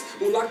partners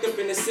who locked up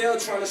in the cell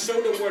trying to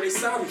show them where they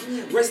sorry.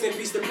 Rest in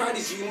peace to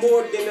Prodigy,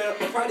 more than a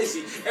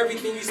prodigy.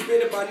 Everything you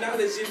spit about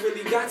knowledge, it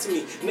really got to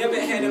me. Never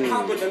had a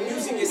pop, but the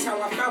music is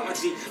how I found my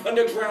G.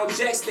 Underground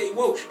Jack, stay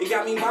woke, it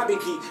got me mobbing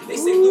deep. They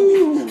say,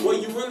 Louis, boy,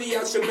 you really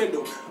out your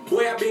window.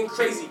 Boy, I been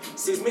crazy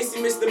since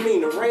Missy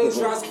Misdemeanor.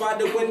 Raindrops by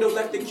the window,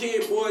 left the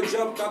kid, boy,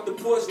 jumped out the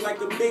porch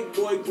like a big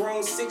boy,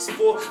 grown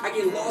 6'4". I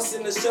get lost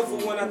in the shuffle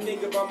when I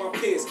think about my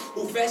peers.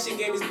 Who fashion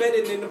game is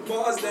better than the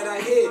bars that I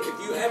hit. If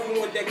you ever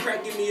want that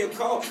crack, give me a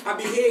call. I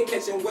be here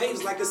catching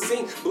waves like a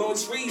sink, blowing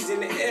trees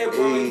in the air,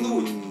 blowing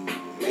Louis.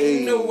 Man,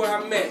 you know where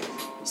I'm at.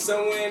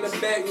 Somewhere in the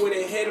back with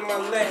a head in my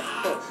lap.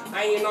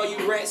 I ain't all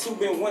you rats who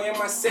been wanting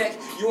my sack.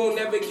 You won't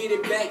never get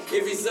it back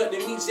if it's up to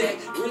me, Jack.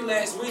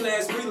 Relax,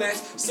 relax,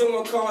 relax.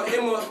 Someone called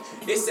Emma.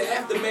 It's the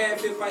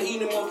aftermath if I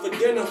eat him up for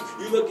dinner.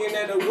 You looking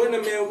at a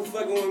winner man who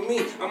fucking with me.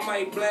 I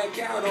might black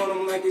out on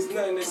him like it's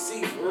nothing to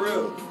see, for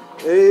real.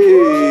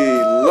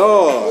 Hey,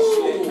 Lord.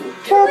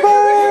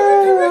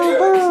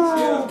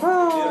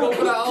 Don't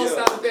put our own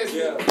sound effects.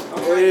 Yeah. I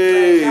might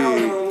Hey. black out on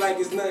him like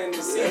it's nothing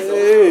to see.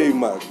 Hey,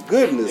 my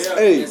goodness. Yeah.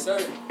 Hey, Yes, sir.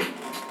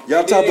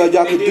 y'all talk about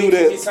y'all could do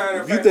that.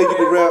 If you think you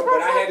can rap,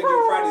 But I had to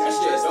do Prodigy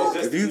just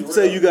if to you be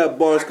say real. you got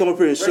bars, come up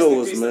here and Rest show in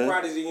us, peace to man.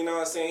 Prodigy, you know what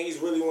I'm saying? He's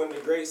really one of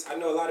the greats. I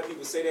know a lot of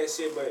people say that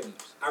shit, but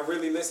I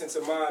really listened to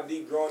Mobb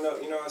Deep growing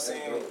up, you know what I'm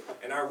saying?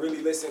 And I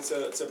really listened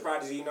to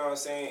Prodigy, you know what I'm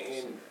saying?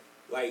 And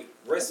like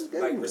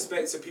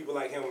respect to people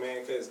like him,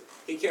 man, because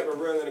he kept it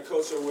real in a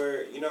culture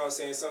where, you know what I'm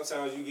saying,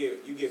 sometimes you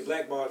get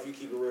blackballed if you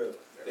keep it real.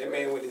 That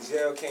man went to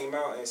jail, came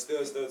out, and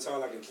still tall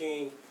like a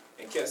king,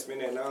 and kept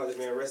spending that knowledge,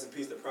 man. Rest in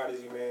peace to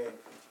Prodigy, man.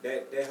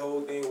 That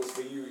whole thing was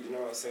for you, you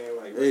know what I'm saying?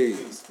 Like, rest in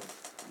peace.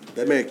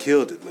 That man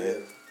killed it,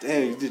 man.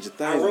 Damn, you did your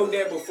thing. I wrote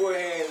that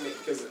beforehand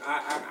because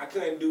I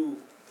couldn't do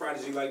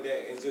Prodigy like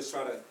that and just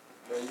try to,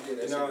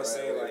 you know what I'm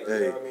saying? Like, you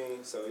know what I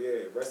mean? So,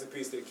 yeah, rest in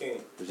peace to the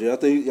king. Yeah, I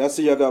think y'all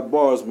see y'all got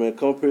bars, man.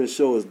 Come up here and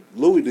show us.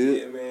 Louis did.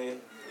 Yeah,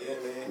 man. Yeah,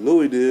 man.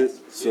 Louis did.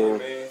 So. Yeah,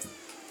 man.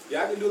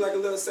 Yeah, I can do like a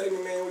little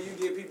segment, man, where you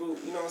give people,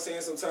 you know what I'm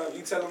saying, sometimes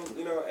you tell them,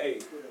 you know, hey,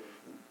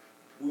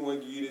 we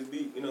want to give you this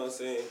beat, you know what I'm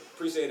saying?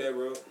 Appreciate that,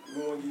 bro.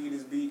 We want to give you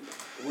this beat.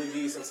 We'll give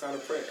you some time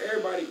to prep.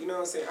 Everybody, you know what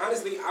I'm saying?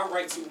 Honestly, I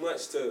write too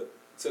much to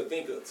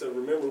think of, to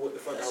remember what the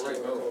fuck I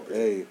write when I come up here.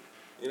 Hey,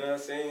 You know what I'm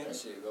saying? That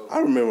shit go. I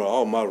remember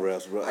all my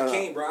raps, bro. I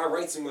can't, bro. I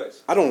write too much.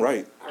 I don't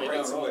write. I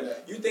write too much.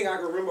 You think I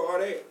can remember all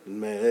that?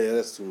 Man, hey,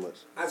 that's too much.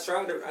 I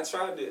tried to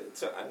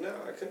no,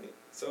 I couldn't.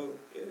 So,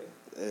 yeah.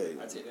 Hey.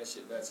 I take that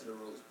shit back to the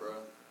roots, bro.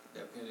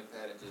 That pen and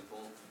pad and just boom.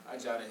 I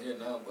jot in here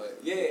now, but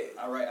Yeah.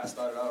 I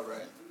started out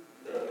right.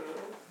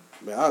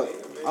 Man,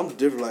 I'm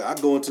different. Like I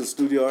go into the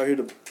studio, I hear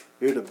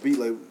the beat.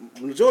 Like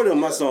majority of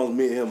my songs,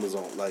 me and him was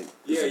on. Like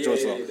it's a joint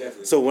song.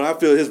 definitely. So when I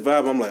feel his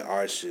vibe, I'm like, all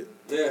right, shit.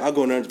 Yeah. I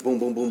go in there and just boom,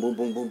 boom, boom, boom,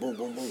 boom, boom, boom,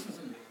 boom, boom.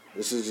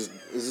 It's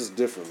just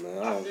different, man.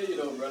 I feel you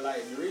though, bro.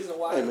 Like the reason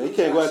why. Hey man, you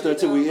can't go out there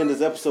until we end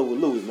this episode with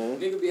Louis, man.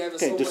 Nigga be having Can't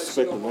so much shit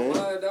disrespect on him, my man.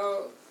 mind,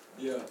 dog.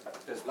 Yeah.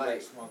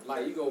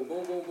 Like you go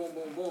boom, boom, boom,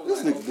 boom, boom.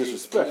 This like, nigga okay,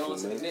 disrespectful,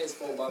 you know, man. To the next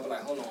phone, but I be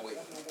like, hold on, wait.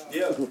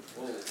 Yeah.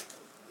 Whoa.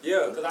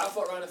 Yeah. Cause I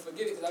fuck around and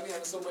forget it, cause I be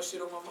having so much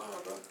shit on my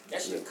mind, bro.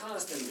 That shit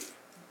constantly.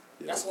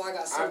 That's why I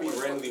got so I be much.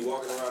 randomly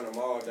walking around the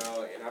mall,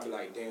 dog, and I be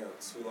like, damn,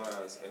 2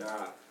 lines, and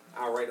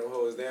I write them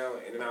hoes down,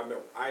 and then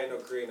I end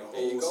up creating a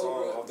There you whole go,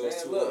 song bro. off those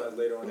Man, 2 look. lines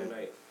later on that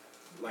night,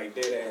 like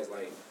dead ass.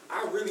 Like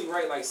I really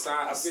write like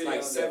I feel you like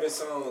on 7 that.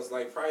 songs,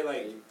 like probably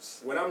like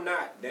when I'm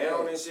not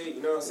down and shit.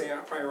 You know what I'm saying? I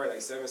probably write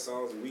like 7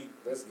 songs a week.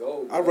 Let's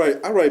go. I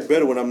write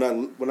better when I'm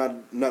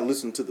not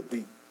listening to the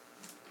beat.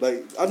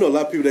 Like I know a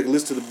lot of people that can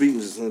listen to the beat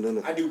and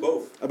just I do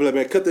both. I be like,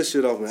 man, cut this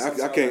shit off, man.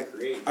 Sometimes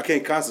I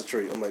can't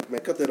concentrate. I'm like,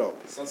 man, cut that off.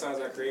 Sometimes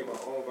I create my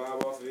own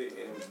vibe off of it,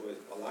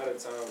 but a lot of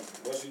times,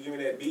 once you give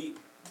me that beat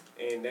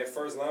and that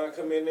first line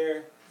come in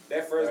there,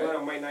 that first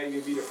line might not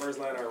even be the first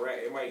line I rap.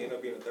 It might end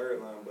up being the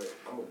 3rd line, but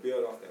I'm gonna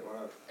build off that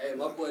line. Hey,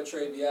 my boy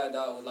Trey B.I.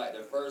 dog was like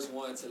the first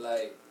one to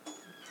like.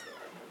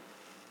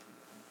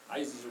 I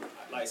used to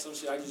like some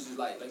shit. I used to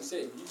like you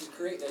said, you just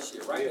create that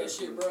shit, write that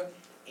shit, bro.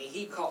 And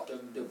he caught the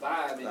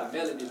vibe and the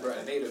melody, bro,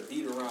 and made a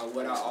beat around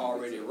what I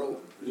already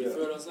wrote. You feel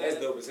what I'm saying?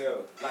 That's dope as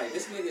hell. Like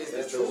this nigga is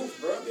That's the dope.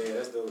 truth, bro. Yeah,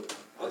 that's dope.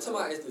 I'm talking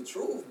about it's the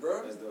truth,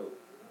 bro. That's dope.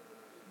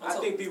 I'm I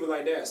talking- think people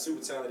like that are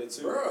super talented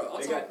too. Bro,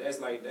 I'm they talking- got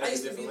that's I a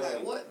used to be different like,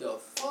 lane. what the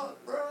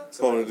fuck, bro?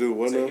 Supposed to do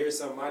what to now? hear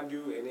something I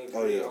do and then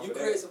Oh, create yeah. off You of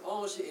create that. some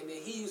own shit, and then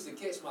he used to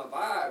catch my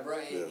vibe, bro.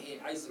 And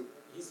I used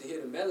to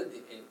hear the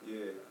melody and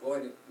Yeah, go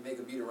ahead and make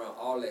a beat around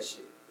all that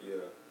shit. yeah,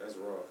 that's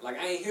raw. Like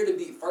I ain't hear the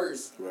beat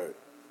first. Right,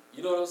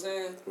 You know what I'm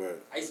saying? right.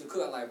 I used to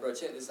cook. I'm like, bro,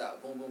 check this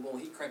out. Boom, boom, boom.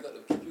 He crank up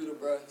the computer,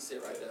 bro. He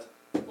sit right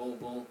there. Boom,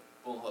 boom,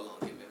 boom. Hold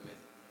on, give me a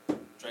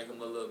minute. Drink him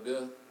a little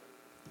beer.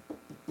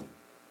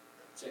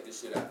 Check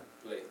this shit out.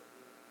 Play.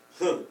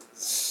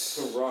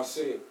 Some raw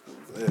shit.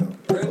 Yeah.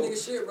 Real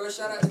nigga shit, bro.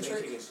 Shout out to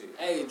Trey. Kicking shit.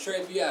 Hey,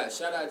 Trey B.I.,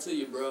 shout out to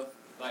you, bro.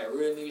 Like,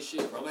 real nigga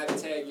shit, bro. I'm gonna have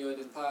to tag you in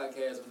this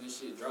podcast when this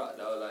shit drop,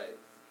 dog. Like,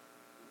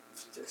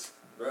 just,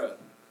 bro.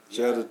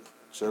 Shout out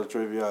to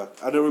Trey V.I.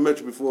 I never met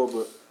you before,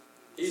 but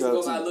He used to shout go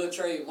out by to Lil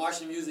Trey,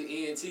 Martian Music,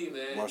 ENT,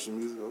 man. Martian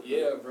Music.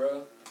 Okay. Yeah,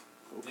 bro.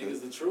 Okay.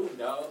 Niggas the truth,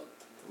 dog.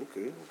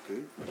 Okay.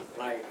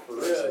 Like, for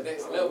real,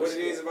 next I don't know level. what it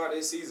shit. is about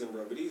this season,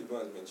 bro, but these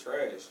blunts been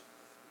trash.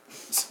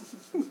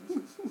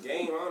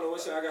 Game, I don't know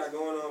what y'all got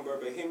going on, bro,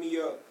 but hit me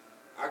up.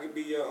 I could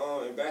be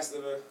your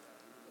ambassador.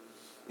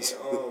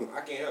 And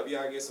I can help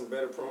y'all get some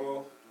better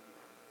promo.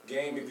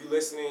 Game, if you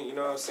listening, you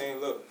know what I'm saying?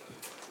 Look,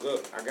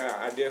 I got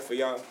an idea for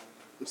y'all.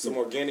 Some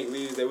organic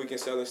leaves that we can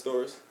sell in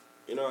stores.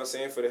 You know what I'm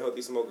saying? For the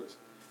healthy smokers.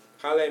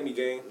 Holla at me,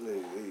 gang.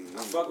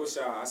 I fuck with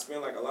y'all. I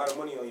spend like a lot of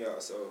money on y'all,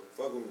 so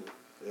fuck with me.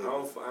 Yeah.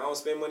 I don't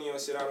spend money on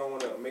shit I don't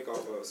want to make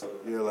off of. So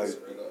Yeah, like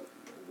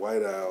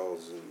White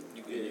Owls and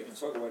Yeah, you can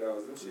fuck with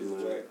those. Them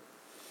shit's Yeah. whack.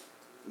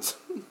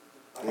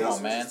 I Come hate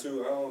on, man. switches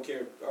too. I don't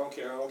care. I don't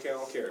care.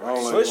 I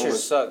don't like Swishers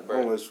suck, I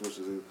bro. don't like swishers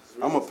either.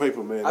 I'm a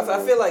paper man.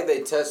 I feel like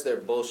they test their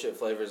bullshit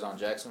flavors on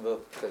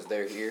Jacksonville because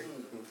they're here.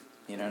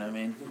 You know what I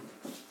mean?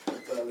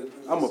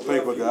 I'm a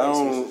paper guy. I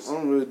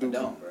don't really do.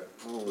 Don't, bro.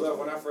 Look,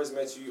 when I first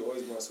met you, you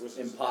always brought switches.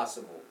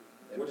 Impossible.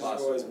 What did you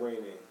always bring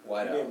in?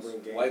 White You didn't Owls.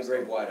 bring games. White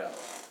grape, white owl.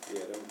 Yeah,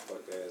 them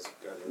fuck ass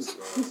goddamn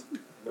cigars.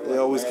 They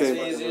always That's came-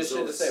 the easiest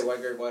shit to say. White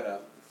grape, white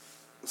owl.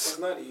 It's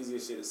not the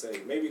easiest shit to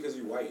say. Maybe because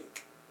you white.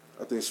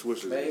 I think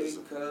swishers. Maybe is.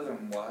 because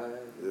I'm white.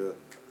 Yeah.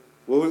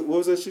 What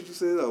was that shit you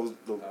said? I was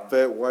the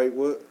fat white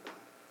what?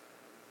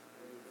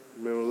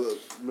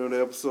 Remember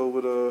the episode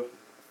with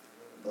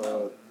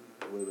No.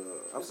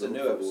 I It's a forgot new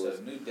who it was.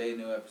 episode. New day,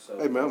 new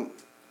episode. Hey man,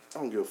 I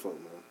don't give a fuck,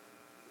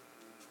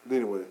 man.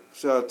 Anyway,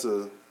 shout out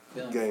to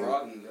Feeling Game.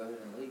 froggy, go ahead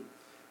and leave.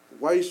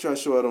 why you trying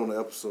to show out on the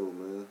episode,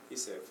 man? He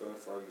said, "Feeling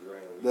froggy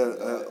rain." That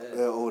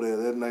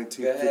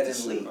 1950 Go ahead and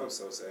shit. leave. I'm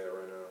so sad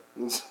right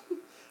now.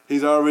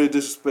 He's already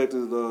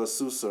disrespected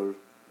Sue Surf.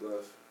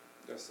 Bluff.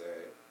 That's sad.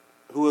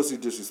 Who else he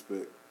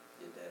disrespect?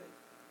 Your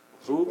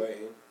daddy. Who?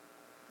 Waiting.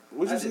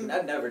 What you I say?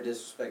 never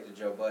disrespected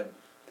Joe Budden.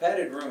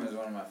 Padded Room is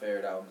one of my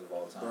favorite albums of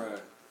all time. Bruh.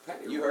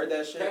 You heard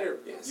that shit?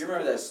 Yes. You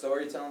remember that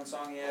storytelling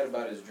song he had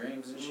about his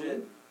dreams and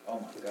shit? Oh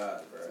my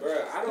god, bro.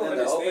 Bruh, I don't And then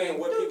the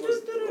understand opening-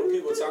 what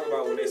people talk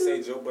about when they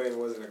say Joe Budden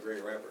wasn't a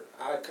great rapper.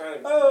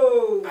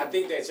 Oh! I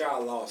think that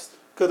y'all lost.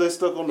 Cause they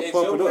stuck on the And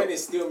pump Joe it Budden up.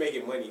 is still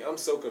making money. I'm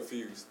so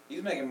confused.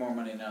 He's making more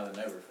money now than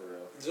ever, for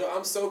real.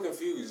 I'm so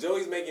confused.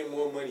 Joey's making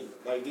more money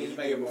like He's he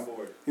making did more.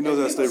 before. He knows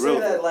how to People stay say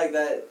relevant. that like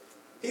that.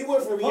 He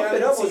went from Pump It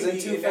reality Up was in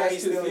TV Too and now Fast,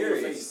 he's Too still in your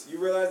Furious. face. You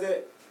realize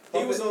that? He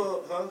Pump was It-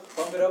 on,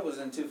 Pump It Up was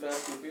in Too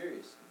Fast, Too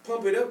Furious.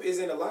 Pump It Up is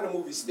in a lot of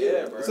movies still.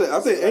 Yeah, bro. I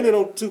think ain't it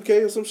on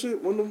 2K or some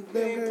shit? One of them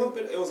damn Man, games? Pump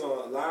It, it was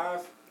on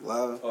Live.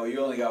 Live. Oh, you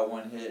only got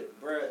one hit.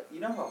 Bruh, you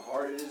know how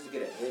hard it is to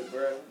get a hit,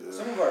 bruh? Yeah.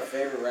 Some of our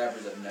favorite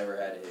rappers have never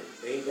had a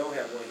hit. They don't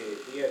have one hit.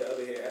 He had the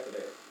other hit after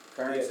that.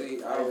 Currency,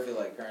 Yeah. I don't feel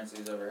like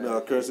Currency's ever had a No,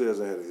 hit. Currency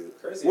hasn't had a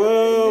hit. Currency Well,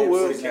 had a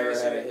well- hit. Never Where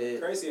the had a cash at?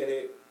 hit. Currency had a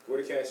hit.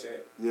 Where the cash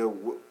at? Yeah,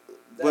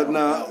 That but don't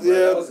nah, count, bruh. yeah.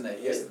 That wasn't a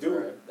hit, Yes, dude.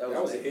 bruh. That was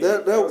a wasn't hit.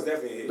 That- That was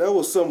definitely a hit. that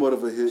was somewhat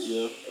of a hit,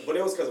 yeah. But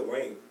it was because of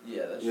Wayne.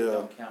 Yeah, that shit Yeah.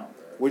 don't count,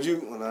 bruh. Would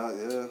you? Nah,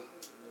 yeah.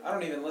 I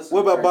don't even listen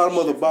What to about Bottom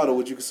of the shit. Bottle?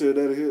 Would you consider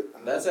that a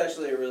hit? That's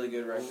actually a really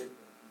good record.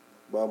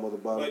 Bottom of the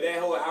Bottle. But that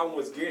whole album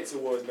was geared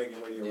towards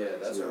making radio. Yeah,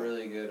 records. that's Yeah. a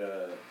really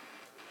good,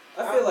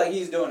 I feel like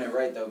he's doing it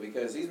right, though,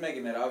 because he's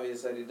making it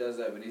obvious that he does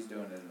that, but he's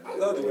doing it in a I good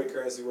love the way. way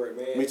Currency work,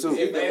 man. Me too. If,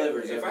 He that-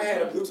 delivers if I every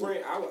had a time.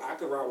 blueprint, I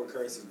could rock with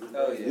Currency's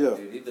blueprint. Oh, yeah, Yeah.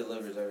 dude, he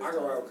delivers every I time.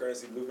 can rock with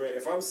Currency blueprint.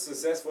 If I'm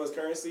successful as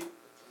Currency,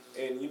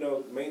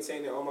 and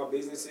maintaining all my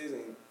businesses,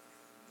 and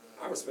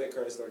I respect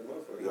Currency like a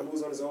motherfucker. Yeah. He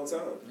moves on his own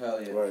time.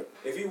 Hell yeah. Right.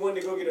 If he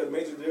wanted to go get a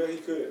major deal, he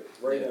could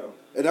right Yeah. now.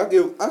 And I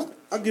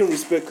give him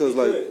respect because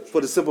like Good. for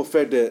the simple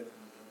fact that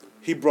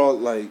he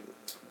brought like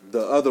the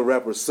other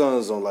rappers'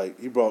 sons on. Like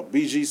he brought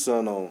BG's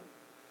son on.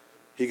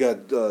 He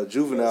got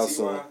Juvenile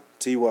son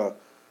Ty.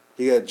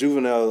 He got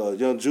Juvenile,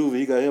 Young Juvie.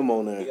 He got him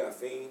on He there. got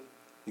Fiend.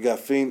 He got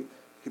Fiend.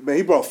 Man,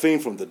 he brought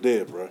Fiend from the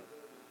dead, bro.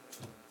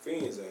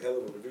 Fiend is a hell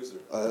of a producer.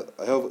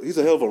 He's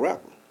a hell of a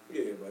rapper.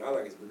 Yeah, but I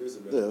like his producer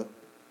better. Yeah.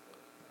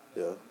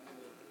 Yeah. Yeah,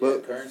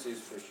 But Currency's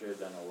for sure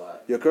done a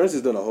lot. yeah,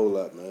 Currency's done a whole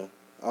lot, man.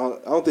 I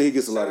don't think he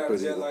gets a lot Shout of out to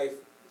credit. Jet either. Life.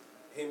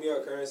 Hit me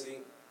up, Currency.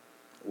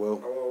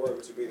 Well, I want to work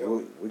with you, big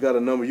homie. we got a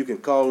number you can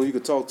call and you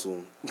can talk to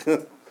him. Put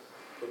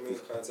me in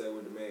contact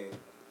with the man.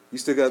 You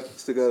still got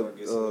So I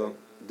get some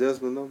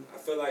Desmond number? I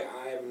feel like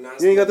I am not.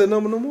 You ain't got that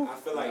number no more? I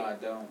feel No, like I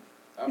don't.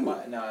 I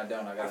might, no, I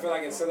don't. I got I feel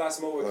like until I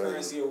smoke with Oh, yeah.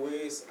 Currency or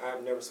Wiz,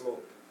 I've never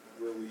smoked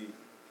real weed.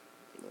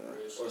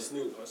 Or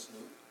Snoop.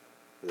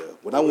 Yeah.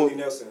 Or Willie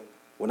Nelson.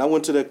 When I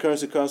went to that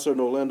Currency concert in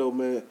Orlando,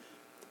 man,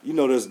 you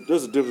know there's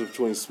a difference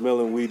between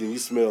smelling weed and you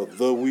smell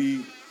the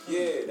weed.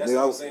 Yeah, that's Nigga,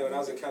 what I- I'm saying. When I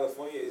was in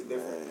California, it's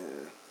different.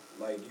 Man,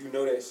 Like, you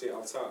know that shit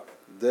off top.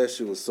 that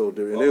shit was so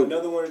different. Oh, And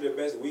another one of the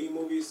best weed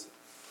movies.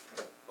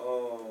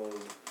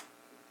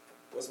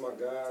 What's my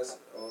guys?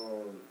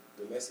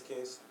 The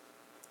Mexicans.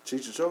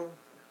 Cheech and Chong?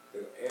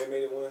 The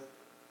animated one.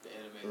 The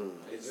anime.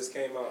 It just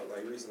came out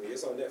like recently.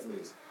 It's on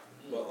Netflix.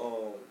 But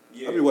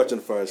yeah. I be watching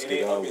the Fire And Escape.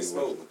 then I Up don't in be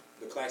Smoke, watching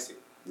the classic.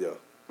 it. Yeah.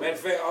 Matter of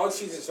fact, all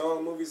Cheech and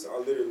Chong movies are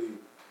literally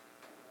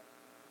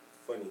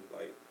funny.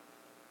 Like,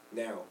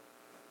 now.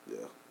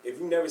 Yeah. If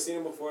you've never seen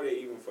them before, they're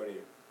even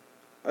funnier.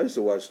 I used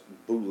to watch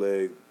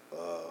bootleg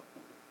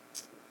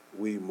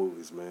weed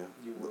movies, man.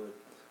 You would.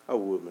 I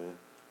would, man.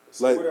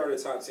 So Like- what are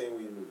the top 10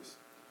 weed movies?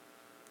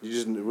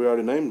 We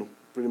already named them,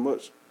 pretty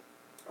much.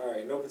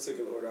 Alright, no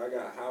particular order. I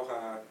got How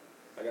High.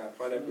 I got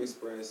Pineapple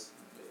Express.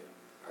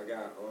 I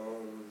got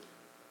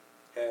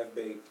Half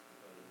Baked.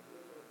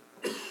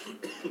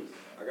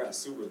 I got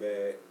Super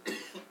Bad.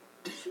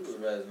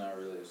 Superbad's not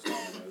really a stoner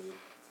movie.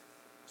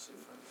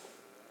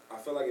 I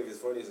feel like if it's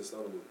funny, it's a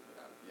stoner movie.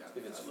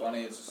 If it's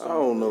funny, it's a I stoner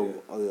don't movie.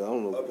 know. Oh, yeah, I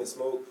don't know. Up in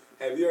Smoke.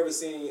 Have you ever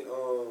seen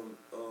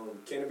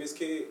Cannabis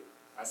Kid?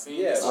 I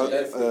seen Yeah, that so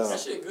shit. that's- That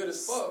shit good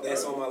as fuck,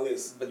 That's bro. on my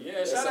list. But Yeah,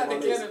 That's shout on out my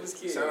to list. Cannabis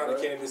Kid, Shout out to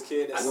bro. Cannabis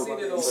Kid. That's I on seen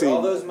my it list. on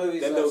all those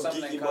movies That have little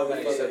something geeky in common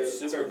except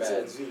motherfucker turned Superbad.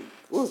 into a G.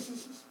 What?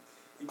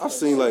 I've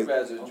seen like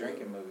Superbad's a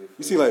drinking movie.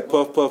 you see like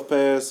Puff Puff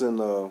Pass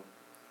and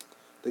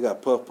they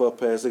got Puff Puff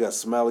Pass. They got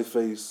Smiley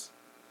Face.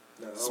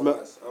 No, I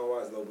Smell- don't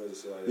watch low budget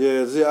shit like that.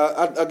 Yeah, see,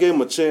 I gave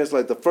them a chance.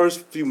 Like the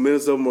first few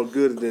minutes of them are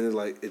good, and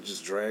then it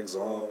just drags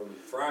on.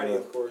 Friday, Yeah.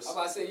 of course. I'm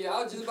about to say, yeah,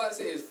 I was just about to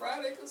say, it's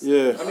Friday?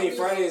 Yeah. I mean,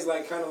 Friday is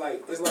like kind of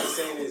like it's like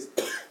saying is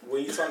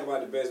when you talk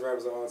about the best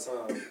rappers of all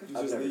time, you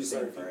I've just never leave seen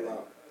certain Friday. people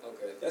out.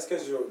 Okay. That's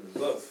because you're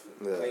bluff.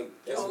 Yeah. Like You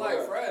that's don't why.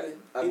 like Friday?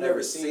 I've You never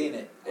never seen seen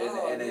it,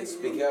 Oh, and it's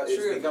nigga, you become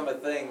tripping. become a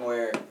thing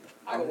where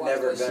I I'm can watch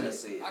never that gonna shit.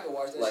 see it. I can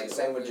watch that Like shit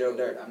same over with and Joe over.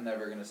 Dirt. I'm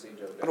never gonna see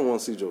Joe Dirt. I don't want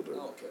to see Joe I Dirt.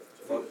 don't care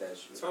for Joe Fuck that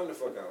shit. Time to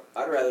fuck out.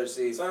 I'd rather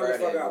see Time to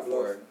Friday fuck out,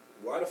 before. bluff.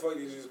 Why the fuck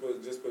did you just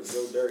put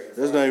Joe Dirt and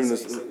That's Friday not in even the a-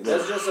 same sentence?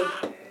 That's just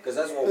because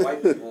that's what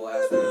white people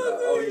ask me about.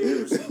 Oh, you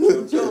ever seen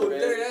Joe Joe Dirt?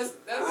 Dirt,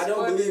 that's I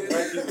don't funny. believe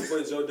white people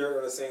put Joe Dirt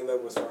on the same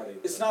level as Friday.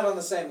 It's not on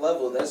the same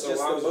level. That's So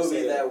just why the would you say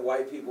movie that? that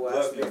white people ask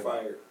Bluff, me you're about.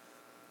 fired.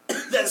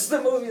 That's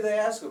the movie they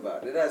ask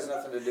about. It has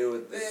nothing to do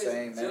with the There's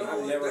same. Joe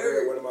I've never Dirt.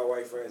 heard one of my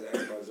white friends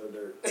ask about Joe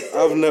Dirt.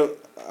 I'm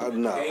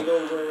not.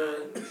 Hangover,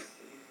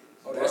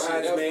 Oh, that shit,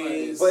 that funny.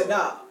 Bridesmaids, But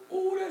nah,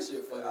 Ooh, that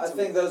shit funny I too.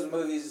 think those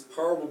movies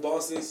Horrible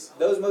Bosses.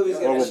 get Horrible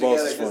mixed Boss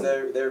together is because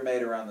funny. they're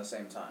made around the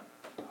same time.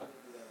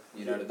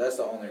 You know, that's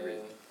the only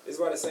reason. It's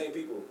by the same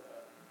people.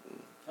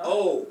 Huh?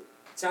 Oh,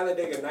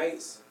 Talladega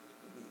Nights.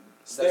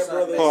 That's Step not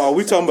Brothers. mixed Oh, are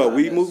we at the talking same about time.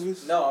 weed That's-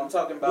 movies? No, I'm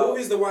talking about.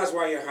 Movies to watch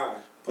while you're high.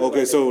 Put it Okay,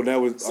 like so that. now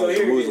we So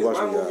here movies it to is. watch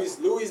My me out. movies,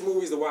 Louis'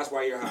 movies to watch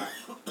while you're high.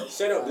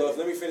 Shut up, Bluff.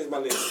 Let me finish my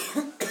list.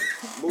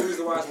 Movies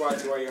to watch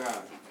while you're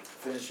high.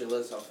 Finish your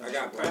list. I'll I finish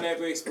got your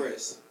Pineapple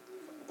Express.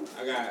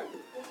 I got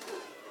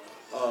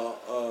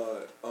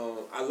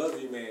I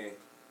Love You Man.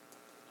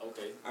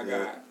 Okay. I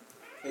Yeah. got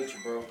Hate you,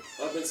 bro.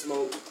 Up in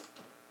Smoke.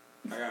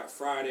 I got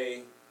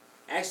Friday.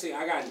 Actually,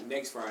 I got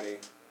Next Friday.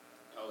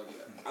 Oh,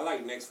 yeah. I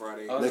like Next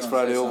Friday. I was Next gonna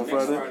Friday say over something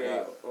Next Friday?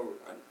 Friday. about-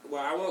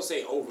 Well, I won't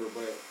say over,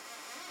 but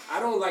I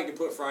don't like to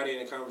put Friday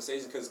in the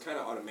conversation because it's kind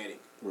of automatic.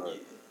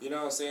 Right. You know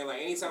what I'm saying?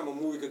 Like anytime a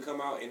movie could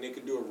come out and they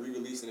could do a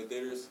re-release in the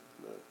theaters,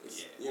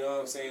 it's- you know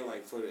what I'm saying?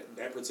 Like for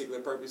that particular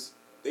purpose,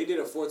 they did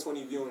a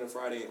 420 viewing of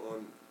Friday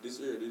on this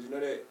year. Did you know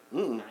that?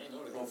 Mm-mm. I ain't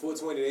know that. On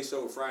 420, they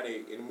showed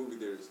Friday in the movie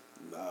theaters.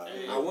 Nah.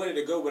 I wanted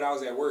to go, but I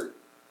was at work.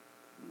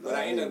 But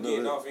I ended up didn't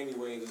getting know off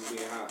anyway and just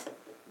being high.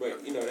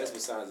 But you know that's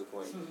besides the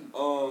point.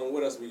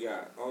 What else we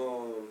got?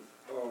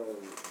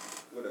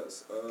 What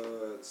else?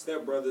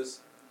 Step Brothers,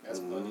 That's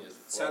funny as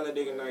fuck.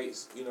 Talladega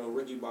Nights. You know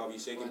Ricky Bobby,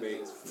 Shake and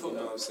Bake. You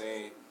know what I'm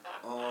saying?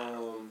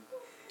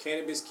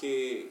 Cannabis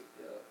Kid.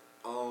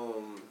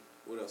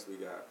 What else we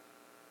got?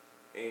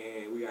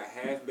 And we got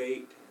Half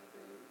Baked.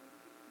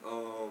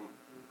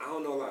 I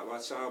don't know a lot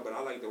about y'all, but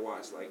I like to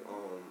watch like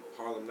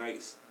Harlem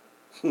Nights.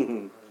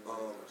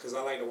 Cause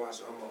I like to watch.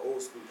 I'm an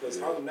old school. Cause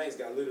Harlem Nights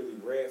got literally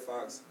Red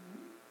Fox,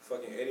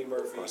 fucking Eddie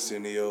Murphy,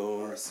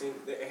 Arsenio.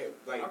 They had,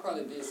 like I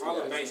probably did see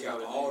Harlem that. Nights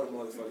got all the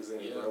motherfuckers in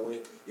it, Yeah. bro. When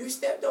you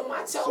stepped on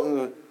my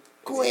toe,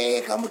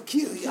 Quick, I'ma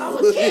kill you. I'ma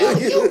kill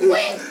you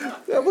quick.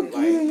 I'ma Like,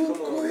 kill you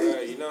come on, quick.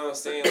 bro. You know what I'm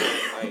saying?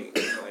 Like,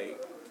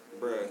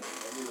 bruh.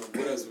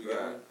 What else we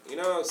got? You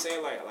know what I'm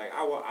saying? Like,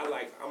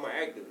 I'm an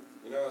actor.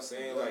 You know what I'm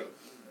saying? Like,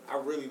 I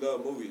really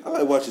love movies. I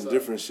like watching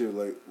different shit.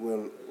 Like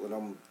when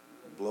I'm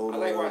blown I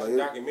like away. watching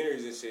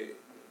documentaries and shit.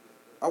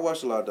 I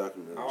watch a lot of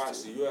documentaries. I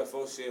watch too. the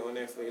UFO shit on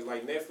Netflix.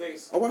 Like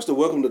Netflix, I watched the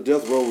Welcome to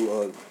Death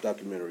Row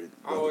documentary.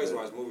 I always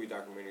watch movie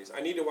documentaries. I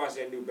need to watch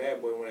that new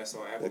Bad Boy when that's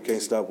on Apple That Can't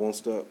Music. Stop, Won't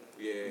Stop.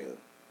 Yeah.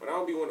 But I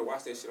don't be wanting to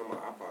watch that shit on my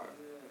iPod.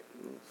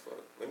 Fuck.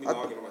 Let me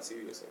log in on my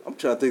TV or something. I'm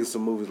trying to think of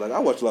some movies. Like I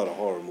watch a lot of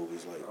horror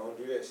movies. I Like don't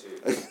do that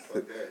shit.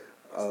 Fuck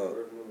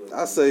that.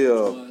 I say,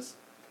 Ones.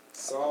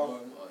 Saw, Oh,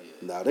 yeah.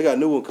 nah, they got a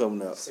new one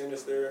coming out.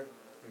 Sinister.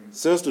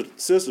 Sister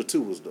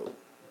 2 was dope.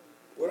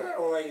 What I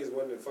don't like is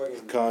when the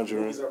fucking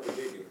Conjuring. movies are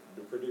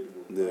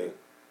predictable. Yeah. Like,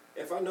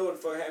 if I know what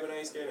the fuck happened, I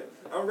ain't scared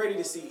of. I'm ready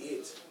to see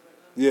it.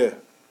 Yeah,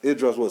 it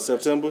drops what,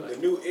 September? The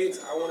new It,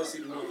 I want to see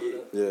the new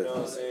It. Yeah, You know what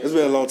I'm saying? it's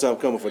been a long time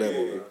coming for that Yeah,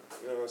 movie.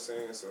 You know what I'm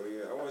saying? So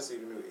yeah, I want to see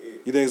the new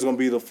It. You think it's gonna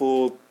be the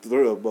full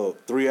about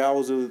 3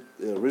 hours it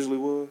originally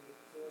was?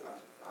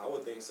 I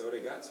would think so. They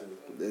got to.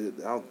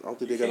 I don't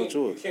think they got no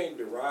choice. You can't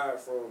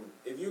derive from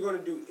if you're gonna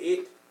do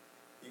It.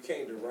 You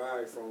can't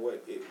derive from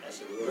what it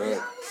actually was.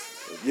 Right.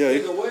 Yeah,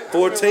 Nigga, what? I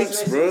 4 remember takes, watching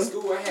that shit bro. in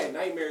school, I had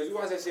nightmares. We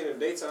watched that shit in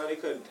the daytime. They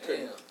couldn't.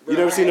 Damn. Bro, You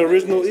never I seen had the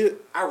original nightmares.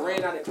 It? I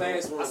ran out of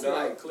classroom, I see dog.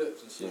 like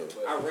clips and shit,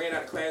 I but ran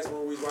out of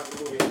classroom. We was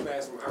watching the movie in the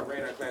classroom. I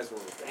ran out of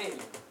classroom. damn.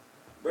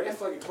 Bro, that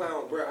fucking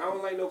clown, bro. I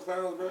don't like no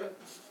clowns, bro.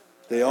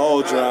 They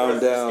all drowned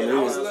down.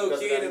 I was a There. little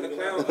kid and the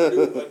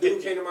clown. A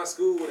dude came to my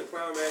school with a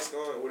clown mask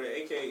on, with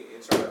an AK,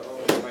 and tried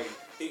to like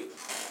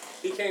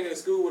he came to the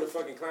school with a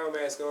fucking clown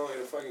mask on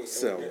and a fucking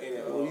So, and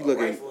you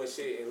looking- rifle and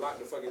shit and locked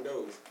the fucking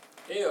doors.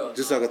 Hell.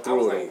 Just so I could I throw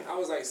was it like I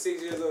was like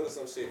 6 years old or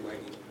some shit, like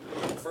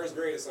first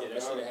grade or Yeah, something.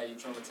 that should dog. have had you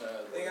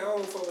traumatized. Nigga, I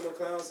don't fuck with no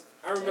clowns.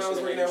 I remember That I was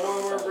shit working had at you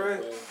Walmart, traumatized, bro,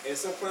 bro. and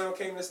some clown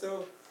came to the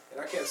store. And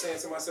I kept saying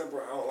to myself,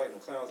 bro, I don't like no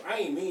clowns. I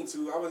ain't mean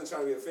to. I wasn't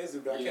trying to be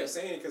offensive, but I Yeah. kept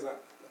saying it because I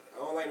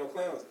don't like no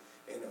clowns.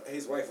 And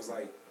his wife was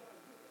like,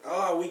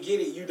 oh, we get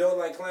it. You don't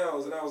like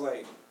clowns. And I was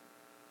like,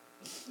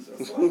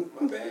 the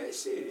fuck? My bad.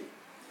 Shit.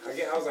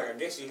 I was like, I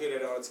guess you hear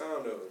that all the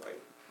time, though. Like,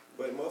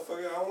 but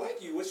motherfucker, I don't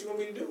like you. What you want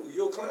me to do?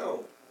 You're a clown.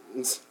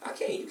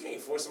 You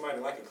can't force somebody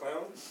to like a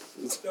clown.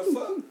 The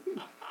fuck?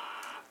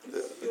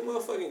 You a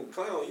motherfucking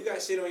clown. You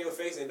got shit on your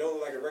face and don't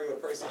look like a regular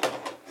person.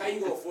 How you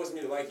gonna force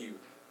me to like you?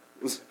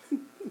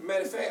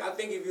 Matter of fact, I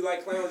think if you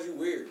like clowns, you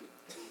weird.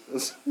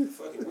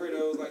 Fucking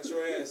weirdos like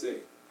your ass say.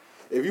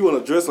 If you want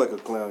to dress like a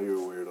clown, you're a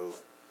weirdo.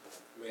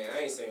 Man, I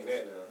ain't saying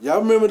that now.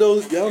 Y'all remember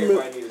those?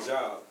 Everybody need a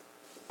job.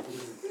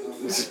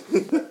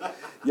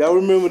 Y'all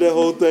remember that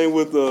whole thing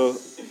with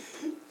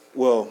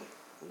well,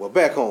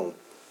 back home,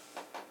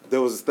 there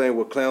was this thing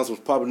where clowns was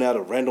popping out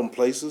of random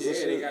places. Yeah, and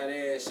shit. they got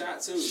their ass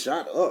shot too.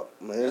 Shot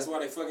up, man. That's why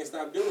they fucking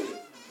stopped doing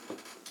it.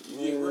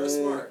 You get real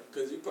smart,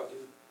 cause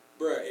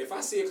bruh, if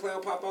I see a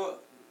clown pop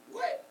out,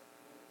 what?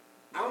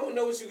 I don't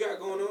know what you got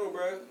going on,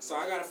 bruh. So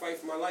I gotta fight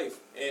for my life,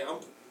 and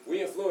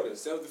we in Florida,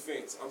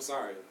 self-defense. I'm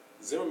sorry,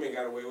 Zimmerman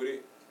got away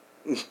with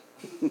it.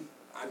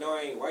 I know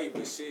I ain't white,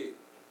 but shit.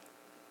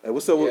 Hey,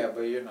 what's up? Yeah,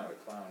 but you're not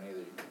a clown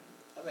either.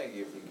 I think if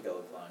you kill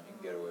a clown, you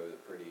can get away with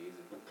it pretty easy.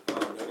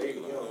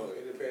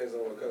 It depends on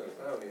what color the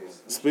clown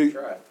is.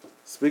 Try.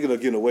 Speaking of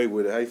getting away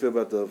with it, how you feel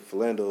about the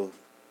Philando,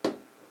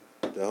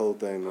 that whole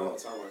thing, I man? don't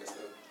talk about that stuff.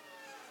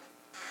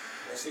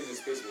 That shit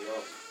just pissed me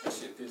off. That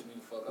shit pissed me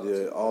the fuck off. Yeah,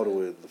 too, all the man.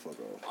 way the fuck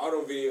off. All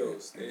them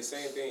videos, they're the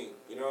same thing.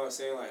 You know what I'm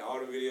saying? Like all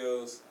the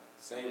videos,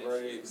 same Same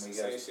verdicts, shit.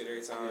 same shit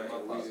every time. Yeah, my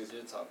And we pops just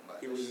just talking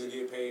about people that just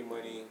shit. get paid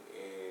money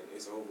and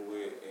it's over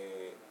with,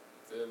 and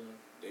Feel me?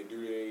 they do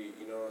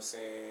you know what I'm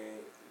saying?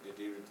 They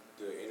do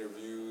the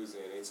interviews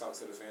and they talk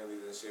to the families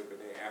and shit, but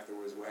then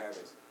afterwards, what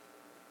happens?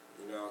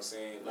 You know what I'm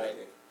saying?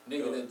 Like,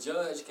 nigga, the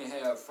judge can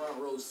have front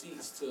row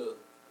seats to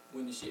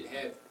when the shit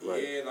happen.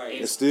 Right. Yeah, like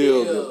And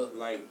still,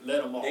 like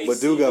let them off. They but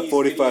dude see got these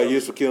 45 videos.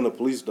 years for killing a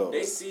police dog.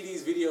 they see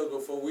these videos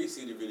before we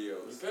see the You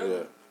videos. feel me?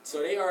 Yeah,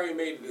 So they already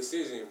made the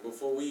decision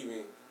before we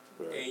even.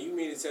 right. And you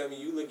mean to tell me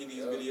you look at these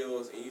Yeah.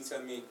 videos and you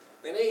tell me,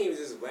 man, they ain't even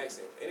just a black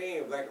thing. It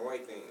ain't a black and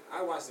white thing.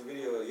 I watched the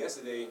video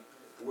yesterday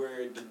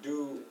where the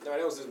dude, no,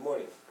 that was this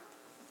morning.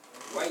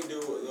 White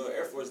dude, a little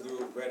Air Force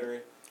dude,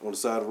 veteran. On the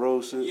side of the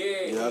road, shit.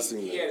 Yeah, I seen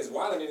he that. had his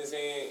wallet in his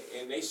hand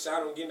and they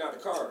shot him getting out the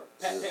car.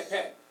 Pat, pat,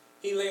 pat.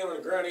 He laying on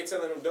the ground. They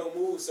telling him, "Don't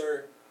move,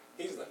 sir."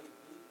 He's like,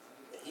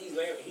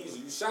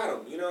 you shot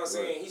him. You know what I'm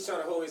saying? Right. He's trying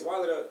to hold his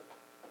wallet up.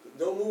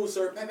 "Don't move,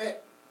 sir." Pat,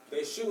 pat.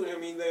 They shooting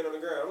him. He's laying on the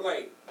ground. I'm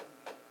like,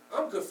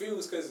 I'm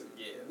confused because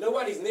Yeah.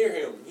 nobody's near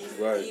him.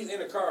 Right. He's in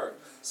the car.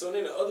 So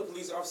then the other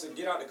police officer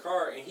get out the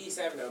car and he's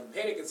having a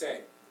panic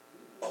attack.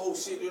 Oh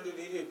shit!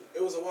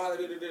 It was a wallet.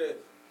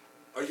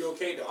 Are you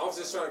okay? The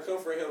officer's trying to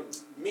comfort him.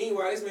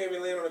 Meanwhile, this man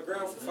been laying on the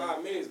ground for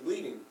 5 minutes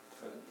bleeding.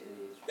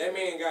 That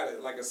man got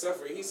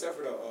he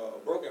suffered a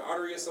broken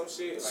artery or some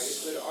shit, like it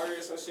split an artery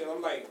or some shit.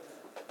 I'm like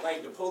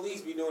the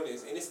police be doing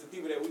this, and it's the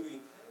people that we be,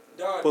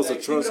 dog, Supposed to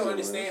like, people trust don't them,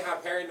 understand how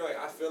paranoid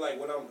I feel like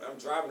when I'm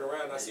driving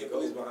around and I see a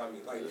police behind me.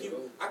 Like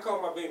people, I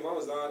called my baby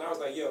mama's dog and I was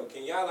like, yo,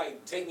 can y'all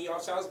like take me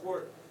off child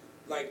support?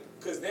 Like,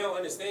 cause they don't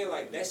understand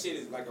like that shit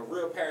is like a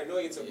real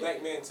paranoia to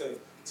black men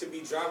to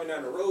be driving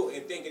down the road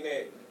and thinking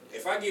that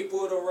if I get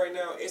pulled over right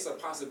now, it's a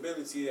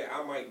possibility that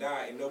I might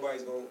die and nobody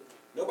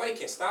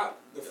can stop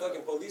the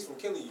fucking police from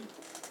killing you.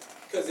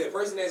 Cause the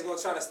person that's gonna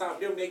try to stop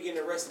them, they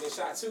getting arrested and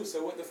shot too.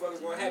 So what the fuck is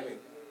gonna happen?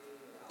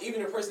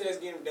 Even the person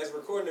that's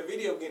recording the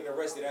video getting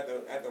arrested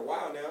after a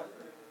while now,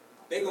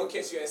 they gonna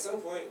catch you at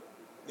some point.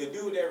 The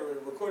dude that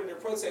recorded the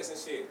protests and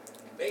shit,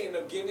 they end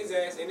up getting his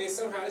ass, and then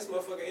somehow this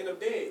motherfucker end up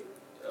dead.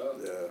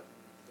 Yeah.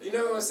 You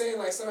know what I'm saying?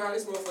 Like somehow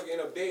this motherfucker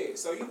end up dead.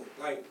 So you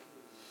like,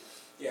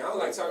 yeah, I don't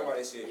like talking about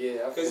that shit.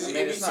 Yeah, Cause I it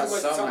mean, be it's too not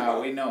much to talk somehow.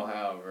 about. We know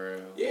how, bro.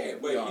 Yeah,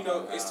 but We all you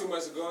know, it's how. too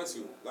much to go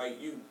into. Like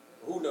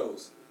who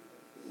knows?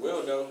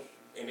 We'll know,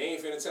 and they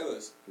ain't finna tell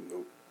us.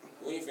 Nope.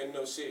 We ain't finna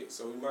know shit,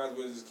 so we might as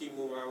well just keep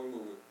moving how we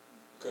moving.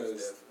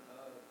 Cause,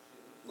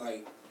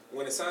 like,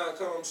 when the time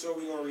come, I'm sure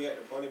we gonna react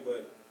upon it,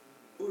 but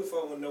who the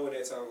fuck will know when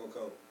that time gonna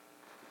come?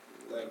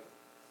 Like,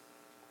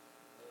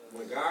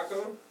 when God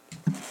come,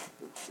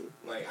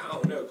 like, I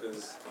don't know,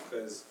 cause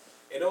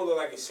it don't look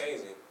like it's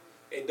changing.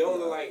 It don't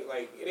look like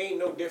it ain't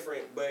no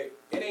different, but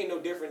it ain't no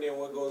different than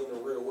what goes in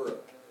the real world.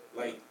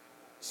 Like,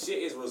 shit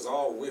is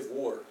resolved with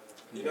war.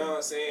 You know what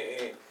I'm saying?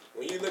 And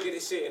when you look at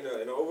this shit in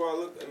the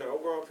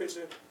overall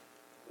picture,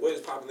 what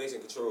is population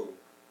control?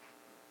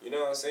 You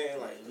know what I'm saying?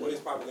 Like, what is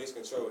population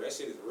control? That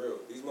shit is real.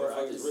 These Bro, I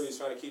motherfuckers just- really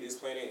trying to keep this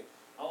planet.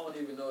 I don't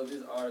even know if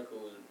this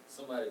article,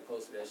 somebody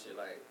posted that shit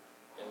like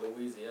in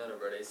Louisiana,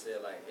 bro. They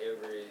said like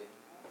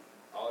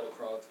all the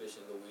crawfish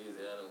in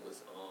Louisiana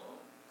was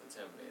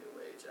contaminated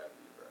with HIV,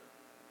 bro.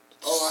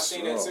 Oh, I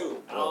seen that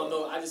too. I don't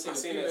know. I just seen I a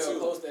seen that female too.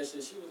 post that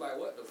shit. She was like,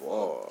 "What the fuck?"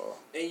 Wow.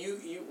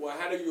 And well,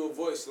 how do you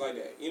avoid shit like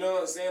that? You know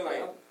what I'm saying?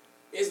 Like,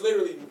 it's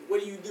literally,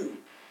 what do?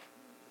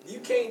 You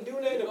can't do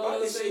nothing You know about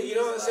what this I'm shit. saying? You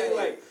know what I'm saying?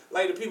 Like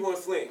Like the people in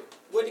Flint.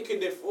 What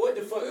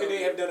the fuck could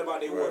they have done about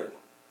their water?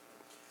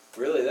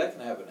 Really, that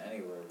can happen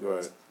anywhere, bro.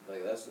 Right.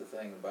 Like, that's the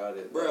thing about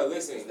it. Bro, like,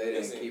 listen, 'cause they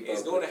didn't listen. keep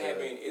It's up gonna with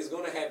happen. It's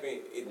gonna happen.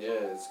 Yeah,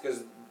 it's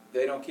because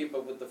they don't keep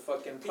up with the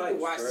fucking People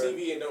pipes, watch bro.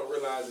 TV and don't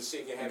realize the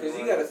shit can happen. Because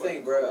you right gotta in front think,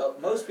 of bro,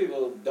 most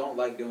people don't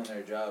like doing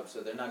their job, so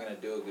they're not gonna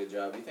do a good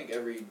job. You think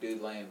every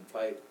dude laying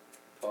pipe,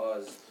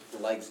 pause,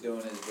 likes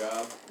doing his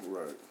job?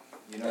 Right.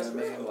 You know what I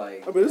mean?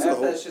 Like, I mean, it's a half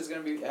whole- that shit's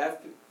gonna be,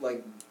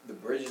 like, the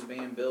bridges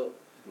being built,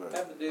 Right.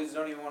 half the dudes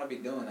don't even wanna be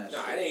doing that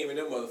Nah, it shit. ain't even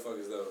them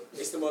motherfuckers though.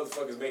 It's the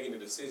motherfuckers making the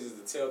decisions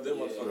to tell them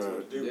Yeah. motherfuckers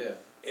what to do. Yeah.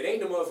 It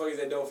ain't the motherfuckers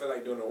that don't feel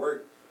like doing the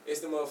work.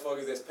 It's the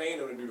motherfuckers that's paying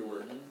them to do the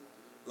work. Mm-hmm.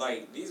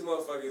 Like these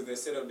motherfuckers that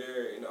sit up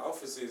there in the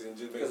offices and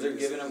just make Because they're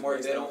giving them work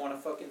they decisions don't wanna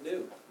fucking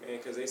do. man,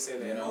 because they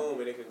sitting You at know? home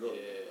and they can go. Yeah.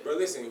 Bro,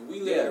 listen,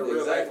 we live Yeah, in a real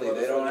exactly. life.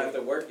 They don't motherfucker. have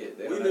to work it.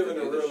 They We don't live have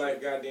in to a do real this life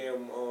shit.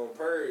 goddamn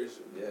purge.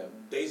 Yeah.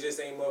 They just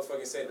ain't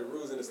motherfucking set the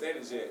rules and the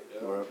standards yet.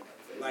 Right.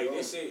 Like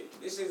this shit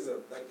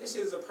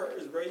is a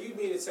purge, bro. You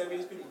mean to tell me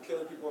these people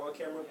killing people on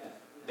camera?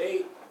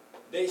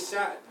 They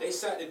shot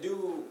the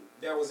dude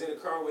that was in the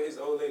car with his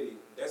old lady.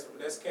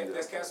 That's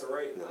Castle,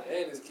 right? Yeah.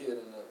 And his kid in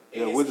there.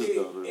 Yeah, And with his his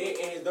kid, daughter. and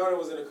his daughter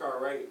was in the car,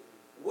 right?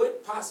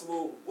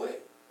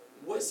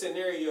 What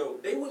scenario?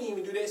 They wouldn't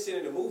even do that shit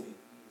in the movie.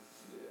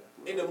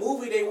 In the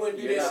movie, they wouldn't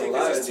do You're that not shit allowed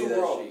because to it's do too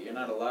that raw. shit. You're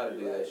not allowed to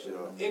do that shit.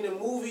 Yeah. In the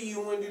movie, you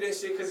wouldn't do that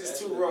shit because it's That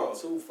too shit raw.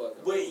 Too fucking.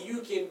 But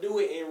you can do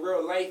it in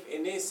real life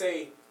and then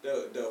say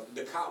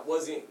the cop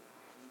wasn't.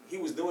 He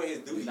was doing his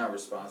duty. He's not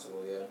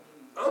responsible, yeah.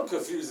 I'm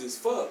confused as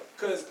fuck.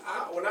 Cause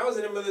when I was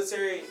in the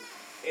military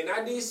and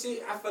I did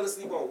shit, I fell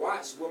asleep on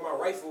watch with my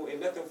rifle and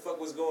nothing fuck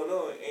was going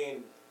on.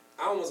 And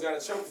I almost got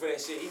in trouble for that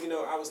shit, even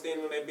though I was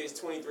standing on that bitch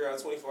 23 out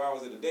of 24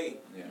 hours of the day.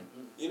 Yeah.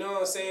 You know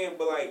what I'm saying?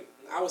 But like,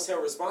 I was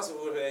held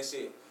responsible for that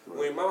shit.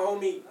 When my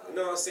homie, you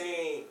know what I'm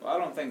saying? Well, I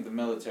don't think the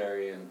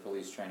military and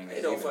police training is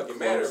It don't even fucking close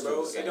matter, to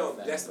bro. the same It don't.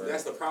 thing, That's bro.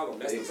 the problem.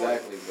 That's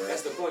Exactly, the point. bro.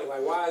 That's the point.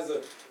 Like, why is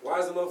the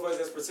motherfuckers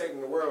that's protecting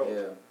the world?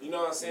 Yeah. You know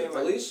what I'm The saying?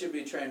 Like, police should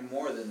be trained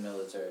more than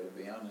military, to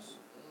be honest.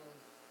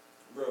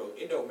 bro,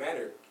 it don't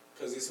matter,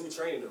 cause it's who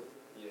training them.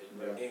 Yeah, you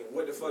Yeah. know. And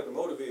what the fuck the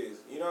motive is.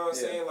 You know what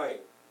I'm Yeah. saying?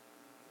 Like,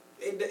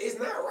 it's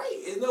not right.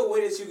 There's no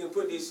way that you can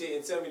put this shit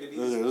and tell me that these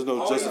There's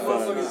no all these justifying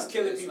motherfuckers it. is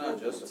killing It's people, not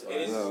and justified.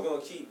 it's No.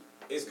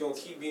 just gonna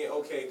keep being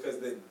okay because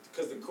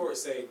the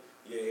courts say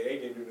they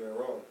didn't do nothing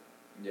wrong.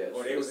 Yeah.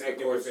 Or they was it's the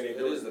acting courts. within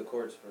their It door. is the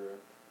courts for.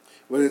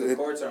 But The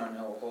courts aren't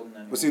holding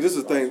anyone. But see, this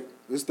is the thing. responsible.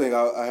 This thing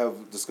I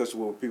have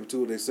discussion with people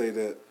too. They say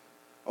that,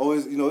 oh,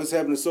 it's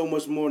happening so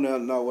much more now.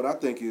 Now, what I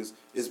think is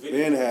it's Video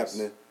been cameras.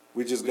 happening.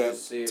 We just We got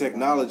just see it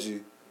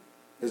technology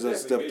has Definitely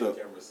stepped video up.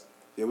 cameras.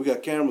 Yeah, we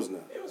got cameras now.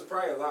 It was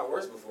probably a lot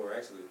worse before,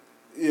 actually.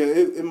 Yeah,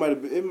 it might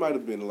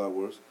have been a lot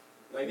worse.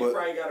 Like But- they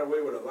probably got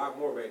away with a lot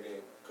more back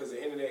then, because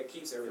the internet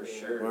keeps For everything.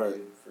 sure, Right.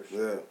 dude. For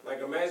sure. Yeah,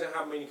 Like imagine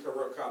how many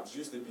corrupt cops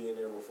used to be in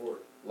there before.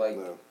 Like,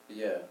 no,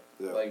 yeah.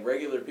 yeah. Like,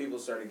 regular people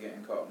started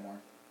getting caught more.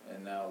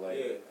 And now, like,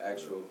 Yeah.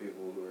 actual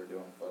people who are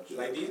doing fuck shit.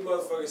 Like these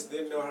motherfuckers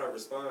didn't know how to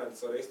respond,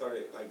 so they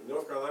started. Like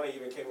North Carolina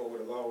even came up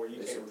with a law where you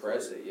They can't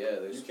suppress record it, yeah.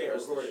 They You suppress can't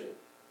the record shit. it.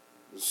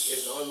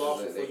 It's So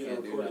unlawful that for they you to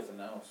can't do record it. nothing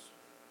else.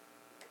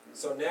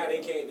 So now they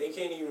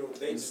can't even.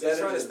 They Instead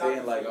trying of to just stop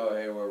being you like, from- oh,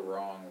 hey, we're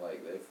wrong,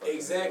 like, they fucking do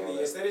Exactly. all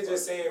that Instead of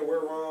just fuck saying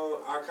we're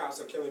wrong, our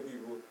cops are killing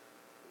people.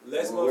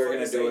 Let's Well, we're gonna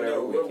motherfuckers do say whatever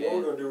no. we What can.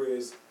 we're gonna do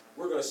is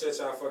we're gonna shut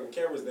y'all fucking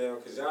cameras down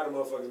because y'all the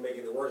motherfuckers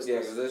making it worse. Yeah,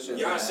 'cause this shit's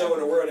y'all not showing the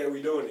happening. world that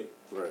we doing it.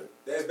 Right.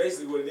 That's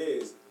basically what it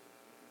is.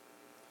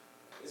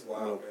 It's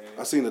wild, man.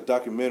 I seen a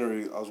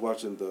documentary. I was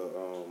watching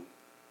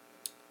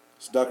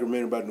it's a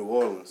documentary about New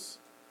Orleans,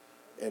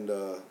 and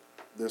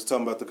they was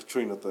talking about the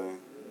Katrina thing.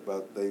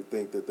 About they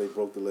think that they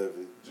broke the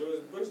levee.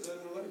 George Bush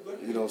doesn't like black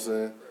You know what I'm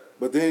saying?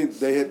 But then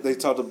they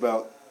talked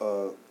about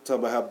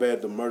how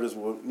bad the murders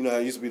were. You know, how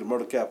it used to be the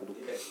murder capital,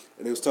 Yeah.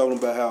 and they was talking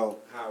about how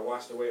How I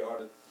washed away all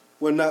the.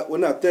 well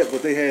not that,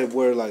 but they had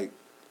where like,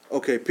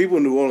 okay, people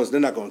in New Orleans they're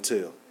not gonna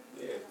tell.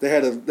 Yeah. They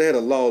had a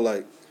law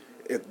like,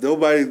 if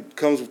nobody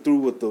comes through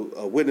with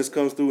a witness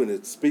comes through and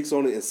it speaks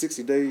on it in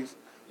 60 days,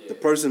 the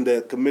person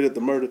that committed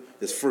the murder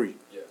is free.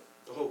 Yeah.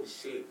 Oh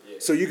shit. Yeah.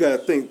 So you gotta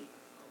think,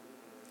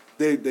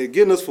 they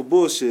getting us for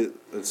bullshit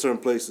in certain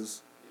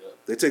places. Yeah.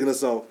 They taking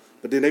us off,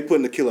 but then they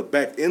putting the killer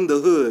back in the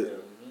hood.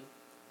 Yeah.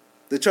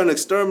 They're trying to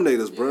exterminate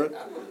us, bruh.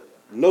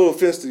 No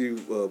offense to you,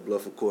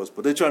 Bluff, of course,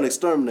 but they're trying to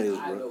exterminate us,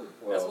 I bruh. know.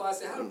 That's why I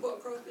said, how the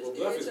fuck cross Well, this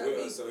Bluff is with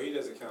HIV? us, so he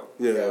doesn't count.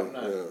 Yeah, I'm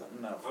not, yeah.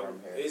 I'm not from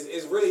here.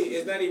 It's really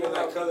it's not even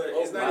like color.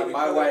 It's not even my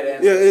color. white Yeah,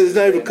 ancestors, it's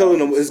not even they color know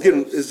no more. It's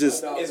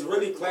just No. It's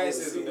really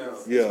classism now.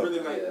 Yeah. It's really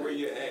like Yeah. where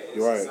you're at in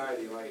You're right.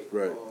 society, like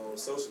Right.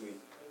 socially.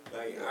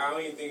 Like I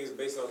don't even think it's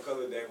based on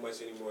color that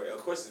much anymore. Of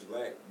course it's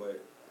black,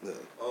 but yeah.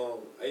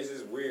 it's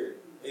just weird.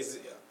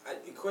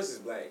 Of course it's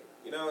black.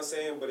 You know what I'm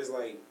saying? But it's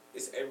like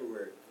it's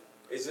everywhere.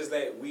 It's just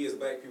that we as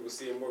black people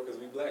see it more because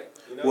we black.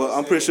 You know Well, what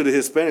I'm pretty sure saying?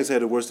 the Hispanics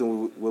had it worse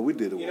than what we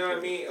did. You know what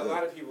I mean? A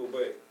lot of people,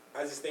 but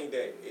I just think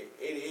that it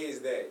is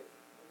that.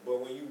 But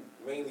when you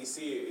mainly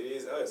see it, it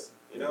is us.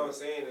 You know what I'm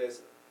saying?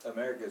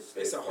 America's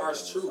It's a harsh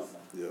fucking truth.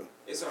 something. Yeah.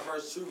 It's a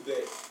harsh truth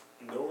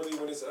that normally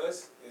when it's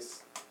us,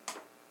 it's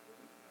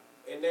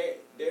and they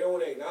don't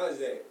want to acknowledge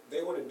that.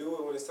 They want to do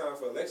it when it's time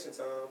for election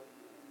time,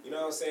 You know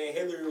what I'm saying?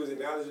 Hillary was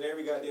acknowledging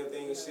every goddamn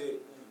thing and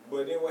shit.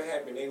 But then what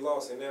happened? They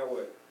lost, and now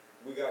what?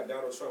 We got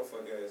Donald Trump,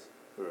 fuck ass.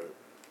 Right.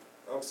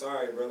 I'm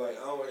sorry, bro. Like,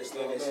 I don't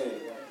understand that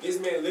shit. This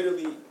man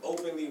literally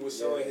openly was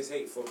showing his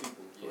hate for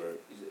people. Right.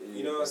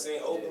 You know what I'm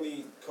saying?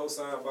 Openly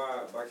co-signed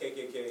by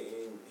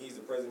KKK, and he's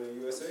the president of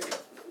the USA.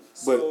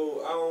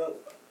 So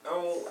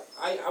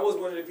I was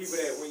one of the people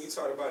that when you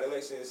talked about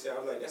election and shit, I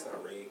was like, that's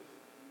not rigged.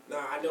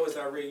 Nah, I know it's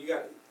not rigged.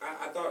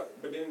 I thought,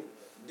 but then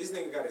this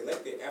nigga got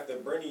elected after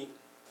Bernie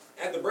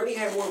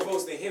had more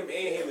votes than him and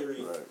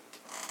Hillary. Right.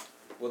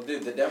 Well,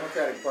 dude, the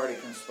Democratic Party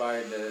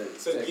conspired to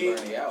take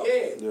Bernie out.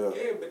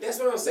 Yeah, but that's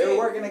what I'm saying. They were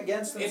working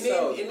against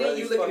themselves. And then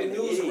you look at the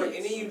news, and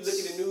then you look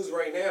at the news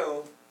right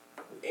now,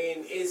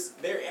 and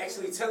they're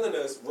actually telling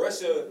us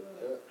Russia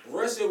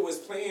was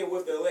playing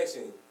with the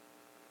election,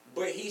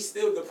 but he's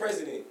still the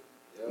president.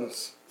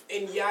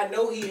 And y'all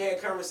know he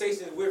had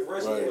conversations with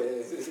Russia.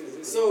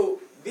 Right. So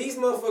these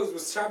motherfuckers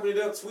was chopping it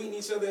up, tweeting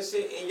each other and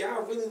shit, and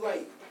y'all really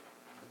like,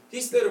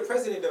 he's still the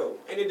president though,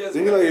 and it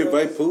doesn't. Didn't he like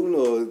invite Putin,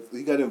 or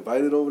he got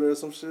invited over there or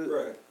some shit?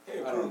 Right.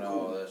 I don't know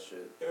all that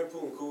shit. Him and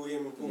Putin cool.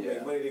 Him and Putin Yeah.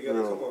 make money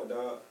together. Yeah. Come on,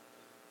 dog.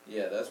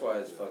 Yeah, that's why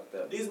it's fucked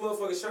up. These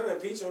motherfuckers trying to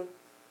impeach him.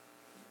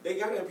 They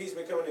got an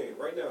impeachment coming in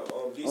right now.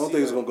 DC, I don't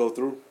think it's gonna go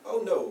through.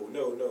 Oh no.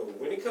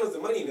 When it comes to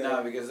money now.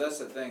 Nah, because that's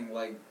the thing.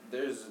 Like,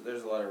 there's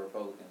a lot of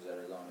Republicans that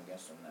are going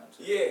against him now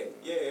too.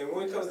 Yeah. And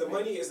when it comes to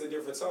money, it's a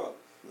different talk.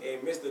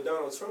 And Mr.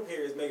 Donald Trump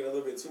here is making a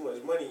little bit too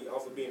much money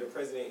off of being the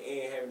president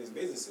and having his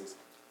businesses.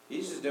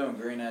 He's just doing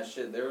green ass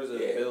shit. There was a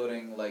Yeah.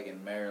 building like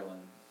in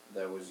Maryland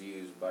that was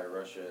used by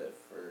Russia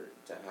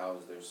to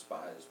house their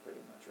spies,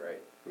 pretty much,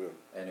 right? Yeah.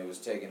 And it was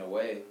taken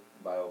away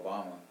by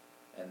Obama,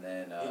 and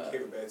then He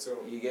gave it back to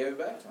him. he gave it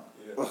back to him.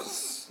 Yeah.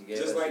 He gave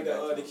Just that like shit back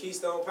to the him.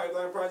 Keystone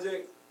Pipeline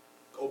project,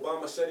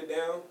 Obama shut it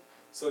down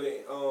so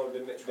that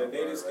the Trump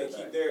natives brought it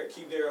can right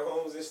keep their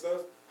homes and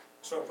stuff.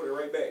 Trump put it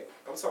right back.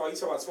 You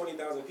talking about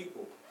 20,000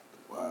 people.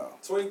 Wow.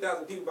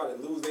 20,000 people about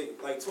to lose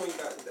like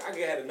 20,000. I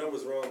had the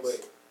numbers wrong,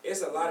 but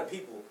it's a lot of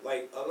people.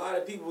 Like a lot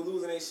of people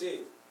losing their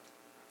shit.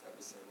 I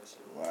be saying that shit.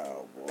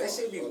 Wow, boy. That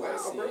shit be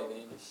wild, bro.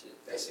 CNN and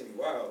shit. That shit be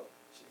wild.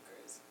 Shit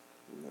crazy.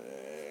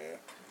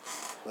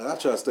 Nah. Like,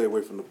 I try to stay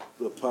away from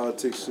the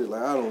politics shit.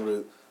 Like, I don't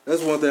really.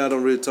 That's one thing I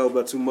don't really talk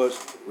about too much,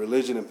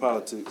 religion and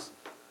politics.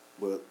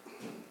 But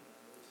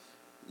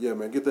yeah,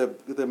 man, get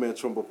that man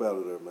Trump up out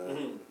of there,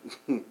 man.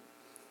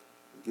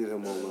 Get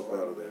him on up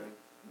out of there.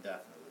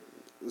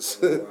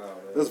 Definitely. Wow,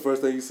 man. That's the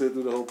first thing you said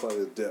through the whole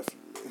podcast.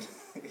 Definitely.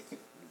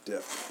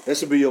 Definitely. That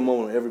should be your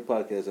moment every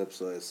podcast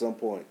episode at some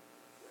point.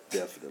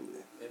 Definitely.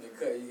 In the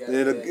cut, you got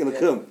In the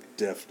comment.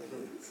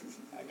 Definitely.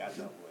 I got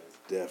no way.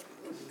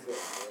 Definitely.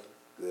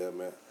 Yeah,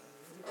 man.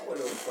 I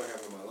wonder what the fuck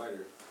happened to my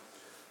lighter.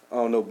 I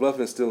don't know.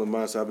 Bluffing's stealing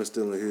mine, so I've been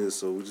stealing his.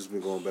 So we just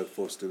been going back and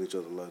forth, stealing each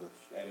other later.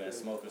 Hey man,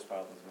 smokers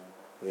problems,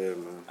 man. Yeah,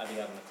 man. I be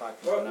having a pocket.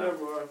 Oh, never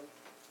mind.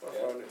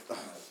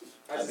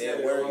 I just had it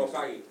in the wrong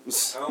pocket.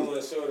 I don't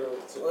want to show it.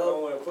 I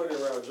don't want to put it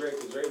around Drake,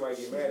 because Drake might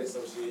get mad at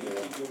some shit. He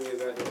keep giving me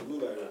his goddamn blue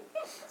lighter.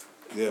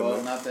 Yeah, Well,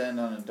 man. not to end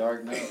on a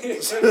dark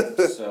note.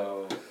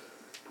 So,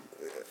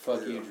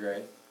 fuck you,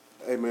 Dre.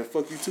 Hey, man,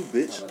 fuck you too, How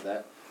bitch. about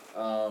that?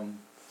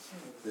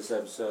 This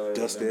episode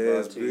has Dusty been brought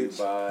ass to you bitch.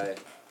 by,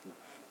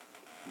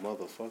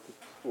 Motherfucker.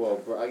 well,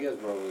 I guess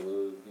Broadway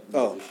Lou.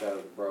 Oh. Shout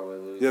out to Broadway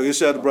Lou. Yo, get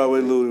shout out to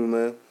Broadway Lulu,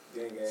 man.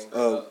 Gang, gang.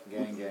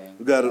 Gang, gang.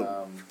 We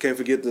gotta, can't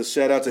forget to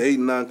shout out to 8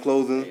 and 9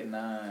 Clothing. 8 and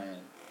 9.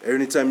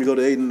 Anytime you go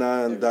to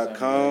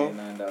 8and9.com,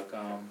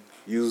 8and9.com.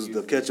 use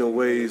the Catching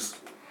Waves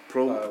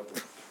promo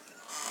code.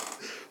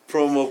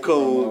 Promo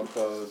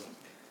code.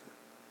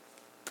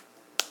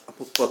 I'm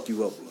gonna fuck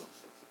you up, bro.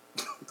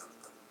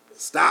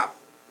 Stop.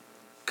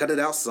 Cut it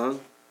out, son.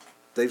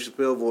 Dave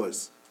Chappelle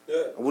voice.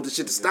 Yeah. I want this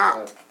shit to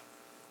stop.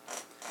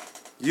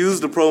 Use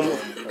the promo.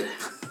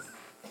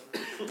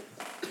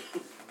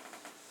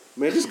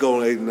 Man, just go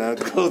on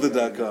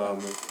 8and9clothing.com,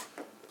 man.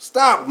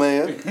 Stop,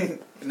 man.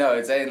 No,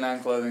 it's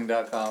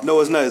 8and9clothing.com. No,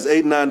 it's not. It's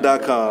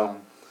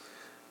 8and9.com.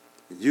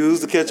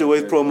 Use the Catch Your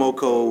Waves promo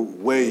code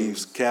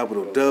WAVES,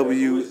 capital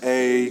WAVES.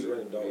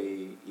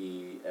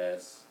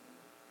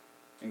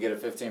 And get a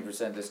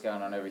 15%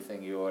 discount on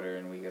everything you order,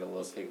 and we get a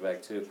little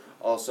kickback too.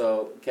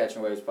 Also,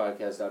 Catching Waves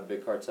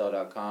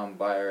Podcast.bigcartel.com.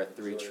 Buy our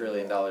 $3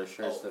 trillion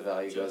shirts. The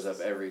value goes up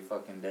every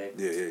fucking day.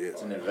 Yeah.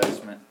 It's an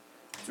investment.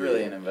 It's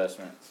really an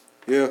investment.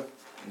 Yeah.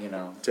 You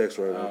know. Text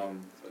right now.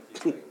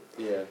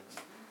 Yeah.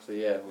 So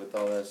yeah, with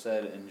all that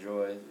said,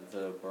 enjoy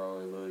the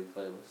Broadway Louie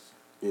playlist.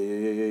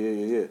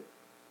 Yeah.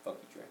 Fuck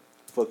you, Drake.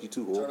 Fuck you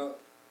too, whore. Turn up.